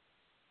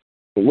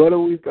 What do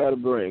we got to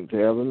bring,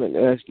 Tab? I meant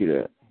to ask you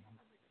that.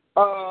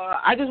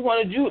 I just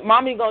wanted you.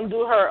 Mommy gonna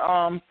do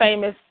her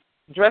famous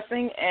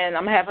dressing, and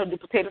I'm gonna have her do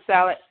potato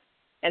salad,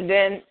 and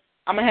then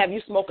I'm gonna have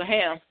you smoke a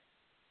ham.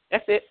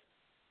 That's it.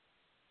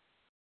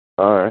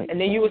 All right. And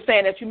then you were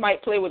saying that you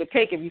might play with a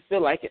cake if you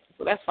feel like it,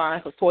 so that's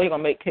fine. Cause Toy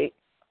gonna make cake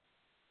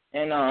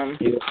and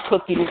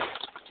cookies.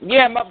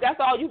 Yeah, Mup, that's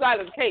all you got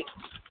is cake.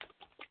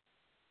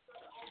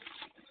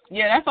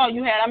 Yeah, that's all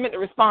you had. I meant to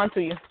respond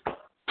to you.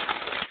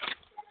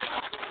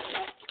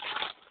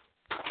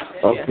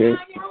 Okay. Yeah.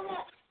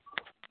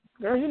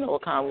 Girl, you know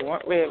what kind we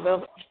want. Red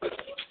velvet.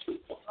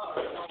 I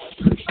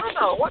don't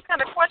know. What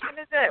kind of question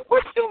is that?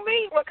 What do you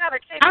mean? What kind of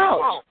cake you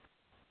want?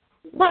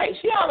 Right.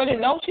 She already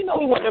know. She know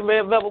we want the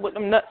red velvet with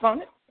them nuts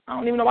on it. I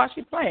don't even know why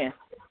she's playing.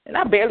 And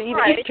I barely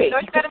even eat cake. You know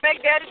you got to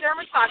make Daddy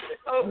German toxic.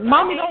 So,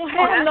 Mommy don't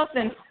have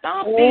nothing.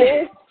 Stop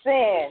it.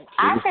 Listen,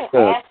 I can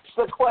ask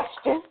the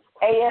question.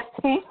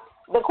 AST,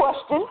 the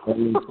question.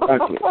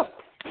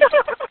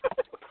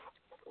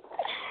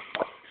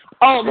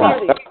 Oh,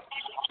 Marty.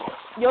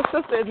 Your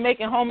sister is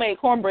making homemade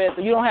cornbread,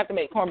 so you don't have to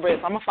make cornbread.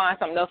 So I'm going to find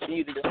something else for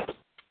you to do.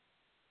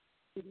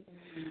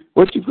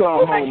 What you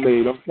call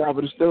homemade? On top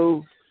of the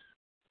stove?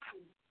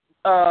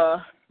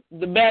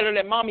 The batter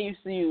that Mommy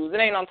used to use. It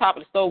ain't on top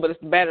of the stove, but it's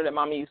the batter that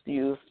Mommy used to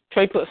use.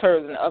 Trey puts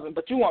hers in the oven.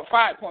 But you want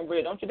fried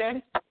cornbread, don't you,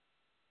 Daddy?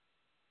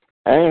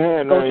 I ain't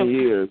had none in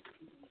years.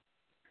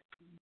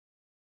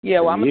 Yeah,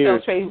 well, I'm going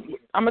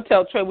to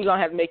tell Trey we're going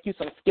to have to make you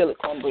some skillet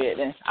cornbread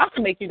then. I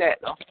can make you that,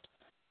 though.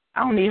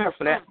 I don't need her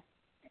for that.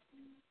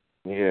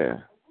 Yeah.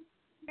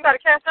 You got a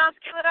cast iron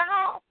skillet at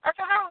home? At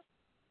your house?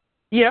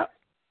 Yeah.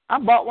 I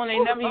bought one. They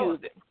never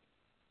used it.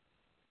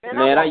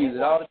 Man, I use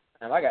it all the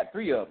time. I got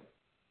 3 of them.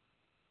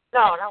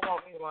 No, that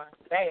won't be one.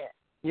 Bad.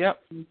 Yep.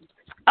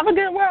 I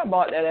forget where I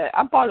bought that at.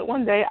 I bought it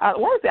one day. I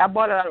want to say I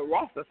bought it out of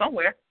Ross or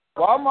somewhere.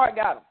 Walmart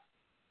got them.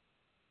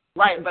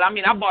 Right, but I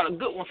mean, I bought a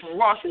good one from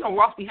Ross. You know,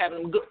 Ross be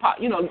having them good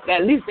pot. You know,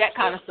 at least that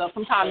kind of stuff.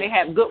 Sometimes they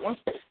have good ones.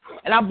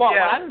 And I bought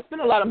one. I didn't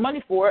spend a lot of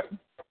money for it.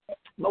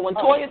 But when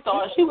Toya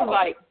saw it, she was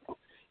like,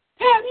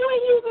 Tab, you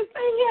ain't used this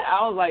thing yet?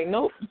 I was like,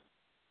 nope.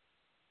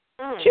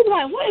 She was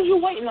like, what are you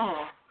waiting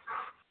on?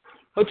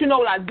 But you know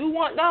what I do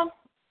want, though?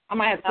 I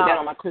might have to put that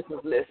on my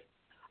Christmas list.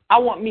 I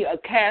want me a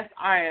cast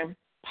iron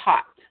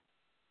pot.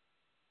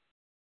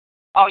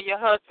 Oh, your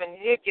husband,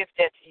 he'll gift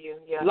that to you.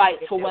 Yeah, like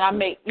for when I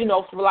make, you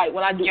know, for like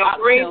when I do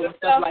oxtails and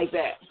stuff like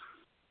that.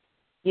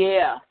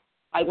 Yeah.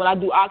 Like when I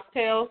do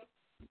oxtails,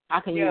 I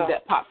can use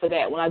that pot for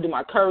that. When I do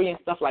my curry and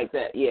stuff like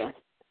that, yeah.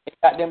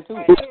 Got them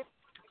too.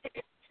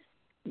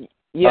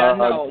 Yeah,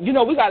 no. You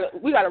know, we got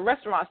a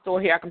restaurant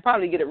store here. I can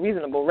probably get it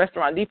reasonable.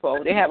 Restaurant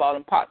Depot. They have all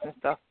them pots and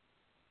stuff.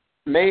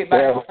 Made by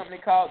a company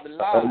called The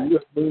Lodge. Are you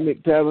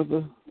anemic,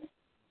 Tabitha?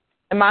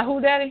 Am I who,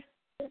 Daddy?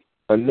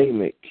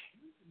 Anemic.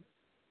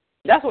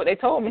 That's what they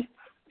told me.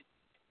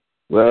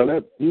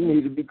 Well, you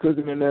need to be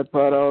cooking in that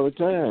pot all the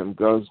time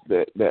because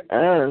the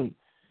iron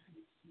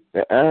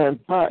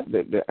pot,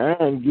 the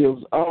iron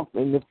gives off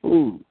in the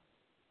food.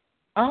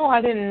 Oh,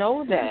 I didn't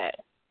know that.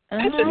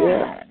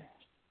 Yeah.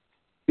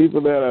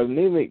 People that are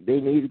anemic,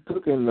 they need to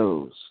cook in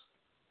those.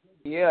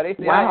 Yeah, they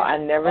say. Wow, I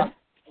never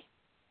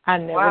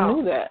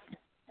knew that.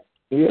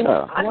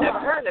 Yeah. I never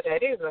heard of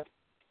that either.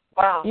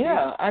 Wow.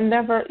 Yeah, I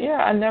never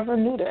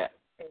knew that.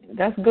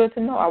 That's good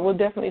to know. I will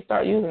definitely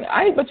start using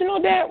it. But you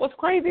know, Dad, what's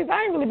crazy is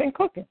I ain't really been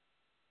cooking.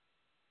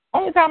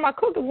 Only time I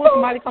cook is when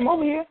somebody come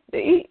over here to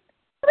eat.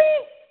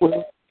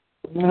 Well,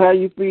 how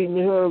you feeding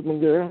your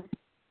husband, girl?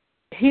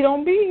 He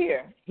don't be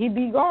here. He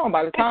be gone.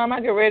 By the time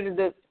I get ready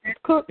to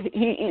cook,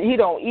 he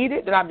don't eat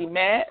it. Then I be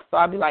mad. So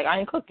I be like, I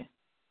ain't cooking.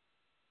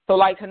 So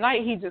like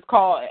tonight, he just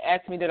called and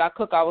asked me did I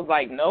cook. I was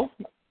like, no.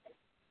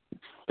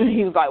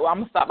 He was like, well, I'm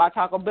going to stop by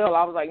Taco Bell.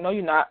 I was like, no,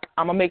 you're not.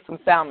 I'm going to make some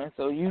salmon.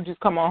 So you just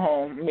come on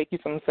home and make you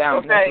some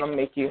salmon. Okay. That's what I'm going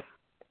to make you.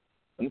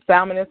 Some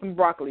salmon and some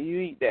broccoli. You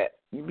eat that.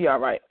 You'll be all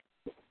right.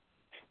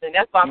 And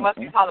that's why I must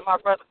be calling my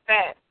brother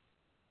fat.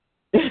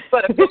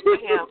 But a cook for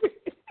him.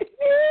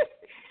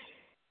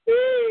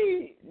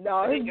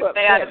 No, so he's but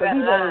fat because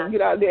he's going to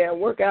get out there and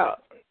work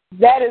out.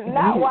 That is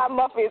not why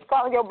Muffy is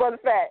calling your brother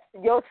fat.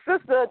 Your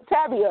sister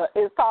Tabia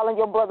is calling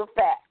your brother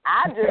fat.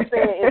 I just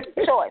said it's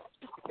a choice.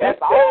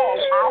 That's all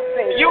I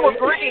said. You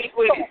agreed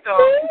with it, so.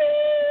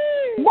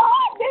 No,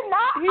 I did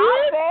not.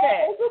 I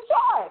said it's a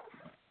choice.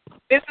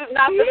 This is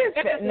not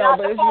the No,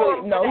 but it's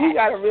really he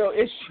got a real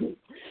issue.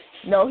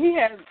 No, he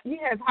has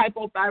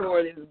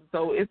hypothyroidism,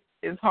 so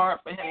it's hard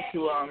for him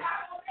to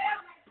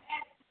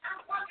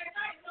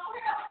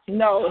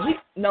No, he's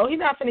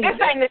not finna.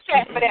 This ain't the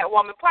chat for that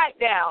woman. Pipe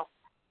down.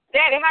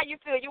 Daddy, how you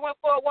feel? You went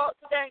for a walk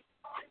today?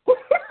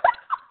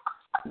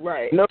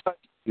 Right. No,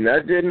 I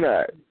did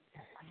not.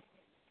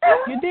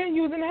 You did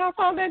use in the house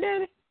all day,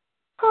 Daddy?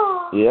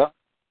 Yeah.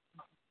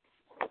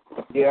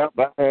 Yeah,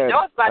 but it's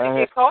about to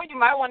get cold. You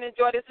might want to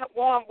enjoy this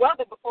warm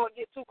weather before it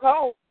gets too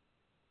cold.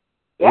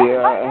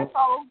 Yeah,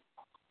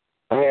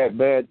 I had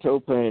bad toe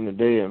pain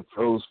today and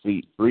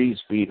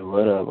freeze feet or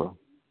whatever.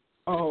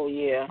 Oh,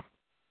 yeah.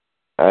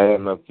 I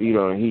had my feet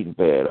on a heating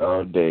pad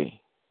all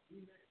day.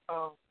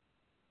 Oh.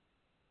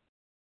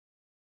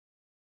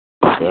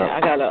 Yeah, I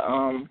gotta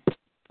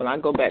when I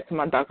go back to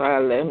my doctor, I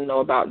gotta let him know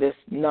about this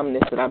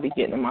numbness that I be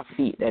getting in my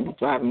feet. That be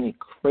driving me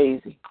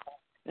crazy.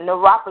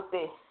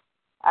 Neuropathy.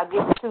 I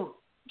get it too.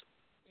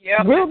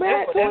 Yeah. Real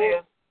bad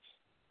too?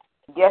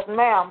 Yes,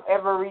 ma'am.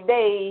 Every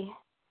day.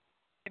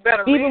 You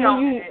better even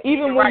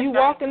when you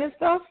walking and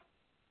stuff?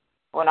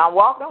 When I'm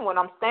walking, when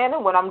I'm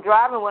standing, when I'm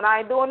driving, when I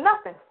ain't doing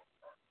nothing.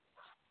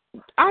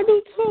 I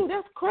do too.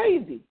 That's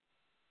crazy.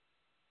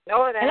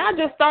 No, it ain't. And I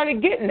just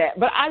started getting that,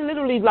 but I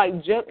literally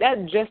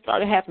that just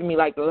started happening to me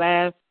like the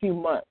last few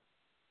months.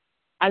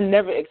 I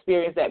never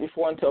experienced that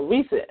before until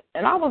recent,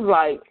 and I was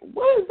like,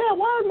 "What is that?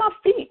 Why is my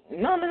feet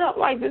numbing up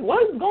like this?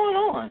 What is going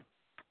on?"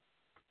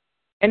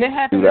 And it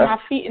happens in my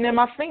feet and in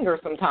my fingers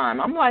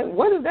sometimes. I'm like,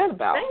 "What is that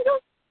about?"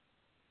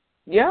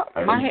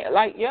 Yep, my hand,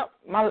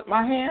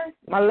 my hand,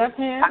 my left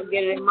hand. I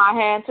get it in my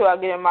hand too. I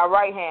get it in my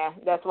right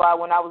hand. That's why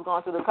when I was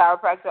going to the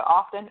chiropractor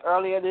often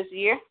earlier this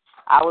year,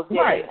 I was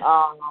getting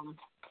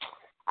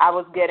I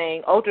was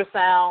getting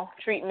ultrasound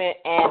treatment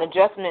and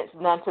adjustments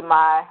done to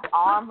my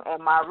arm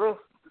and my wrist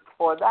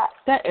for that.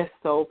 That is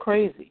so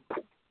crazy.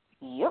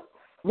 Yep.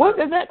 Where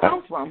does that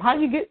come from? How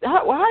you get?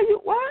 What?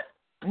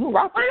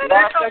 Neuropathy. Where did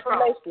that come from?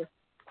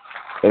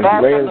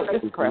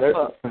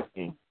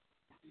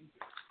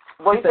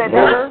 What you said?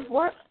 Nerve?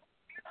 What?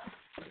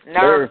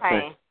 Nerve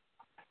pain.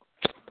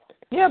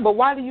 Yeah, but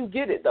why do you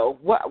get it though?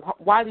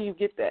 Why do you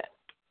get that?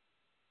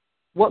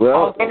 What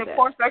causes that? Any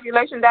poor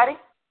circulation, Daddy?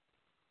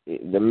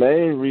 The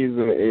main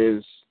reason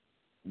is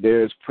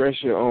there's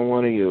pressure on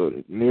one of your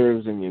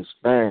nerves in your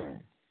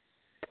spine,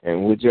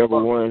 and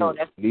whichever one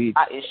leads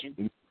that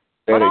extremity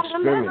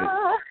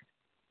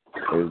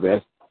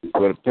that's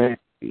what it can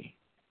be.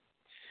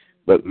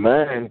 But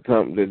mine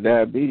the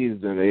diabetes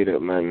that ate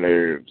up my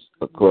nerves,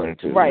 according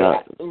to the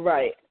doctor.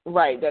 Right.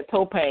 That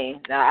toe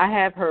pain. Now I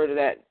have heard of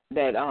that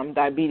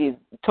diabetes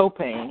toe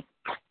pain,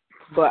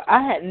 but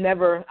I had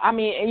never. I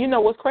mean, and you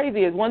know what's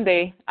crazy is one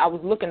day I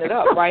was looking it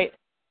up, right?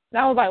 And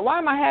I was like, why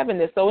am I having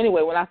this? So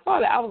anyway, when I saw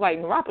that, I was like,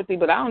 neuropathy,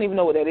 but I don't even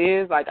know what that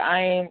is. Like,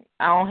 I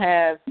don't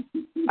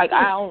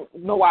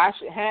know why I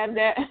should have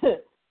that.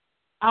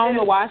 I don't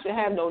know why I should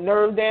have no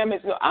nerve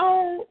damage. That's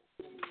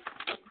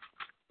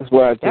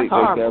why I take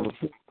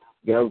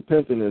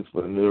gabapentin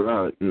for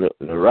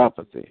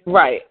neuropathy.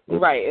 Right.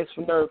 It's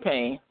for nerve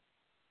pain.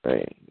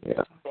 Right,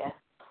 yeah.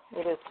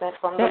 It is sent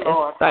from the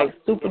Lord. It's like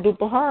super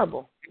duper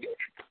horrible.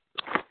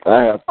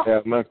 I have to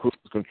have my cruise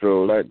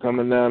control. Like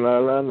coming down la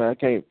line, I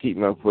can't keep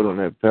my foot on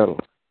that pedal.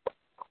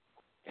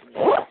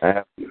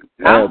 I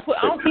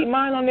don't keep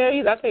mine on there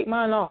either. I take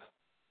mine off.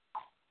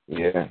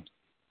 Yeah.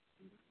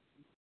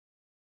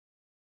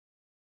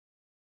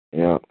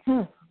 Yeah.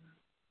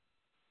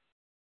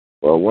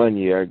 one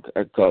year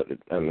I caught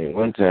it. I mean,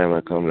 one time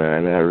I come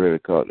down and I really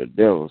caught the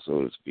devil,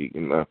 so to speak,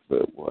 in my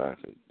foot. Boy, I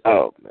said,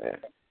 "Oh man,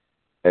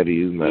 I had to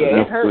use my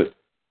left foot,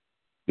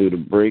 do the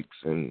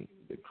brakes and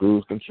the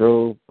cruise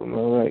control for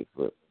my right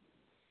foot."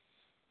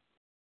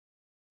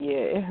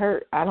 Yeah, it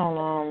hurt. I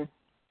don't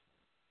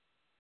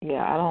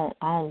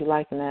be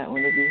liking that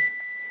when they be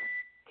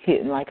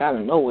hitting like out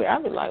of nowhere.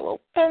 I be like, well,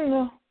 in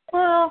the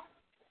world.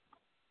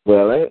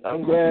 Well,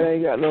 I'm glad I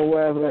ain't got no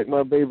wife like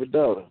my baby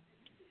daughter.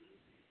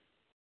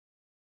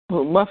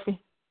 Who, Muffy?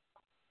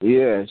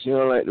 Yeah, she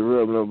don't like to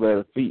rub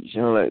nobody's feet. She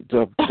don't like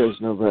to touch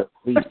nobody's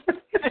feet.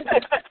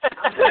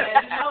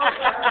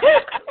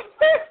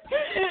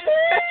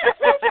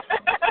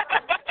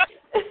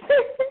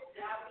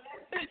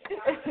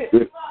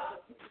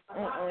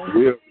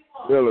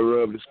 We'll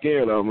rub the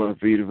skin off my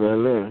feet if I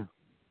let her.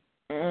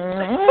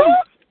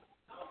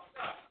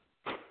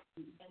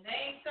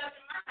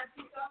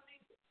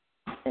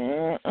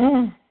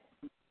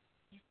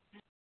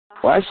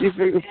 Why she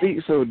think her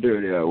feet so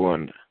dirty, I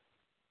wonder?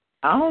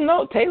 I don't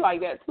know. Tay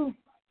like that, too.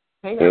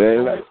 Tay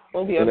supposed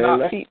to be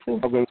about feet, too.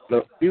 Walking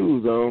with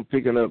shoes on,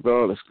 picking up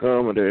all the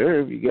scum of the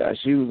earth. You got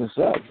shoes and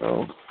socks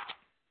on.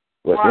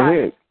 What the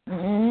heck?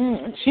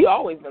 She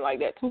always been like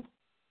that, too.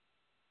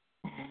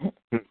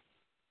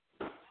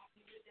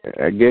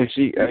 I guess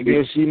she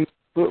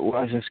foot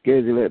washing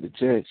schedule at the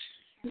church.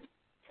 No,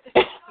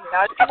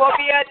 she won't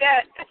be at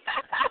that.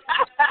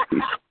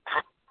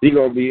 She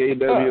gonna be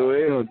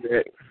AWL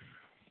Jack.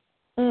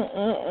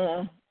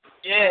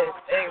 Yes,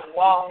 hey,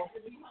 wow.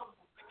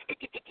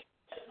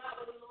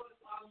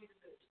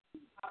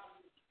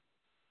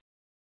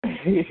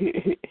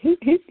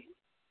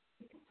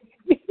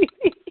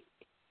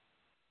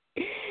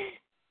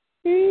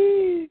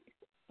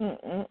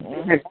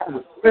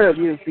 Rub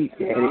your feet,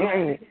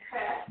 Daddy.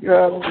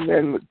 Rub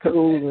them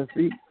toes and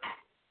feet.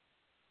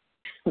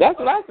 That's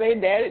what I say,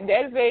 Daddy.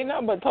 Daddy say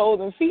nothing but toes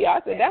and feet. I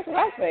said, that's what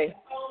I say.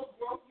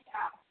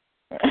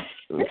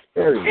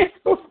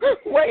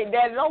 Wait,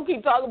 Daddy, don't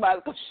keep talking about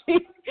it, because she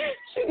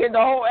get the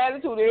whole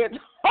attitude here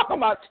talking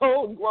about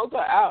toes, gross her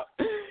out.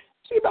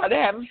 She about to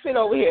have a fit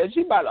over here.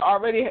 She about to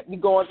already be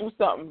going through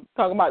something,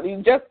 talking about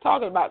these, just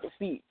talking about the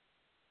feet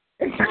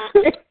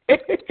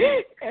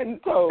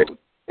and toes.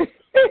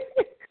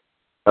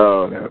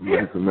 Oh,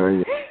 that's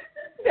amazing.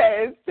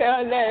 That is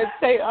telling that is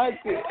say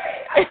auntie.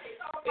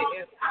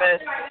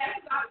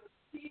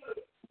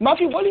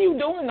 Muffy, what are you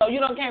doing though? You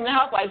done came to the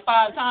house like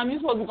 5 times. You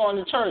supposed to be going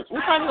to church.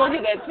 What time you gonna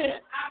get that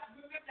tent?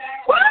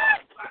 What?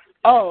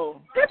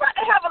 Oh. They about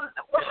to have how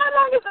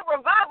long is the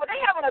revival? They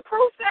having a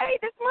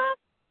crusade this month?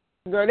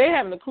 Girl, they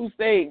having a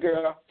crusade,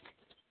 girl.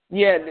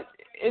 Yeah,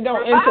 it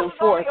don't end till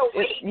 4th.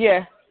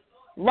 Yeah.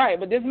 Right,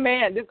 but this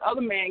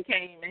other man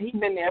came and he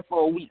been there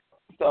for a week.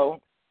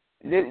 So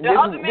this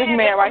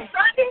man right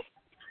Sunday?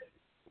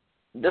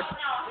 This,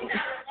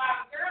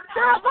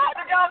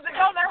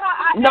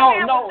 no,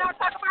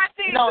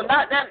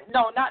 not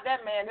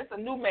that man. It's a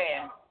new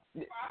man.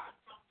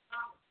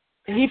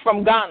 He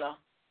from Ghana.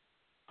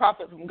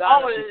 Prophet from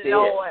Ghana. Oh,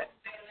 Lord.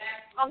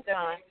 I'm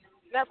done.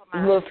 Never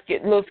mind.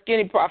 Little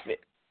skinny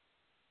prophet.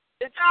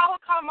 Did y'all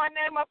call my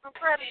name up in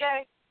prayer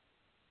today?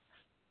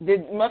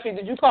 Muffy,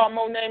 did you call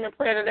Mo's name in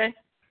prayer today?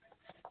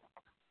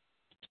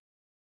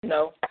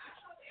 No.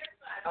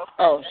 Okay.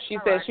 Oh, she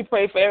said she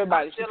prayed for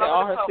everybody. She said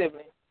all her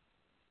siblings.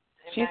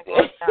 She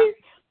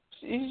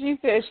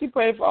said she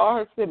prayed for all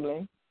her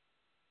siblings.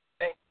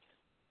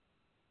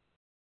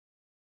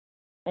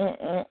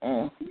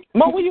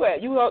 Mo, where you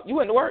at? You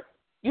went to work?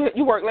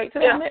 You work late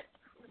today, Nick?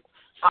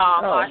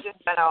 I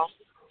just got off.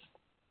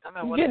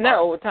 You getting that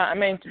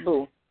overtime, ain't you,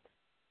 boo?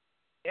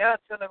 Yeah,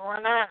 till it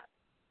run out.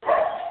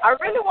 I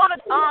really want to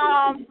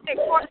take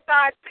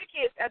courtside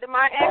tickets at the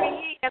Miami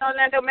Heat and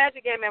Orlando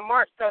Magic game in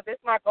March, so this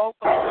is my goal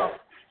for the summer.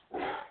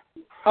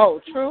 Oh,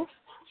 true.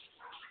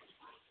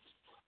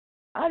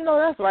 I know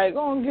that's right.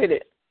 Go and get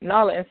it.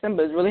 Nala and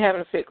Simba is really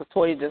having a fit because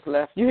Toya just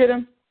left. You hear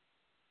them?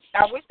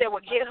 I wish they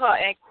would get her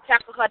and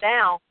tackle her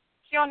down.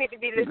 She don't need to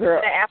be listening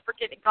to the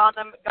African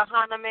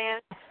Ghana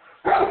man.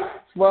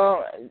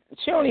 Well,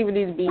 she don't even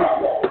need to be.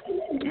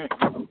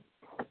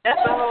 That's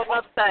a whole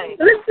other thing.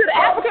 Listen to the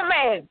African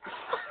man.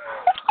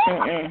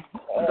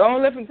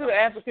 Don't listen to the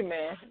African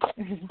man.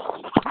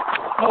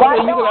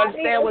 Hopefully you can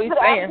understand what he's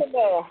saying.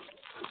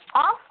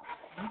 Huh?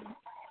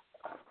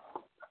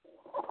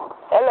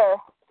 Hello.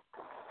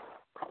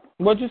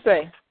 What'd you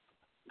say?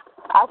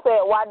 I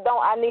said, why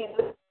don't I need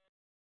to?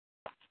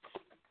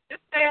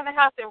 Just stay in the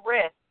house and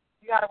rest.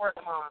 You got to work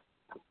tomorrow.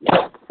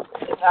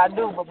 I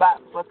do, but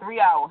for 3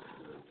 hours.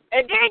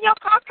 And then your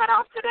car cut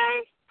off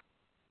today?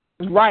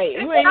 Right.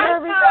 You ain't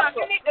nervous?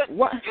 You need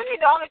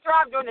to only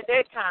drive during the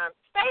daytime.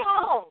 Stay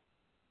home.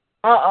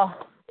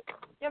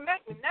 You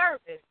make me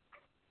nervous.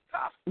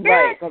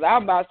 Right, because I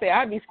was about to say,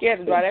 I'd be scared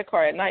to drive that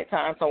car at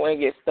nighttime somewhere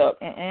and get stuck.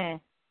 I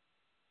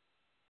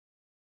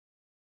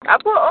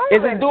put oil in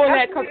it. Is it doing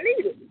that because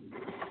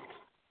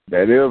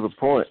that is a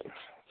point.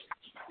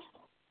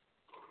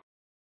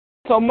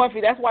 So,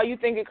 Muffy, that's why you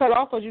think it cut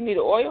off because you need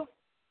oil?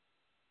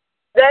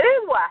 That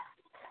is why.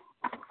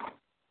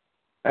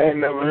 I ain't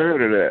never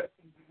heard of that.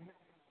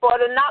 For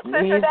the knock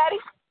sensor, Daddy?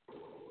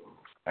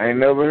 I ain't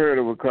never heard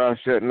of a car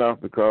shutting off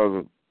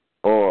because of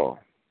oil.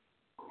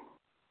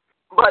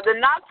 But the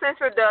knock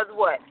sensor does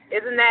what?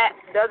 Doesn't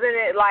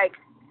it like,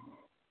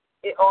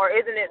 or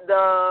isn't it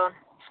the,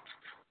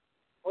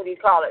 what do you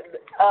call it?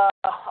 I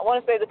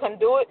want to say the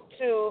conduit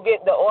to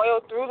get the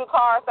oil through the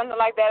car, something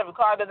like that. If the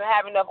car doesn't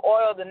have enough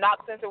oil, the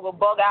knock sensor will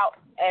bug out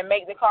and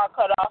make the car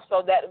cut off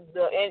so that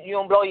you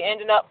don't blow your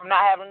engine up from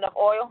not having enough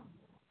oil.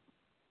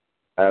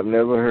 I've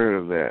never heard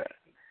of that.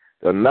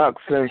 The knock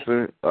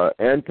sensor,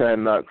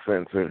 anti-knock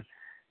sensor,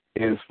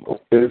 is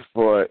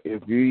for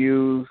if you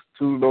use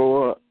too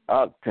low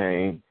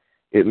octane,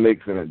 it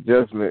makes an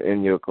adjustment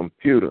in your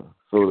computer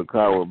so the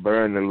car will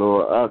burn the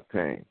lower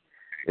octane.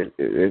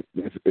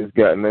 It's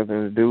got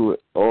nothing to do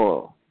with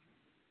oil.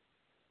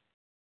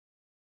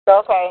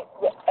 Okay,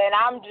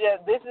 and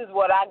this is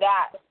what I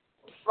got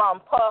from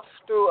Puff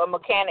through a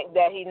mechanic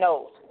that he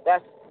knows.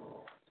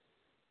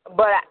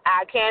 But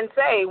I can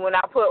say when I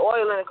put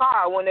oil in the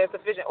car, when there's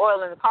sufficient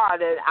oil in the car,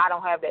 that I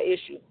don't have that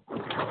issue.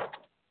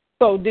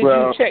 So did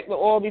you check the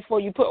oil before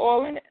you put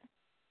oil in it?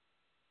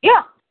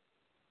 Yeah.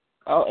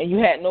 Oh, and you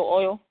had no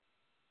oil?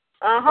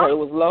 Uh-huh. Or it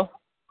was low?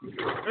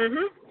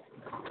 Mhm.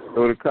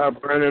 So the car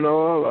burning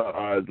oil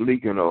or it's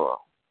leaking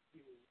oil?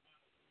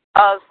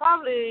 It's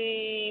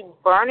probably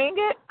burning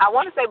it. I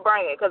want to say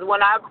burning it because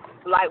when I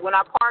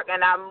park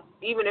and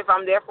even if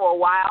I'm there for a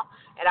while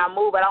and I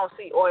move, I don't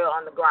see oil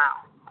on the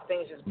ground. I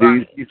think it's just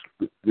burning.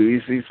 Do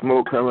you see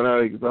smoke coming out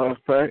of the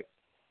exhaust pipe?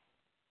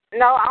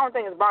 No, I don't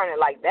think it's burning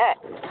like that.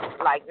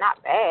 Like,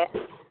 not bad.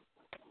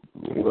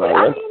 Well,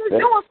 I mean, it's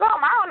doing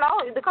something. I don't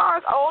know. The car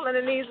is old and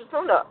it needs a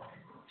tune-up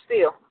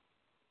still.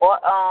 Or,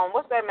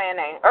 what's that man's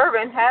name?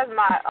 Irvin has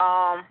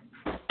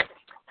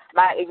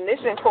my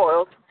ignition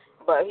coils,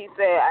 but he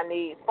said I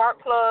need spark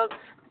plugs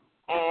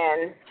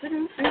and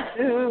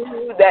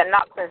that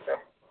knock sensor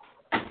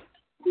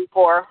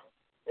before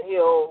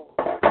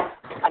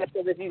I guess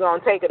if you're going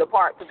to take it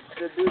apart to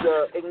do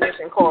the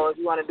ignition coils,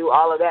 you want to do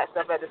all of that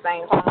stuff at the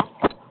same time.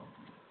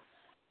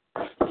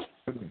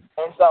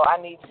 And so I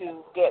need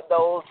to get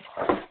those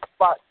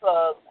spark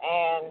plugs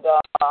and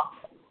the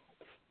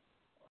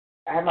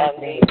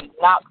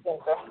knock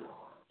sensor.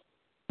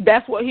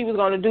 That's what he was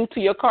going to do to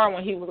your car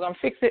when he was going to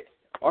fix it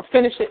or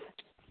finish it?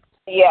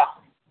 Yeah.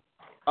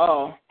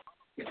 Oh.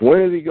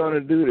 When is he going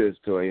to do this,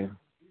 Toya?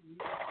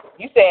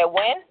 You said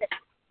when?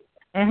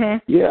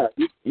 Mhm. Yeah,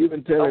 you've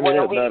been telling me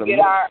that about a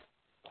month.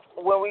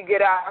 When we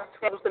get our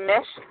schedules to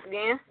mesh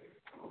again.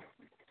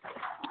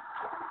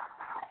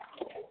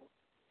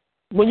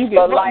 When you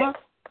get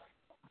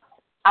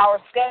our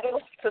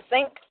schedules to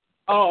sync.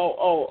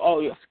 Oh,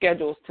 your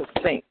schedules to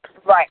sync.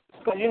 Right,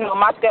 because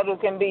my schedule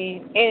can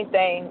be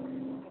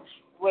anything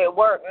with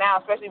work now,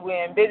 especially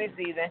we're in busy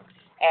season.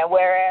 And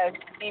whereas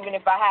even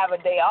if I have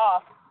a day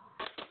off,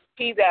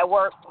 he's at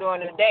work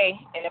during the day,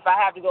 and if I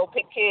have to go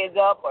pick kids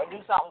up or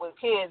do something with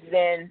kids,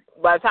 then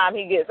by the time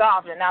he gets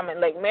off, then I'm in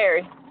Lake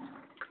Mary.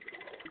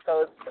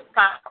 So it's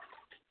kind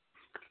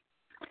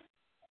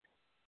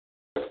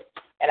of,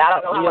 and I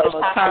don't know how much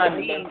time I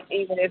need,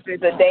 even if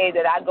it's a day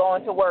that I go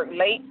into work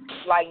late,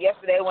 like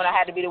yesterday when I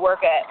had to be to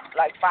work at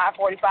like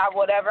 5:45,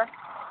 whatever.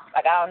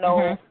 Like I don't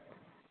know,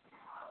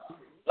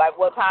 like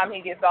what time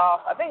he gets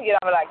off. I think he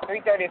get off at like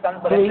 3:30 or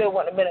something, but it still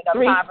wouldn't have been enough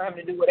time for him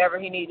to do whatever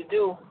he needed to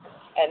do,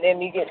 and then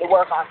me get to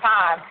work on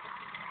time.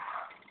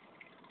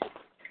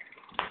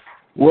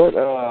 What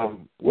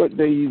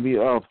day you be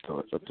off,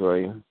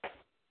 Toya?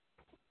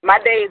 My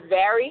days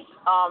vary.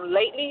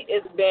 Lately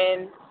it's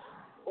been,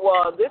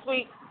 this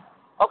week.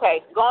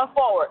 Okay, going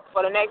forward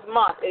for the next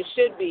month, it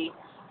should be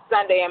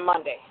Sunday and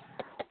Monday.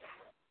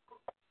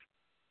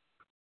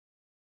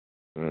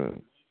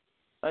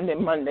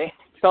 Monday.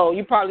 So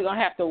you're probably going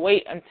to have to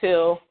wait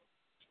until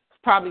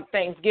probably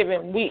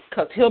Thanksgiving week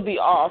because he'll be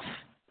off.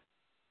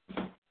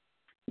 Let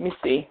me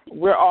see.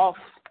 We're off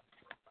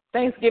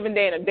Thanksgiving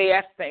Day and the day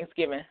after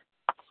Thanksgiving.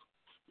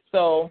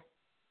 So.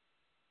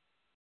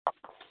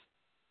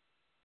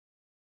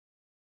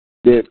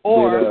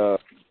 Unless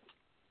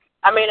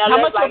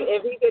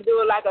if he could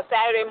do it like a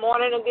Saturday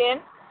morning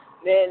again,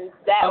 then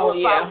that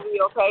would probably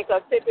be okay.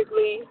 Because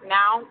typically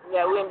now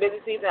that we're in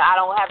busy season, I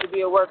don't have to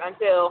be at work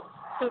until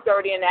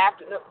 2:30 in the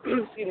afternoon.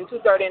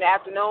 2:30 in the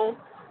afternoon.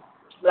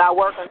 But I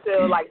work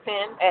until like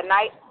 10 at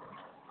night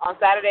on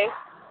Saturdays.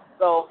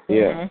 So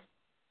yeah.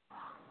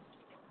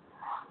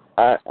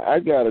 I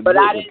got a. But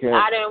I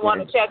didn't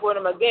want to check with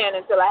him again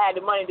until I had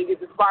the money to get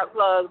the spark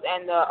plugs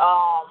and the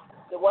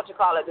the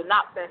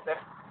knock sensor.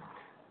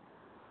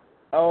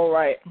 All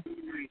right.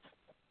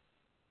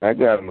 I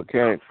got a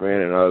mechanic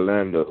friend in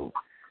Orlando.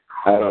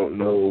 I don't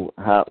know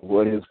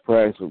what his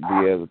price would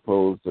be as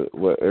opposed to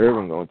what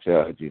Irvin gonna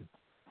charge you.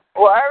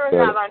 Well, Irvin's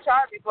not gonna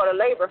charge me for the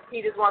labor.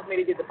 He just wants me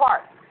to get the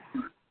part.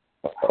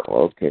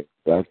 Okay,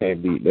 so I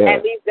can't beat that.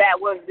 At least that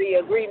was the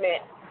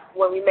agreement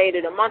when we made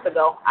it a month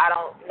ago. I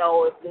don't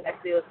know if that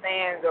still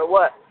stands or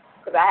what,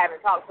 because I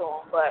haven't talked to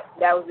him. But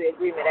that was the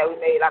agreement that we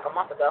made like a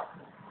month ago.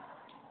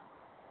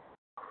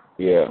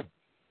 Yeah.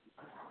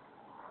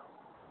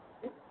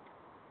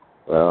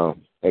 Well,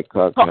 that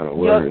car kind of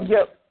worries.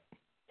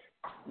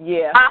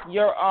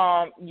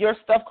 Your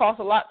stuff costs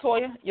a lot,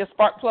 Toya? Your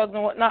spark plugs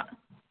and whatnot?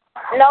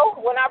 No,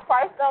 when I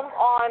priced them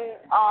on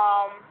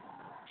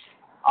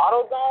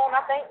AutoZone,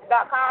 I think,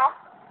 .com,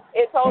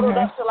 it totaled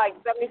up to like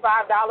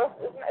 $75.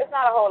 It's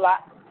not a whole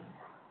lot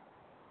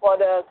for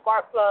the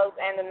spark plugs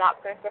and the knock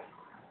sensor.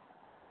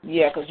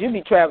 Yeah, because you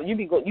be traveling, you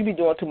be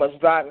doing too much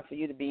driving for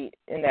you to be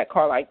in that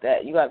car like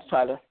that. You got to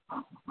try to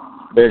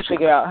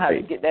figure out how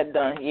to get that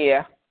done.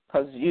 Yeah,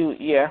 because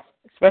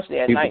especially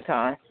at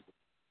nighttime.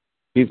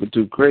 People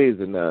too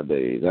crazy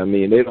nowadays. I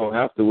mean, they don't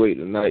have to wait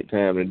till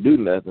nighttime to do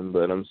nothing,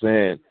 but I'm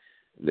saying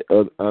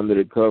under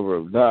the cover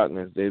of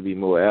darkness, they'd be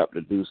more apt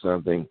to do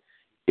something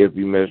if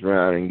you mess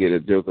around and get a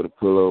joker to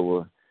pull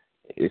over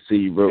and see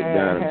you broke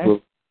down and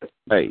pull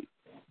right,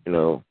 you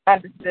know.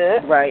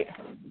 Understood. Right.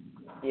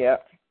 Yeah.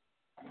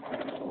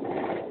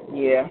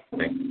 Yeah.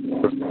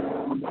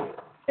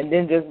 And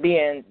then just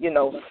being,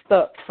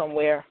 stuck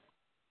somewhere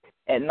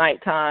at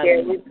nighttime.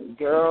 Yeah.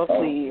 Girl,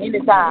 please.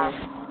 Anytime.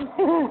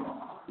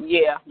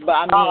 Yeah, but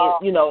I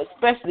mean,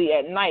 especially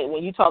at night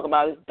when you talk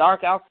about it's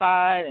dark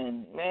outside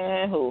and,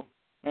 man, who?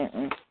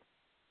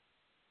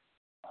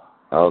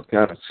 All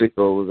kind of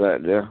sickos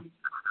out there.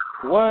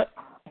 What?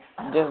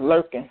 Just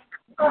lurking.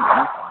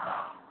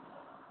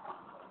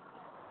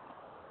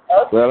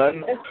 Well, I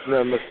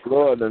know Mr.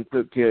 Lord done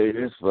took care of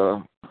this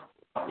for,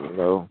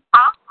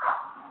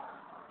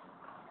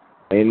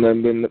 Ain't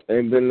been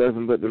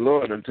nothing but the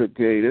Lord done took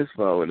care of this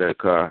for with that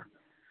car.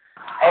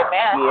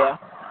 Amen. Yeah.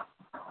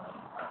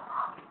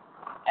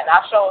 And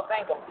I sure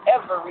think of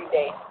every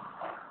day.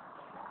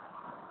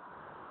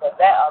 But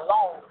that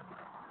alone.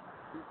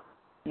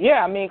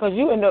 Yeah, I mean, because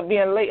you end up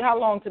being late. How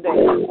long today?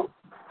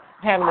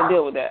 Having to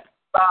deal with that?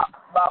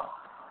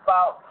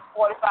 About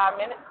 45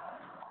 minutes.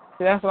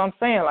 See, that's what I'm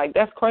saying. Like,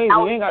 that's crazy.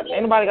 Ain't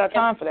nobody got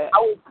time for that. I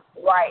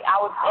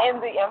was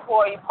in the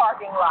employee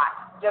parking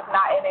lot, just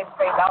not in their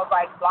space. I was,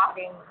 like,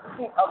 blocking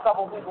a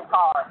couple people's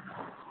cars.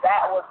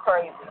 That was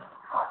crazy.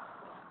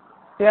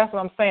 See, that's what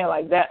I'm saying.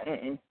 Like, that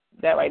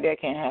right there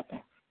can't happen.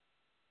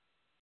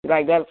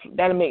 Like,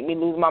 that'll make me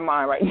lose my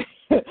mind right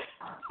now.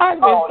 I've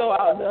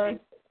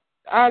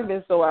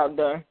been so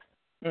outdone.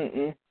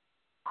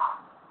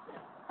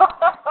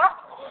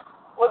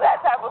 Well,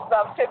 that type of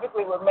stuff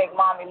typically would make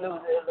mommy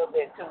lose it a little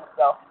bit, too,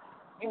 so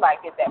you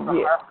might get that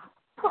from her.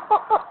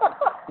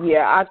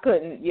 Yeah, I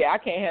couldn't. Yeah, I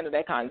can't handle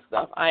that kind of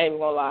stuff. I ain't even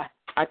gonna lie.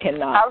 I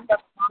cannot. I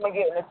remember mommy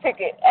getting a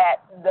ticket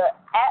at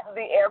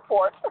the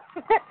airport.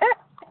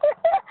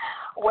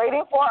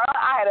 Waiting for her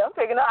item,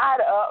 picking her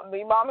item up,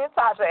 me, mommy, and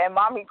Tasha, and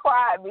mommy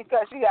cried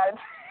because she got a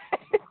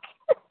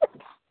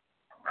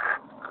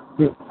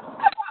ticket.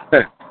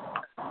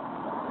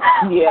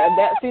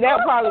 That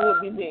probably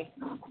would be me.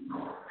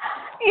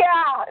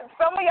 Yeah,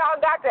 some of y'all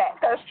got that,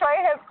 because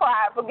Trey has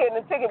cried for getting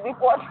a ticket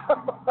before.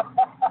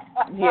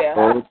 Yeah,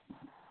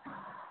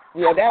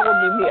 that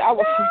would be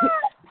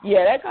me.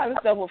 That kind of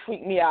stuff would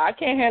freak me out. I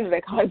can't handle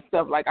that kind of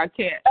stuff. Like, I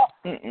can't.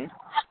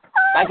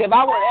 Like, if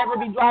I would ever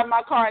be driving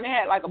my car and it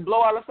had, like, a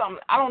blowout or something,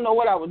 I don't know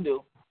what I would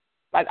do.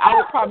 Like, I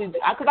would probably,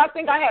 because I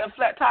think I had a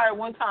flat tire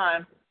one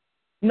time.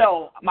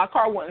 No, my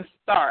car wouldn't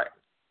start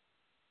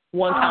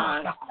one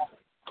time.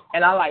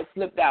 And I, like,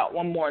 flipped out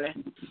one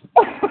morning.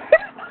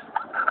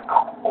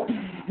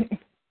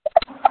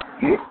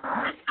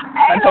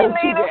 I told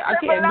you that I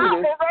can't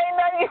do this. There ain't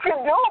nothing you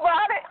can do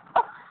about it.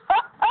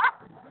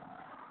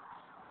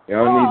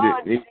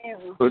 Y'all need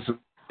to put some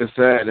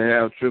aside to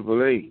have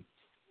AAA.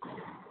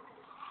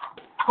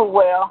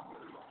 Well,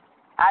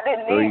 I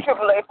didn't need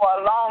AAA for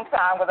a long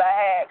time because I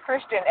had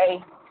Christian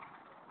A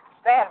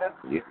standards.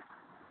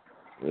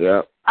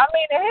 Yeah. I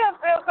mean, and he'll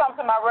still come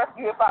to my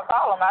rescue if I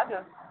call him.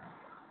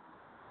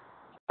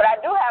 But I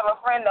do have a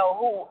friend, though,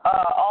 who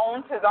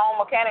owns his own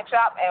mechanic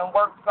shop and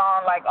works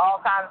on, like, all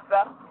kinds of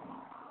stuff.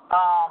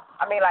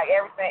 I mean, like,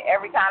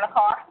 every kind of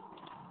car.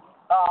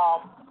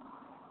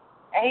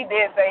 And he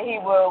did say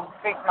he will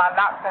fix my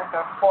knock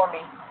sensor for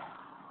me.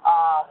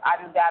 I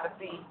just got to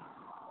see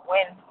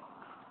when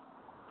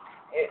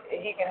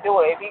he can do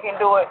it. If he can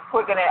do it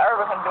quicker than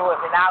Irvin can do it,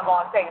 then I'll go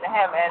and take it to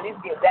him and at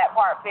least get that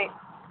part fixed.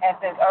 And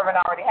since Irvin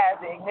already has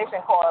the ignition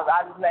coils,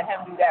 I'll just let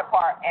him do that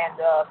part and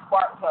the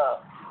spark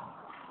plug.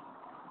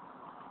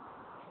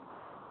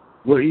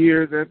 What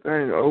year is that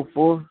thing?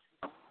 04?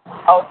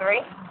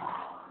 03.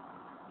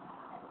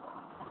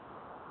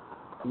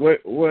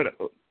 What?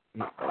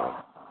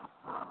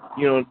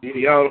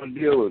 Y'all don't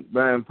deal with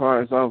buying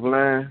parts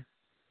offline?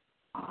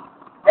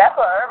 That's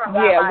what Urban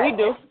buys. Yeah, we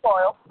do.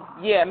 Coil.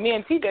 Yeah, me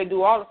and TJ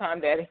do all the time,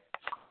 Daddy.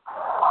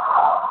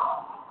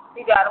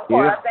 He got them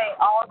for, I think,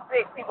 all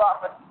 6 he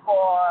bought for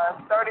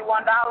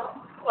 $31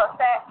 plus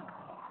tax.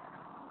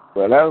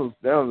 Well, that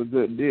was a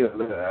good deal.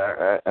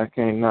 I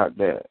can't knock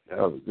that. That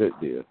was a good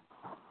deal.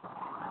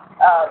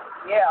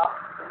 Yeah.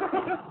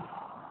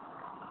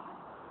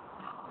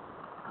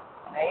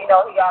 And he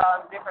got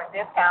all the different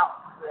discounts.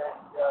 The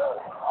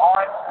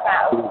orange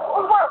county.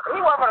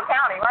 He worked for the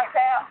county, right,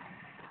 Tab?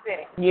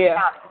 City. Yeah.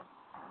 County.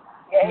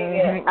 Yeah, he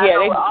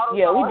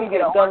we do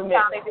get a government.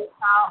 County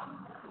discount.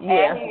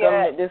 Yeah, and he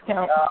government got,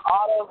 discount.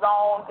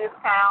 AutoZone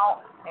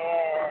discount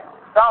and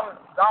some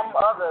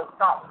other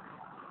something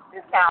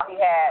discount he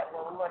had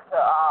when we went to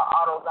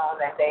AutoZone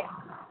that day.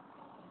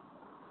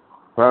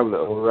 Probably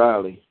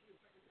O'Reilly.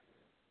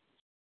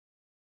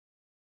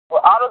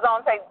 Will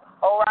AutoZone take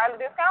O'Reilly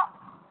discount?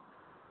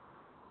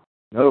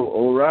 No,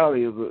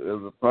 O'Reilly is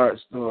a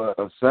parts store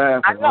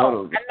aside from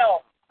auto. I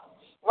know.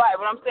 Right,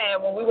 but I'm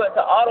saying when we went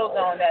to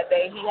AutoZone that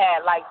day, he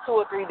had like 2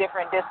 or 3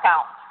 different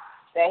discounts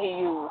that he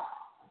used.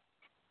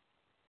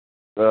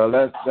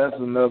 That's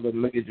another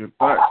major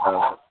part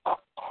of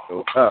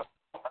it.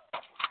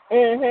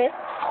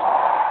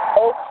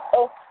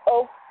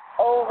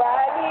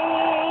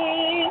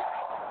 O'Reilly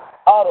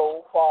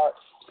Auto Parts.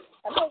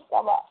 I know what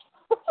I'm talking about.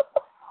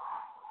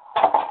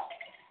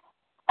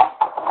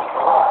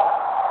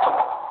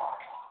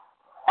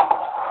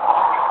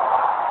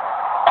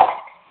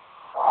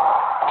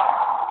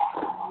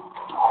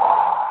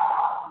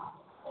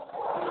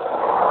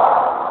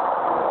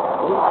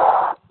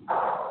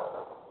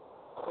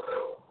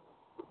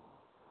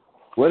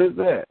 What is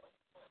that?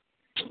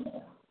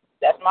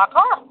 That's my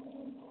car.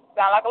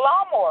 Sound like a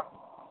lawnmower.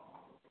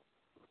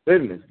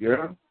 Business,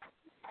 girl.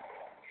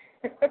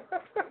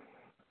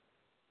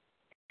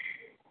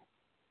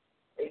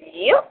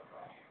 Yep.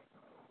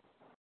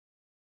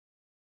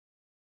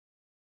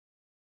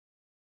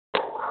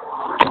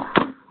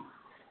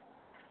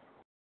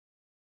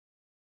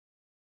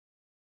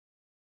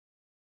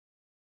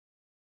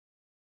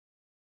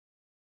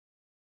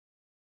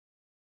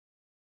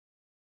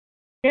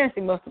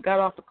 Nancy must have got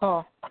off the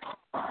call.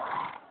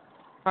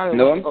 Probably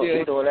No, I'm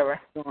still still or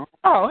whatever.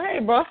 Oh, hey,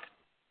 bro.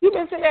 You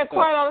been sitting there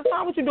quiet all the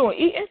time. What you doing?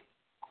 Eating?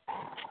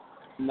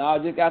 No, I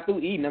just got through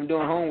eating. I'm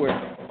doing homework.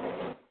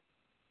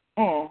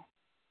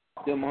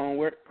 Doing my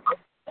homework.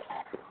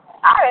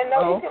 I didn't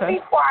know you could be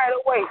quiet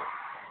awake.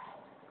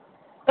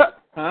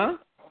 Huh?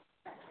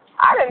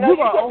 I didn't know you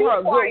could be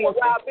good quiet worker.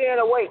 while being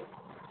awake.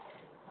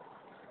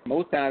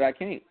 Most times I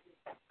can't.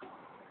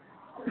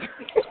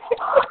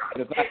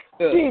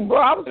 See, bro,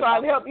 I'm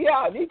trying to help you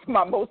out. These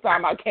my most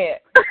time I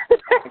can't.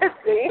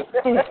 See?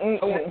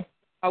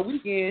 A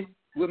weekend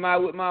with my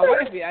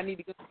wifey, I need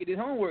to go get this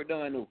homework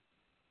done though.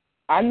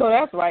 I know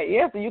that's right.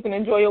 Yeah, so you can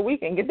enjoy your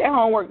weekend. Get that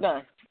homework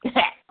done.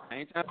 I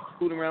ain't trying to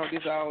fool around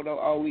with this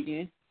all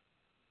weekend.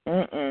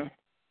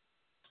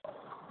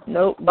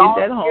 Nope. Get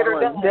that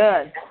homework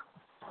done.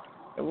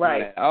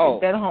 Right. Oh.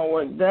 Get that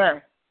homework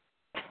done.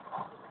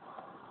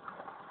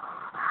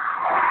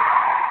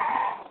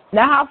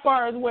 Now, how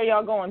far is where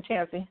y'all going,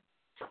 Chancey?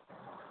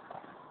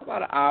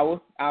 About an hour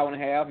and a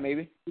half,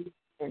 maybe.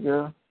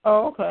 Yeah.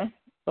 Oh, okay.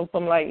 So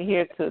from like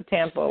here to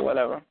Tampa or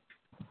whatever.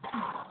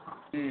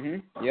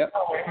 Yep.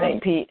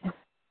 St. Pete.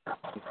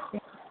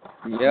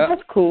 Yep.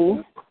 That's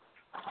cool.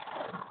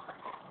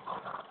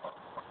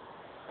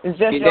 Is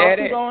just y'all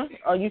two going?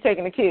 Or are you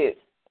taking the kids?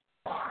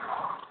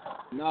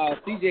 No,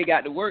 CJ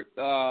got to work,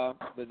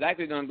 but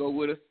Zachary gonna go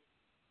with us.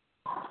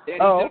 Daddy,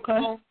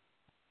 okay.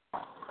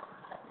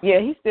 Yeah,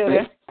 he's still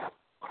there.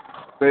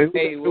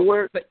 Hey,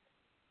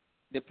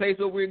 the place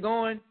where we're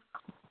going,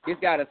 it's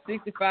got a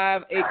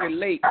 65-acre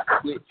lake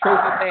with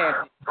trophy bass.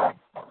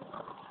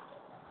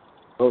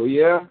 Oh,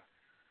 yeah?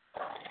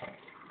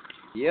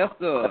 Yes,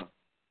 sir.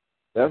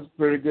 That's a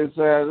pretty good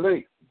sized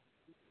lake.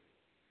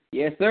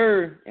 Yes,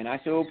 sir. And I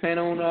sure plan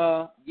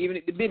on giving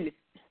it the business.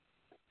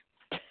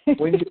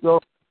 When you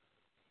going?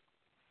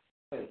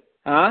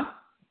 Huh?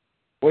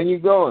 When you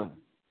going?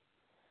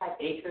 5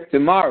 acres.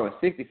 Tomorrow,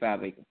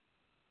 65 acres.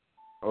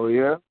 Oh,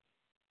 yeah?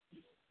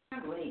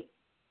 The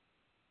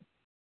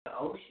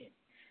ocean.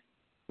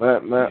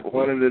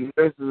 One of the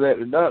nurses at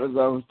the doctor's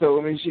office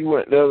told me she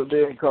went the other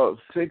day and caught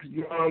 6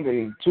 drums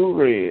and 2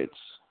 reds.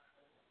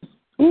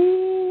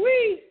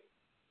 Ooh-wee.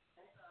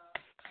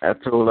 I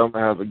told her I'm going to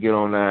have to get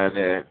on down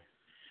there.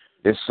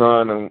 The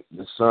sun will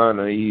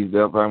ease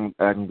up. I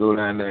can go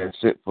down there and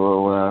sit for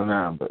a while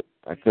now, but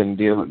I couldn't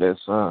deal with that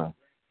sun.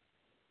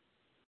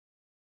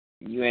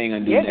 You ain't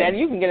going to do that. Yeah, Daddy,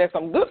 you can get us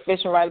some good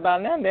fishing right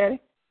about now, Daddy.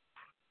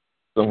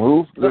 Some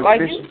who? Good like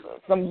fishing?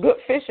 Some good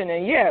fishing,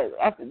 and yeah,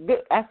 I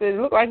said,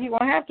 look like you're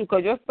going to have to,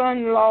 because your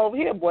son-in-law over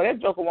here, boy, that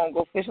joker won't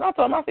go fishing. I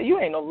told him, I said, you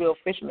ain't no real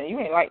fisherman. You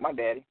ain't like my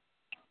daddy.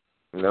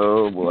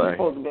 No, boy. You're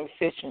supposed to be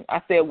fishing.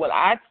 I said, when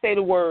I say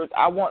the words,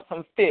 I want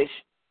some fish,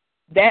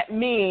 that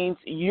means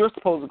you're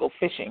supposed to go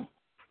fishing.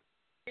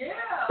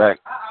 Yeah.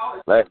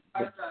 Like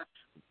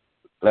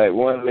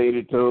one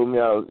lady told me,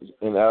 I was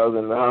in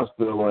the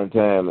hospital one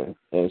time,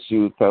 and she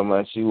was talking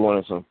about she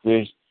wanted some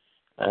fish.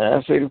 And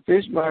I say the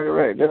fish market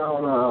right there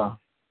on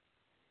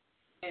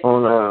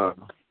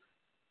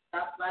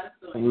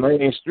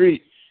Main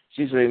Street.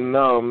 She said,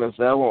 no,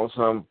 mister, I want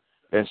some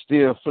that's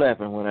still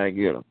flapping when I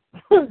get them.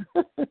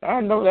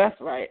 I know that's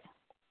right.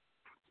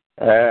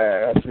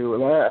 I said,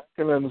 well, I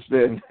can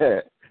understand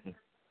that.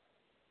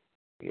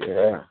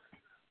 Yeah.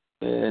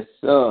 Yes,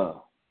 sir.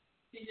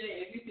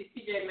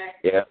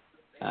 Yeah.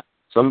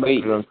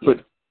 Somebody done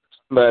put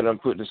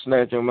the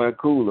snatch on my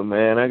cooler,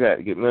 man. I got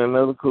to get me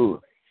another cooler.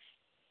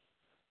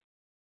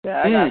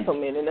 Yeah, I got so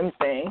many of them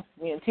things.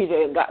 Me and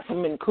TJ got so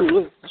many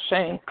coolers. It's a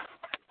shame.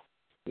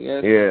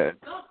 Yeah.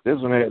 This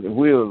one had the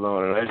wheels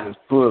on it. I just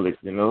pulled it,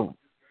 you know.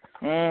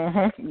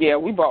 Yeah,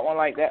 we bought one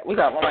like that. We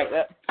got one like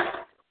that.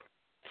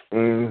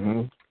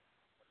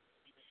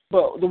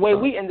 But the way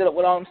we ended up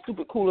with all them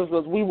stupid coolers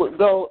was we would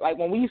go, like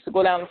when we used to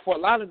go down to Fort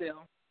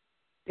Lauderdale,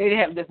 they'd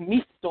have this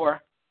meat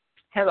store,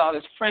 has all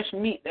this fresh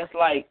meat that's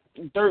like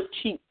dirt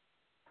cheap.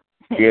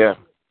 Yeah.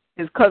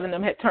 His cousin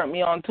them had turned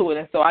me on to it,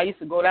 and so I used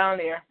to go down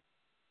there.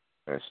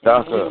 And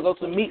stock we up. would go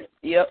to the meat,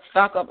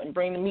 stock up and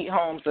bring the meat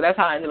home. So that's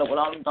how I ended up with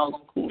all them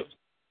doggone coolers.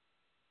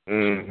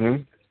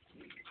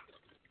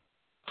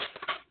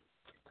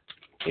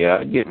 Yeah,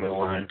 I get me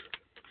one.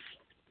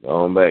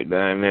 Going back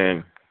down there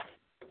and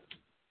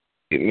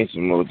get me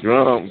some more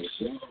drums.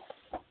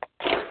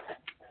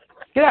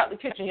 Get out the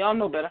kitchen. Y'all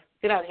know better.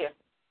 Get out of here.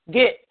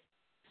 Get.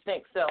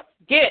 Stink self.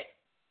 Get.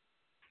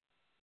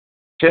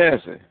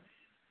 Chassie.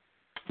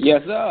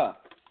 Yes, sir.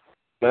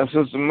 My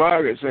sister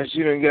Margaret, since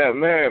she done got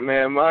married,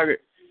 man,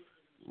 Margaret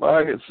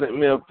sent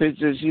me a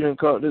picture. She done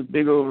caught this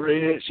big old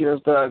red. She done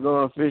started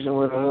going fishing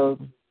with her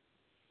husband.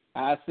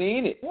 I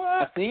seen it.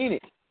 I seen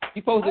it.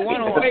 She posted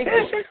one on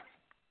Facebook.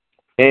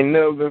 Ain't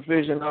never been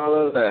fishing all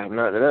her life,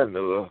 not that I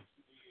know of.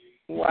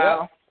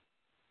 Wow.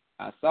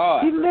 I saw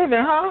it. She's living,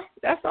 huh?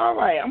 That's all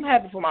right. I'm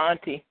happy for my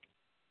auntie.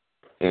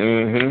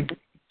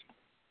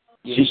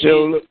 She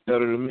sure looks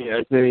better than me,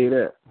 I tell you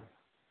that.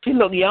 She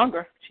look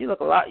younger. She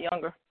look a lot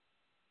younger.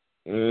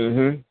 She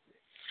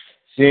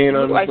ain't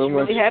on like so she's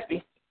much. really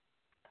happy.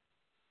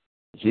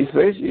 She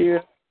says she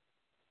is.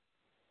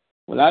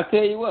 Well, I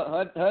tell you what,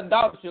 her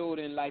daughter sure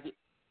didn't like it.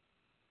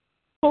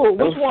 Who?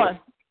 Which one?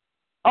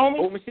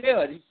 Oh,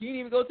 Michelle. She didn't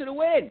even go to the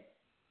wedding.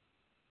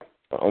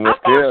 Oh,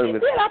 Michelle.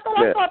 I thought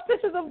I saw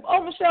pictures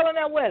of Michelle in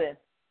that wedding.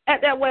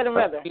 At that wedding,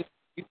 rather.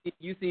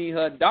 You seen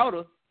her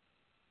daughter,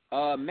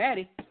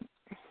 Maddie.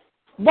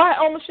 Why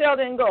Michelle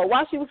didn't go?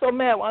 Why she was so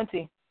mad with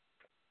Auntie?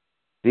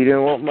 She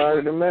didn't want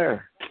Margaret to marry.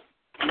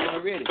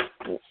 Already.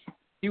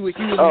 She was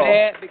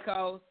mad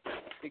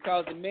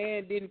because the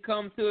man didn't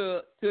come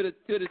to the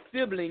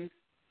siblings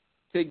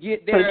to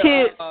get their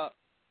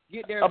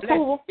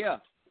approval. Blessing. Yeah.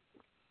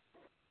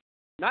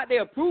 Not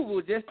their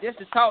approval, just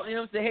to talk to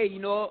them, say, hey,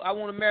 I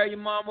want to marry your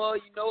mama,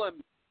 and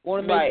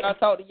want to make sure I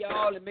talk to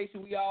y'all and make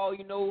sure we all,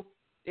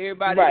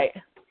 everybody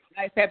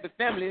nice, happy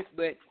family.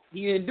 But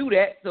he didn't do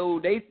that, so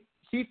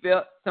she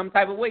felt some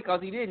type of way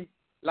because he didn't.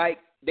 Like,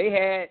 they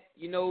had,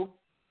 I'm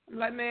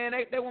like, man,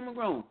 that woman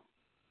grown.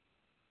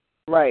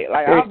 Right,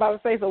 like I was about to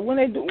say, so where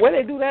they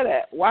do that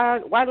at? Why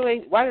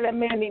did that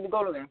man need to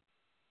go to them?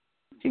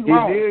 She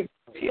grown.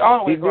 She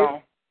always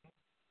grown.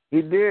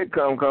 He did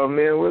come because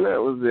me and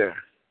Willette was there.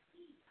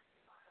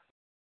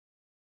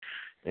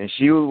 And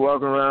she was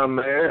walking around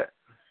married.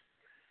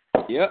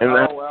 Yeah.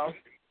 Well.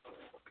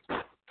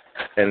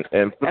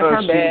 And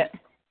plus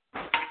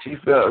she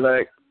felt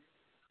like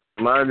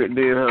Margaret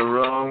did her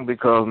wrong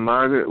because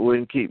Margaret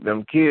wouldn't keep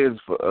them kids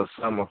for a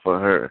summer for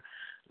her.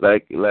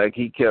 Like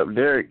he kept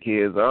Derek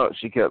kids out.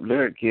 She kept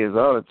Derek kids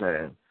all the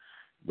time.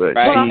 But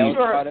I'm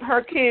sure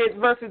her kids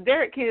versus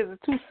Derek kids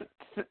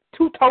are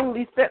two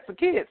totally sets of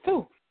kids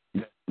too.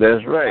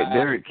 That's right.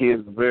 Derek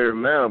kids are very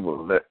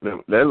memorable. That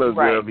little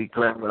girl be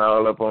climbing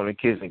all up on the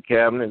kitchen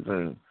cabinets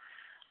and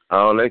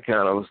all that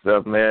kind of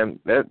stuff, man.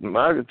 That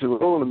Margaret too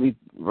old to be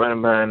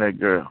running behind that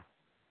girl.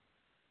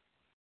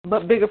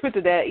 But bigger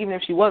picture, that even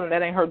if she wasn't,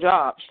 that ain't her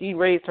job. She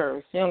raised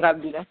her. She don't got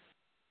to do that.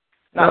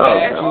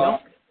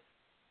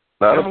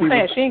 I'm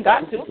saying she ain't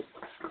got to.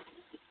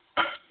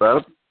 A lot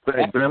of people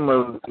think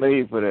grandmother's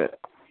made for that.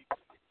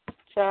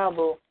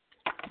 Child,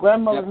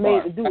 grandmother's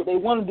made to do what they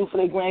want to do for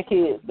their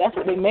grandkids. That's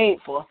what they made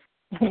for.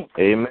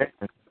 Amen.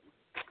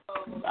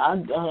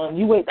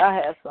 You wait till I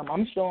have some.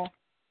 I'm sure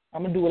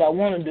I'm going to do what I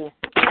want to do.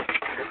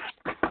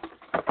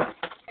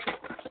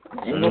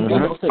 Ain't going to be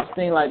no such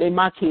thing like they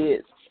my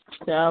kids.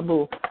 Child,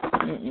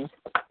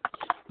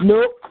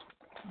 Nope.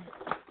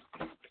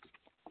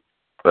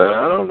 But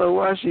I don't know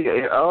why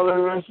all the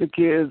rest of the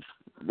kids,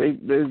 they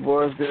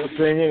boys still sit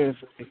here and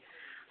say,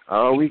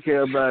 all we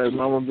care about is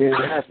mama being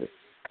happy.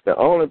 The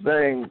only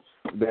thing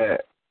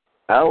that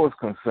I was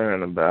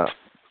concerned about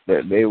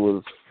that they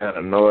was kind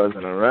of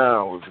noising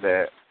around was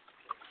that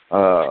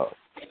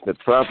the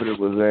property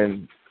was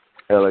in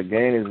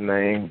Alleghany's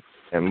name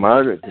and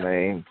Margaret's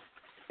name,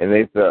 and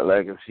they felt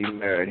like if she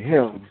married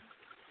him,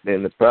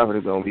 then the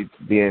property going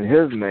to be in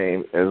his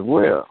name as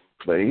well.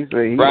 But he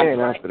said he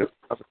ain't after the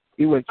property.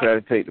 He wouldn't try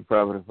to take the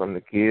property from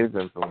the kids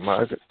and from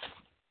Margaret.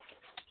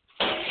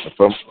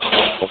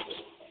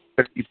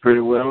 He's pretty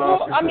well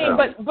off. Well, I mean,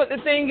 but the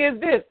thing is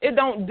this: it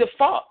don't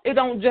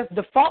just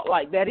default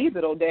like that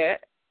either, though, Dad.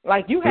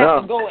 Like you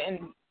have to go and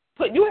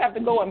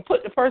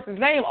put the person's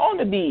name on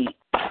the deed,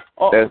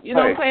 or That's you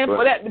know right, what I'm saying,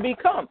 for that to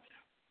become.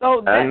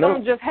 So that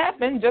don't just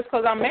happen just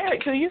because I'm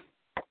married to you.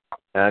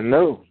 I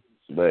know,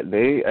 but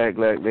they act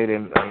like they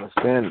didn't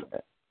understand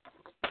that.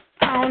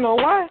 I don't know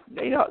why.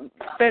 They don't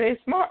say they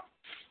smart.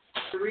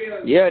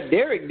 Yeah,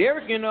 Derek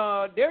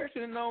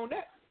should have known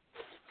that.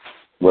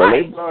 Well,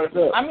 right. they brought it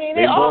up. I mean,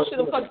 they all should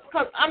have,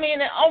 because I mean,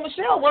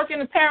 Michelle working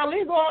as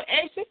paralegal,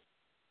 ain't she?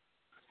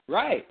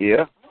 Right.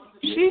 Yeah.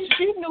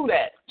 She knew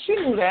that. She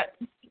knew that.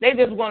 They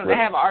just wanted to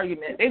have an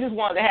argument. They just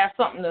wanted to have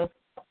something to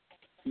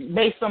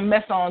base some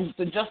mess on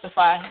to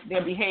justify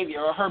their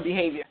behavior or her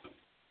behavior.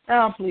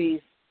 Oh,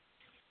 please.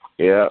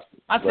 Yeah.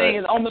 My thing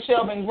is,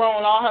 Michelle been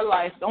grown all her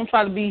life. Don't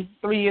try to be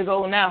 3 years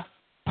old now.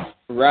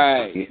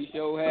 Right. You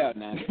sure have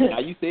now. Now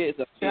you said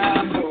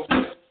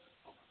something.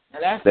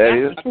 That's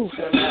the truth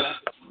of the matter.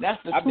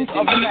 That's the truth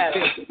of the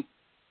matter.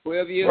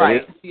 12 years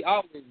right. old. She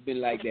always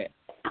been like that.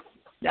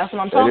 That's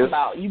what I'm talking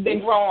about. You've been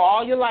grown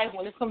all your life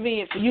when it's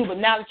convenient for you, but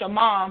now that your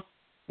mom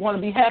want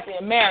to be happy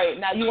and married,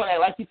 now you want to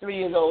act like you're 3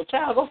 years old.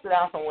 Child, go sit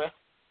down somewhere.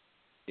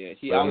 Yeah,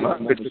 she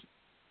always.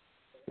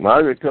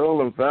 Margaret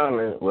told him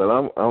finally, well,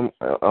 I'm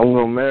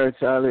gonna marry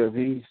Charlie. If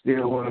he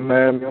still want to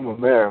marry me, I'm gonna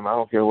marry him. I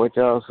don't care what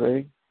y'all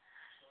say.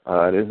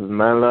 This is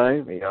my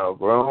life, and y'all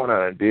grown.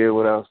 I did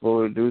what I was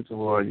supposed to do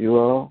toward you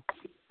all,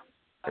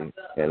 and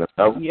if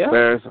I was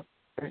married,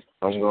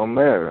 I'm gonna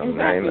marry him.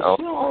 Exactly. I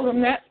She don't owe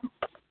them that.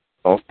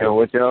 don't care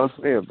what y'all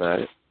say about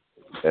it.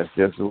 That's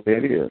just the way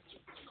it is.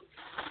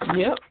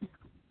 Yep.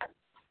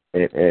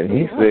 And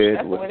he said,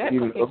 that's where that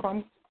came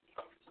from.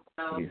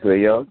 He said,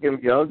 y'all give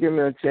me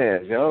a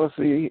chance. Y'all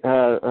see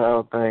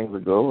how things will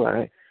go.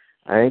 I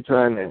ain't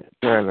trying to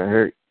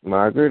hurt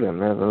Margaret or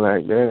nothing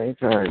like that. I ain't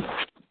trying to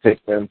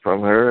take them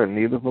from her and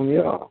neither from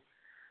y'all.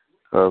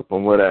 Because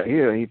from what I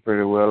hear, he's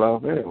pretty well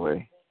off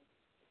anyway.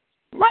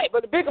 Right,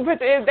 but the bigger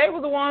picture is they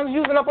were the ones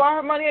using up all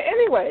her money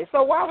anyway.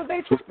 So why was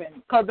they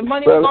tripping? Because the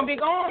money was going to be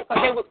gone?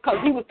 Because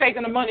he was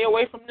taking the money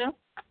away from them?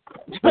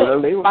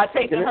 Well, they were by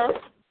taking her?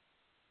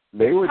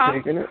 They were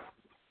taking it.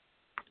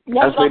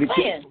 That's what I'm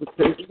saying.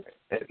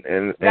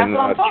 And that's what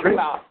I'm talking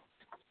about.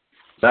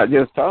 Not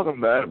just talking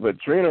about it, but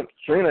Trina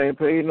ain't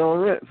paid no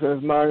rent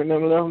since Margaret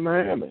never left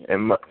Miami,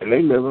 and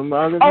they live in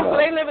Margaret's house.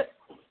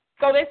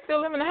 So they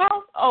still live in the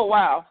house? Oh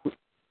wow.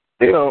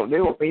 They won't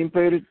even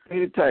pay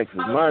the taxes.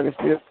 Margaret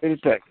still pay the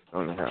taxes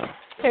on the house.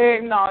 Hey,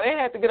 no, they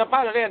have to get up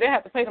out of there. They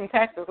have to pay them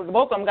taxes because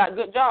both of them got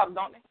good jobs,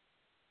 don't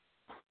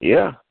they?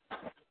 Yeah.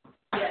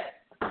 Yes.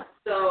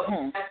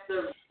 So that's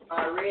the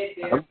red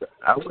there.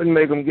 I wouldn't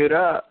make them get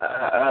out.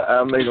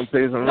 I'll make them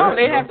pay some rent. No,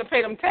 they have to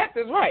pay them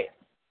taxes, right?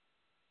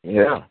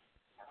 Yeah.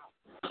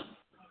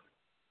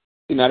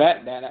 You know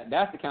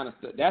that's the kind of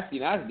stuff. That's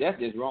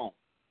just wrong.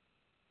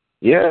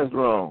 Yeah, it's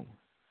wrong.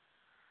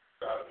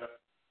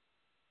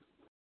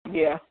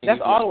 Yeah,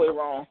 that's all the way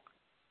wrong.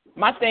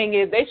 My thing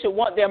is they should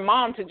want their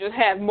mom to just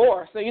have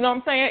more. So you know what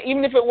I'm saying?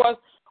 Even if it was,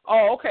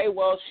 oh, okay,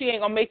 well, she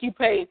ain't going to make you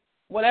pay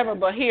whatever,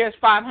 but here's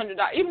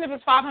 $500. Even if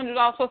it's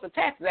 $500 plus the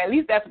taxes, at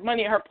least that's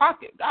money in her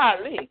pocket.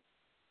 Golly.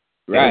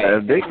 Right.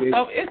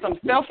 It's some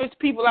selfish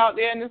people out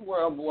there in this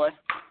world, boy.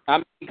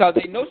 Because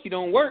they know she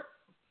don't work.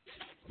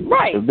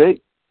 Right. If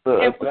they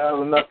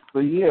 $1,000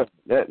 a year,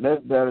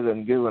 that's better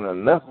than giving her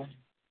nothing.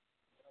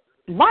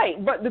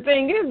 Right, but the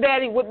thing is,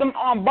 Daddy, with them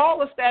on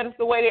baller status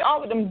the way they are,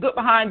 with them good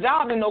behind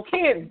jobs and no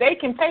kids, they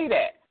can pay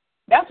that.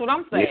 That's what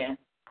I'm saying.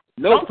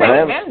 Yeah. Don't take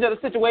advantage of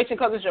the situation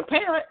because it's your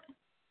parent.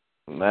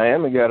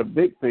 Miami got a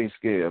big pay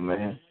scale,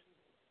 man.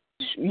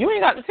 You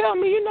ain't got to tell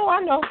me. You know,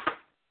 I know.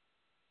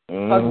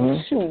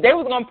 Because shoot, they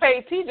was gonna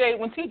pay TJ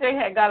when TJ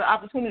had got an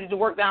opportunity to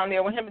work down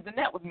there when him and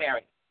Danette was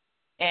married,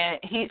 and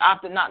he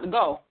opted not to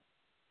go.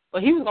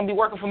 But he was gonna be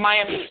working for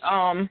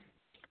Miami-Dade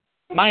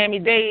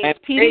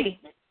PD.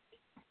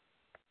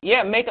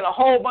 Yeah, making a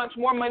whole bunch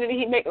more money than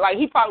he make. Like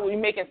he probably would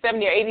be making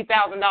 $70,000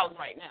 or $80,000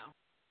 right now.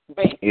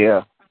 Base.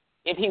 Yeah.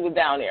 If he was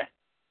down there.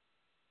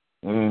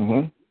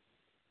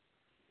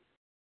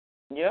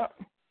 Yep.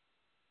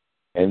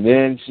 And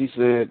then she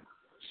said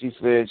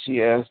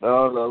she asked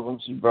all of them.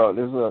 She brought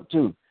this up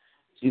too.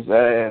 She said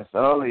I asked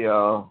all of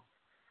y'all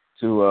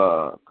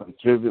to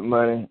contribute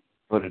money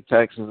for the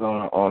taxes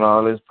on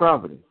all this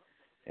property,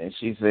 and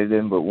she said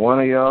then but one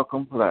of y'all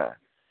complied.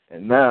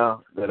 And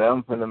now that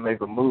I'm going to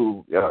make a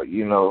move, y'all,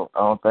 you know, I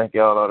don't think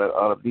y'all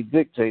ought to be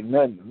dictating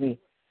nothing to me,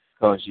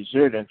 because she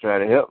sure didn't try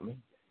to help me.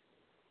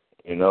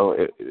 You know,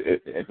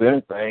 if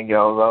anything,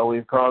 y'all was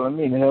always calling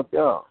me to help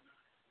y'all.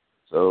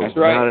 So that's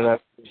right. Now that I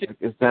think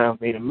it's time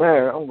for me to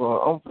marry, I'm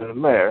going to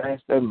marry. I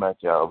ain't studying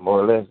about y'all. More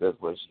or less, that's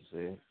what she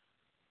said.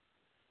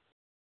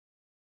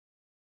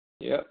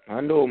 Yep,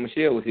 I know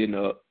Michelle was hitting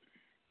up.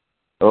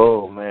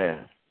 Oh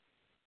man.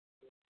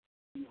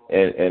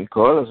 And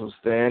Carlos was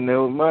standing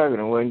there with Margaret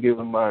and wasn't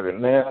giving Margaret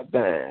now a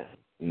dime.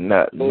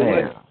 Not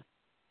now.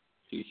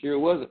 She sure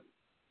wasn't.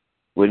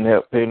 Wouldn't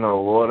have to pay no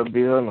water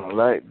bill, no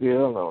light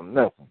bill, no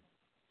nothing.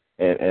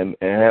 And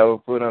have her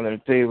put under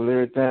the table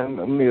every time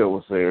a meal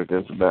was served,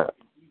 just about.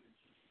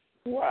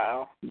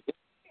 Wow.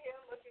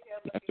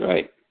 That's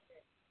right.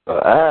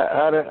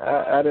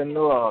 I didn't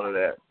know all of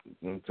that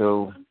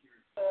until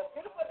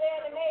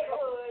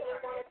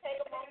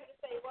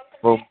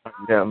before I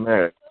got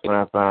married, when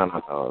I found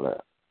out all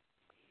that.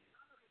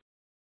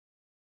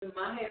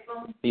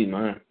 He's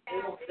mine.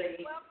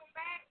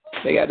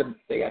 They got the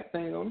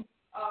thing on them.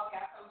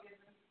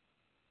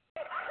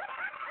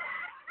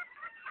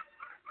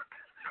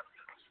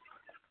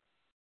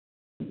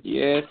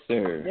 Yes,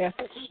 sir. That's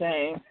a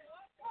shame.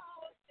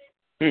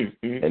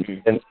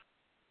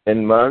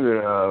 And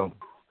Margaret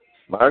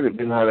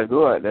didn't know how to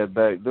go out that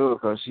back door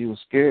because she was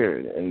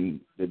scared. And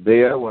the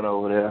day I went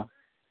over there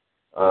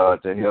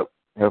to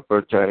help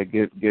her try to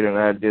get an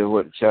idea of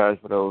what to charge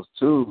for those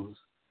tools,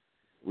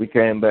 we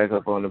came back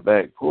up on the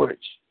back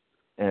porch,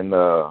 and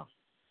there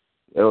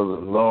was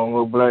a long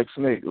old black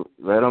snake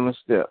right on the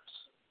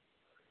steps.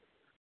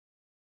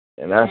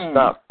 And I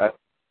stopped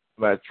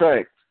my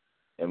tracks,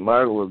 and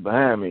Margaret was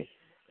behind me,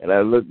 and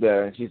I looked at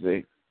her, and she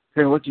said,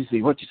 "Hey, what you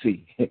see? What you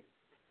see?"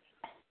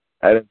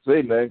 I didn't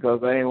say nothing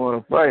because I didn't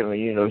want to frighten her.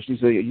 You know, she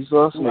said, "You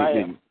saw a snake,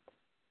 didn't you?"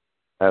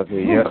 I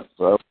said, "Yeah."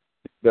 So I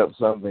picked up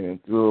something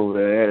and threw over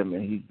there at him,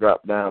 and he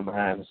dropped down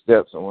behind the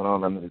steps and went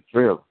on under the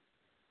trailer.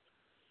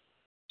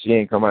 She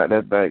ain't come out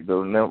that back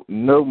door no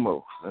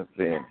more since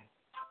then.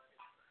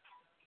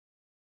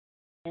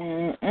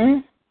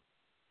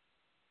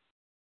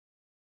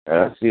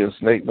 I see a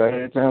snake by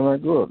every time I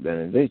go up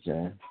there in the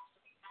daytime.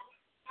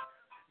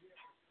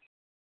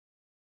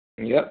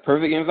 Yep,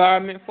 perfect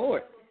environment for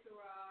it.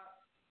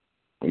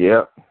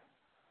 Yep.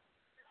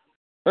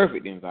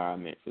 Perfect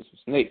environment for some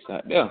snakes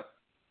out there.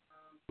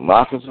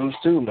 Moccasins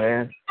too,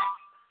 man.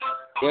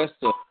 Yes,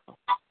 sir.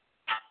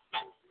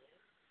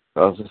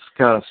 Because it's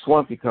kind of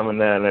swampy coming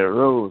down that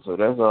road, so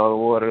that's all the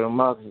water the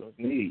moccasins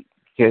need.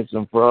 Catch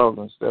some frogs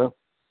and stuff.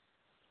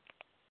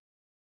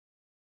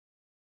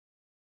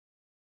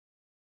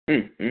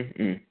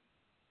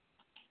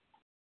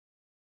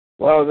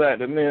 Well, I was out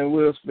there, me and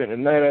Will spent the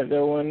night out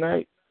there one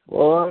night.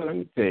 Well, let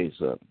me tell you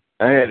something.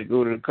 I had to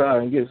go to the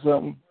car and get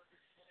something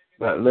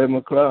about 11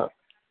 o'clock.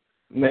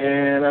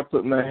 Man, I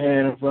put my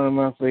hand in front of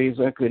my face.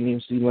 I couldn't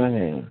even see my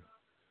hand.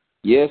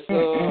 Yes,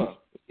 sir.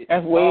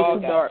 That's way too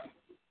dark.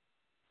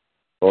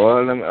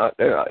 Well,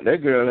 that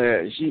girl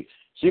had,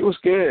 she was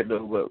scared,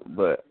 though,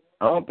 but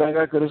I don't think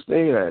I could have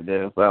stayed out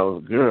there if I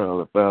was a girl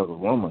or if I was a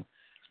woman,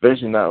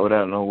 especially not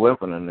without no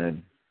weapon or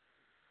nothing.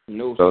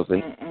 No. So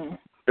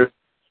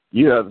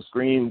you have to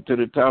scream to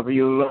the top of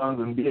your lungs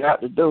and be out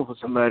the door for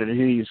somebody to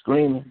hear you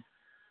screaming.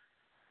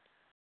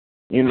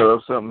 You know,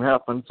 if something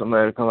happened,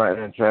 somebody come out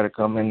there and try to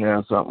come in there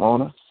and something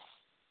on her.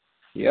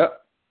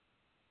 Yep.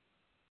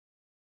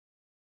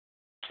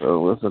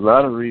 So there's a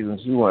lot of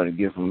reasons you want to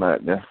get from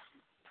out there.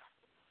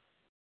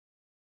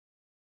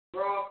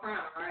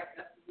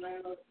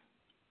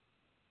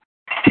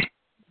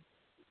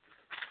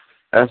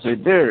 I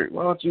said, Derek,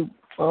 why don't you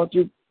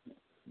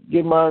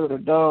get Margaret a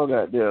dog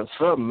out there or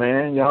something,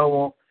 man? Y'all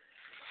want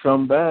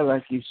something bad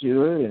like you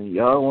should, and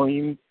y'all won't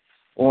even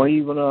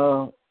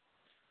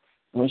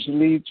when she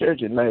leave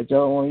church at night,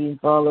 y'all won't even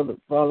follow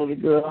the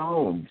girl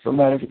home.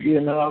 Somebody could be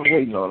in the house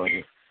waiting on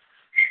her.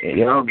 And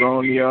y'all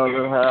going to y'all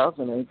little house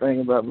and ain't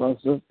thinking about my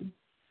sister.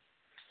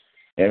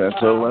 And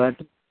so when I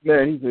told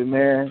that, he said,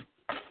 man,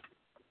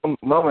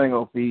 Mama ain't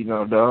gonna feed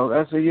no dog.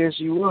 I said, yes,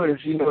 she would.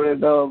 If she know that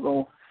dog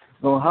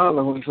gonna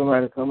holler when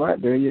somebody come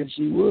out there, yes,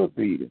 she would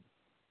feed it.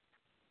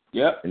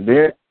 Yep. And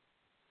then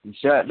he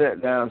shot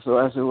that down. So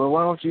I said, well,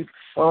 why don't you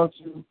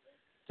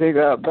take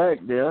her out back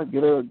there,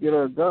 get her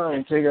a gun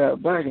and take her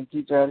out back and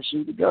teach her how to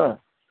shoot the gun.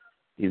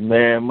 His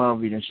mad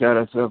mom done shot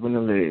herself in the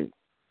leg.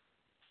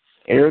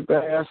 Everything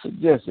I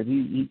suggested,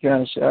 he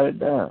kind of shot it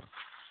down.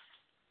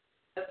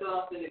 That's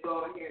all I'm going to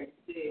go in here and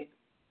see.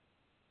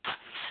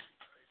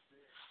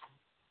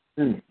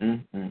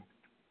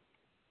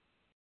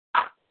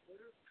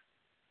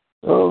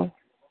 So,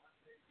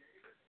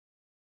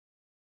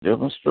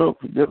 different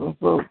stroke for different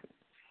folks.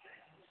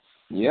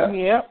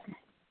 Yep.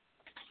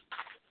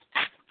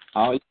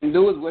 All you can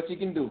do is what you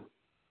can do.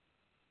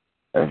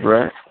 That's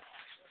right.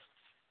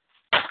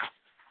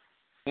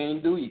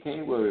 Can't do, you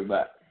can't worry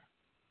about.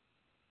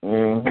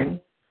 Mm-hmm.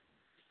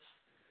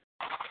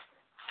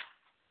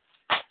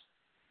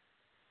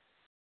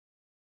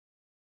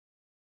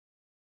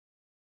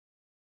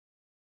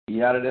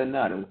 You out of there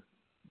now, though.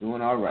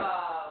 Doing all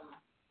right.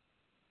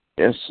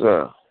 Yes,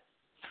 sir.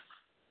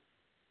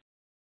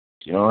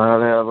 You don't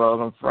have to have all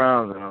them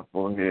frowns on her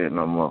forehead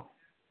no more.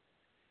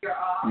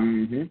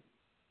 Mm-hmm.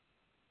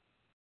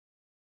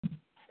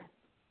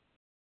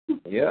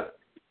 Yep.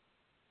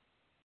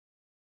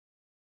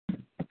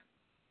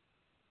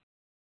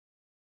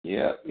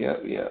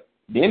 Yep.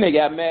 Then they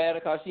got mad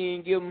because she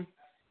didn't give them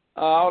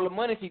all the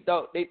money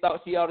they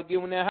thought she ought to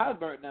give when their house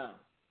burnt down.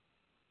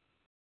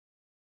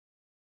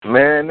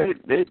 Man,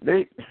 they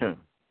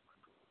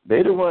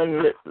the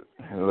one that,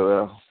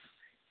 well,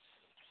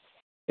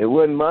 it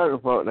wasn't my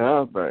fault the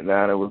house burnt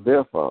down, it was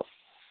their fault.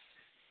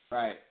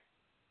 Right.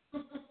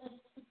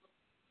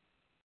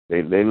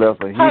 They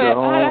left a heater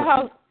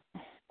on.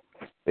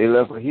 They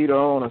left a heater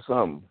on or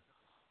something.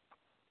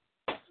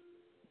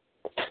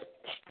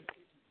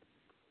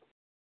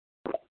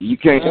 You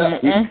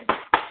can't. You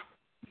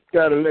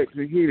got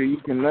electric heater. You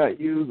cannot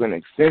use an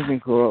extension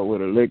cord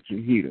with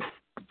electric heater.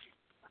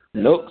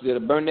 Nope, it'll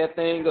burn that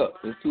thing up.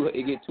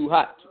 It get too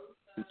hot.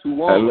 It's too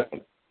warm.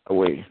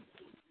 Wait.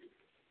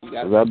 You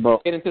got to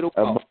get into the wall.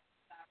 I bought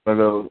one of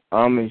those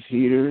Amish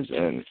heaters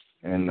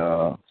and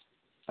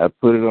I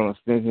put it on a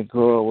extension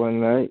cord one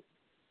night,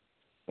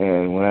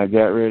 And when I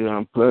got ready to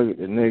unplug it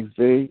the next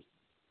day,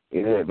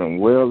 it had been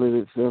welded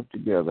itself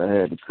together. I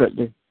had to cut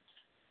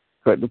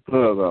the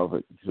plug off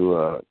it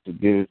to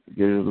get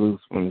it loose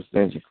from the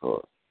extension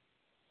cord.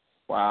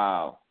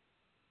 Wow.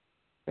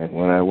 And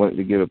when I went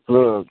to get a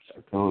plug,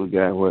 I told the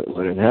guy what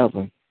had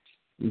happened.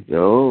 He said,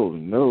 "Oh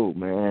no,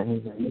 man!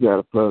 He said, you got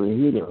to plug the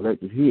heater,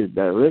 electric heater,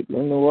 directly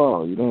in the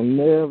wall. You don't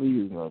never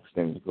use no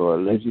extension cord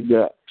unless you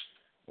got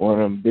one of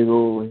them big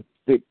old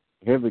thick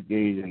heavy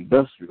gauge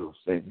industrial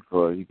extension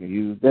cords. You can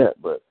use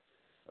that, but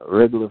a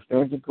regular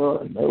extension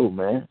cord, no,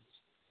 man."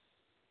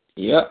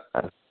 Yep.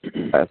 I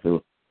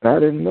said, I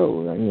didn't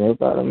know. I mean, if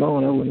I'd have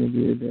known, I wouldn't have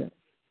did that.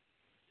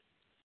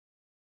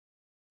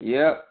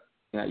 Yep.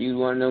 I use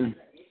one of them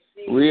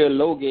real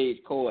low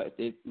gauge cords.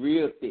 It's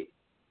real thick.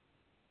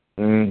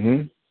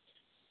 Mm-hmm.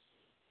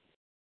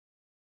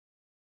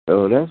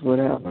 So that's what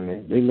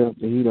happened. They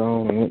left the heater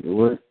on and went to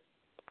work.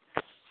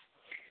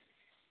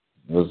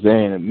 Well, they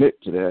ain't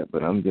admit to that,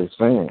 but I'm just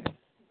saying.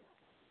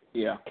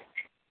 Yeah.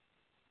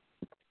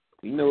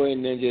 You know,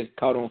 and then just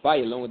caught on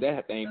fire as long as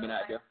that thing been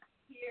out there.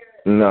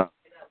 No.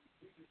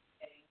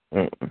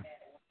 Mm-mm.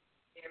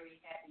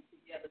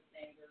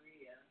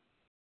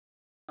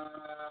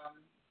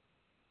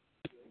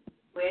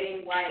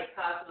 Wedding White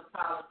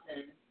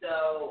Cosmopolitan.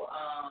 So,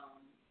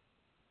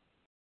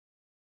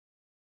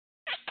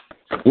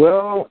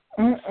 well,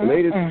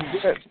 ladies and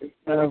gents,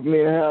 have me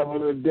have a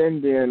little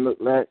den look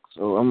like,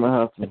 so I'm gonna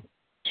have to.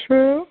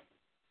 True.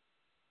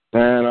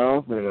 Sign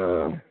off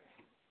and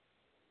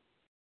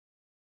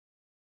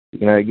you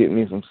gotta get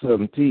me some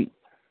Southern tea.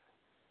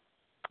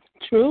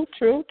 True.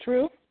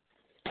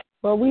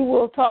 Well, we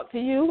will talk to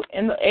you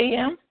in the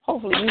AM.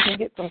 Hopefully you can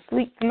get some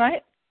sleep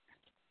tonight.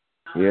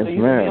 Yes, so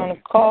you ma'am. Can be on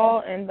the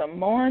call in the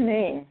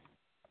morning.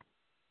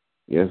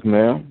 Yes,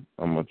 ma'am.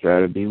 I'm gonna try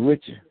to be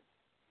with you.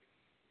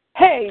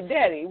 Hey,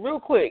 Daddy, real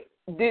quick.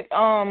 Okay,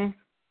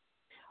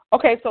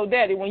 so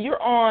Daddy, when you're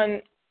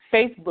on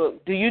Facebook,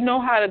 do you know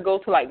how to go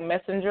to like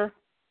Messenger?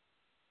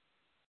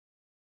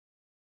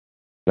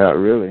 Not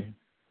really.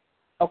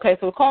 Okay,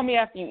 so call me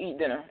after you eat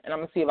dinner, and I'm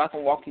gonna see if I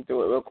can walk you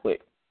through it real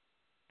quick.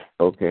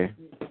 Okay.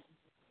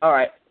 All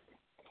right.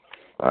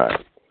 All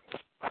right.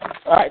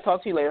 All right.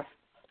 Talk to you later.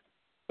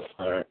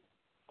 All right.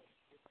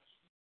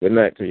 Good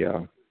night to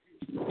y'all.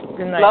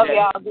 Good night. Love Daddy.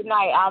 y'all. Good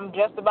night. I'm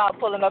just about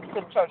pulling up to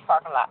the church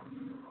parking lot.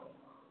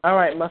 All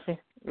right, Muffy.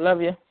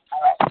 Love you.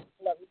 All right.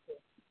 Love you too.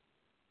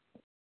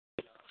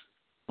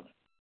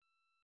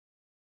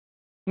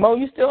 Mo,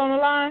 you still on the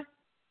line?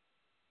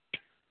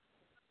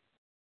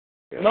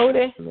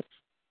 Modi.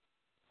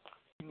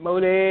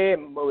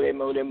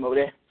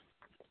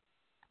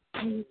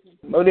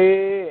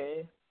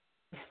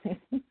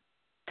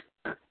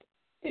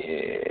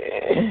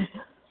 Yeah.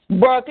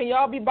 Bro, can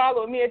y'all be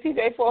bothered with me and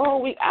TJ for a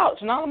whole week? Ouch,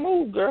 not a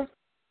move, girl.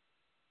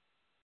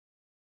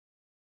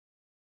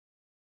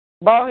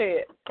 Ball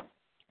head.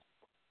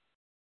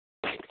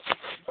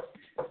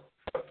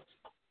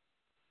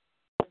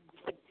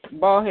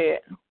 Ball head.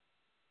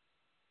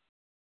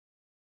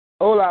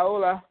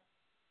 Hola.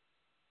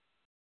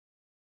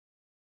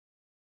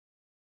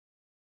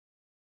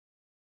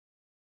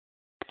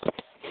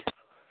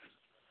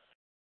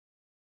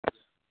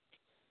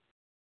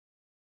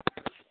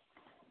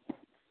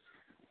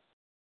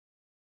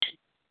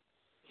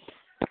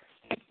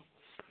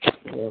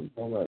 Yeah,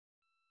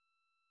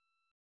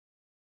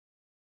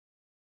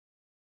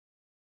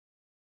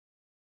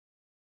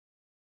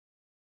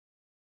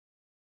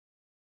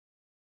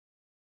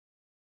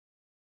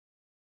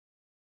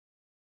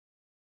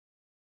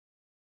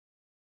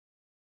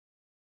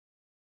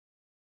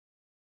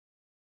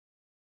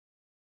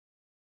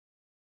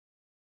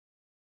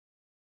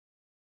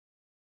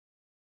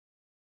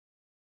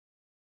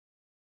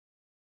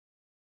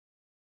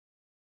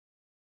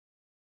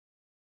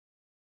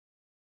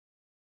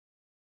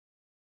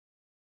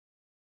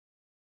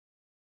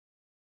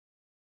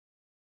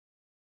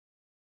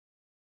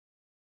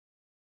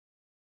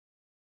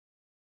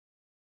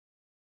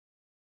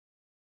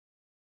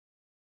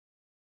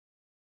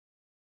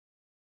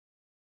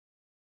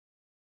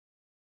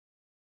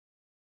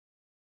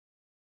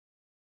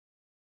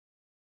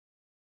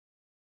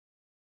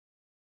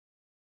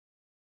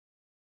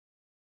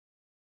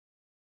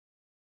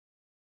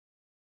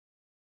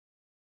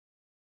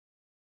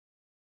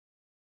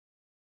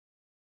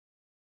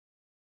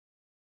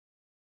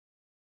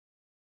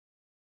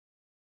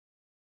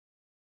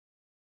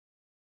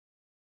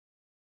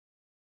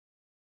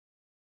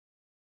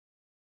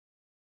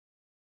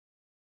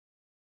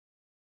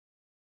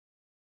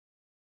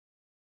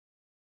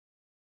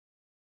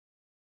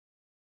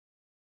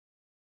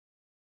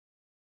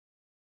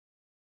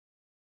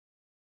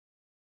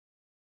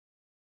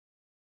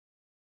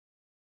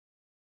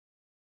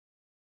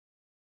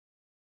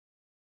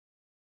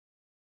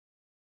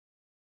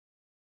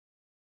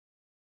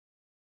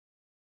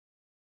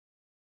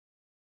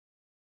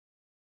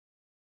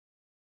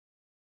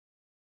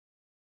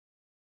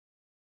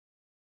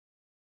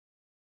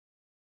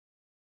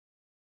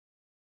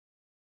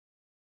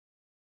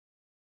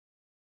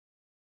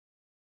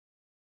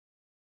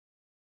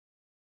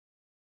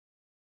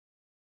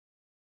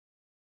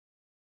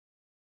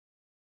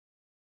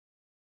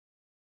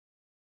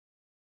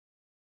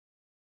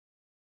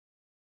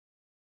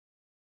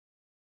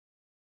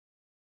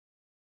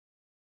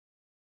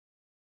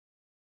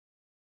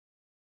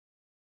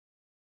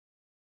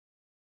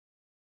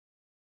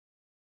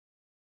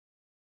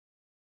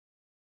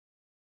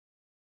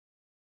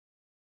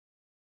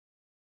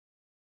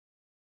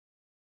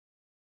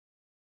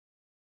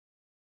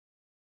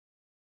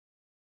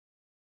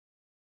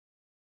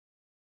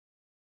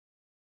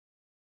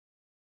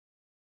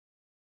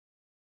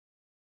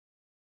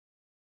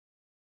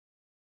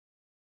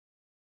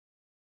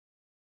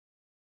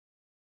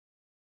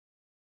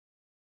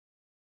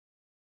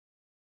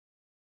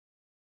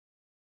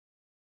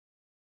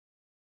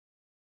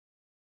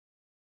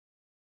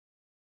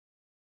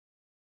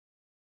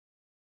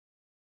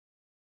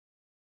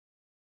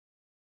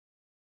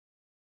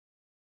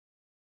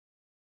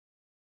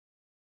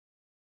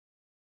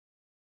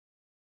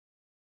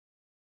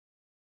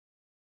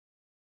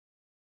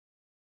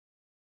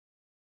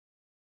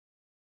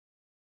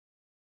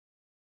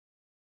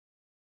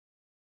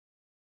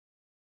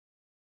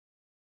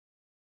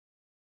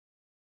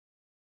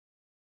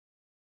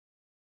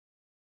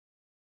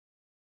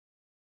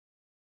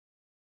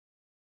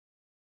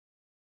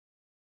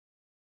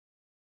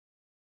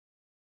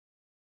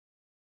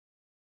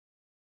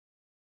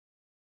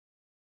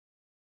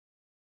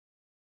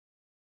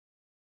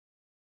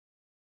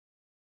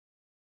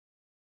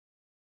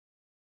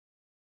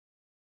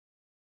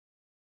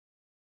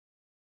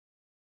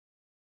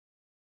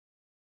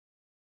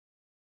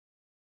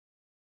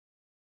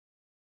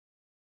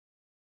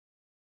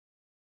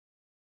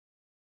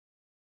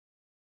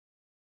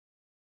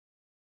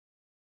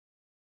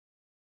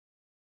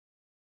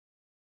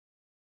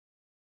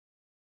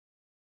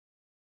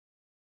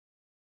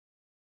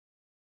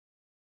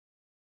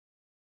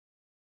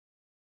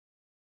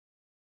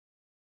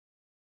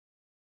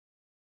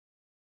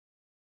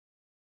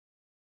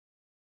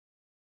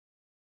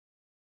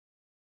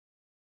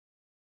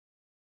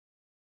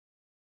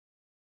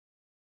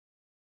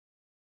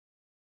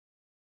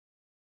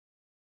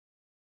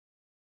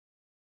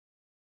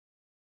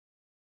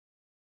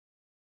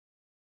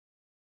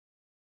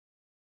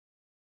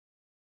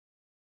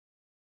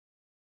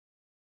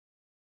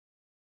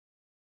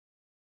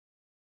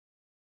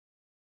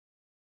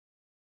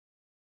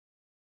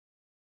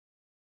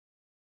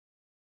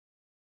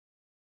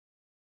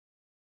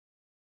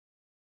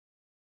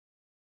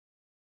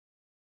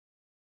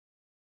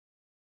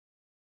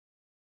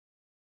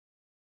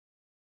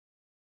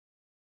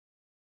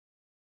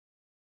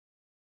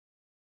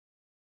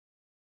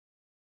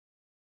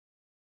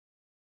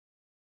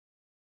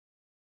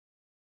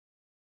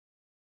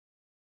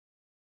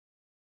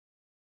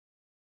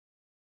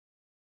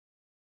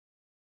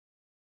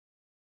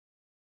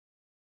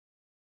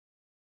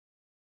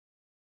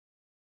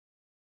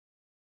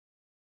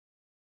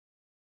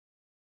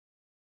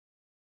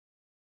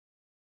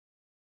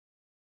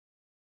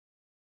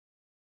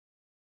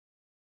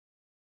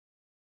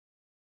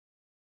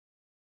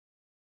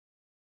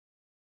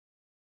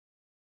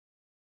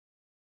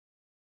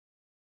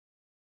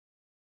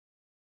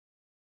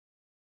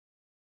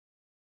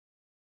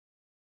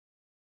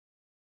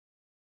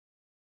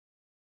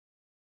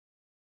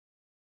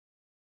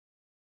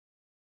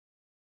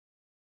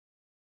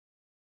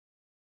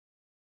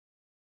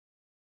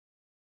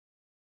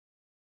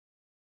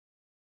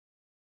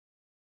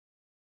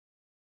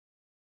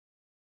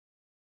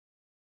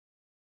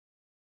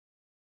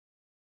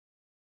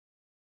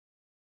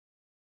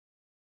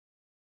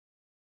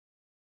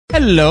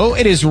 Hello,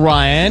 it is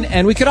Ryan,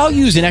 and we could all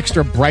use an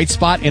extra bright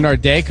spot in our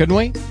day, couldn't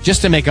we?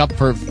 Just to make up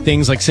for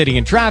things like sitting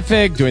in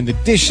traffic, doing the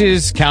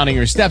dishes, counting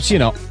your steps, you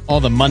know,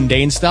 all the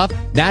mundane stuff.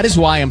 That is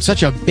why I'm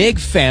such a big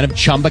fan of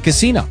Chumba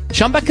Casino.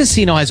 Chumba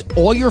Casino has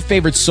all your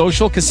favorite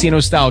social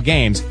casino-style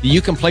games that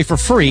you can play for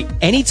free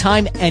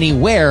anytime,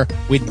 anywhere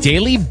with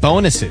daily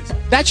bonuses.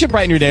 That should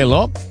brighten your day a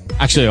little.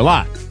 Actually, a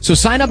lot. So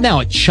sign up now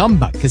at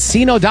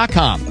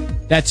ChumbaCasino.com.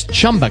 That's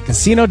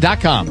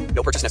ChumbaCasino.com.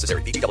 No purchase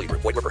necessary. VGW Group.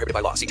 Void where prohibited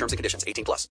by law. See terms and conditions. 18+.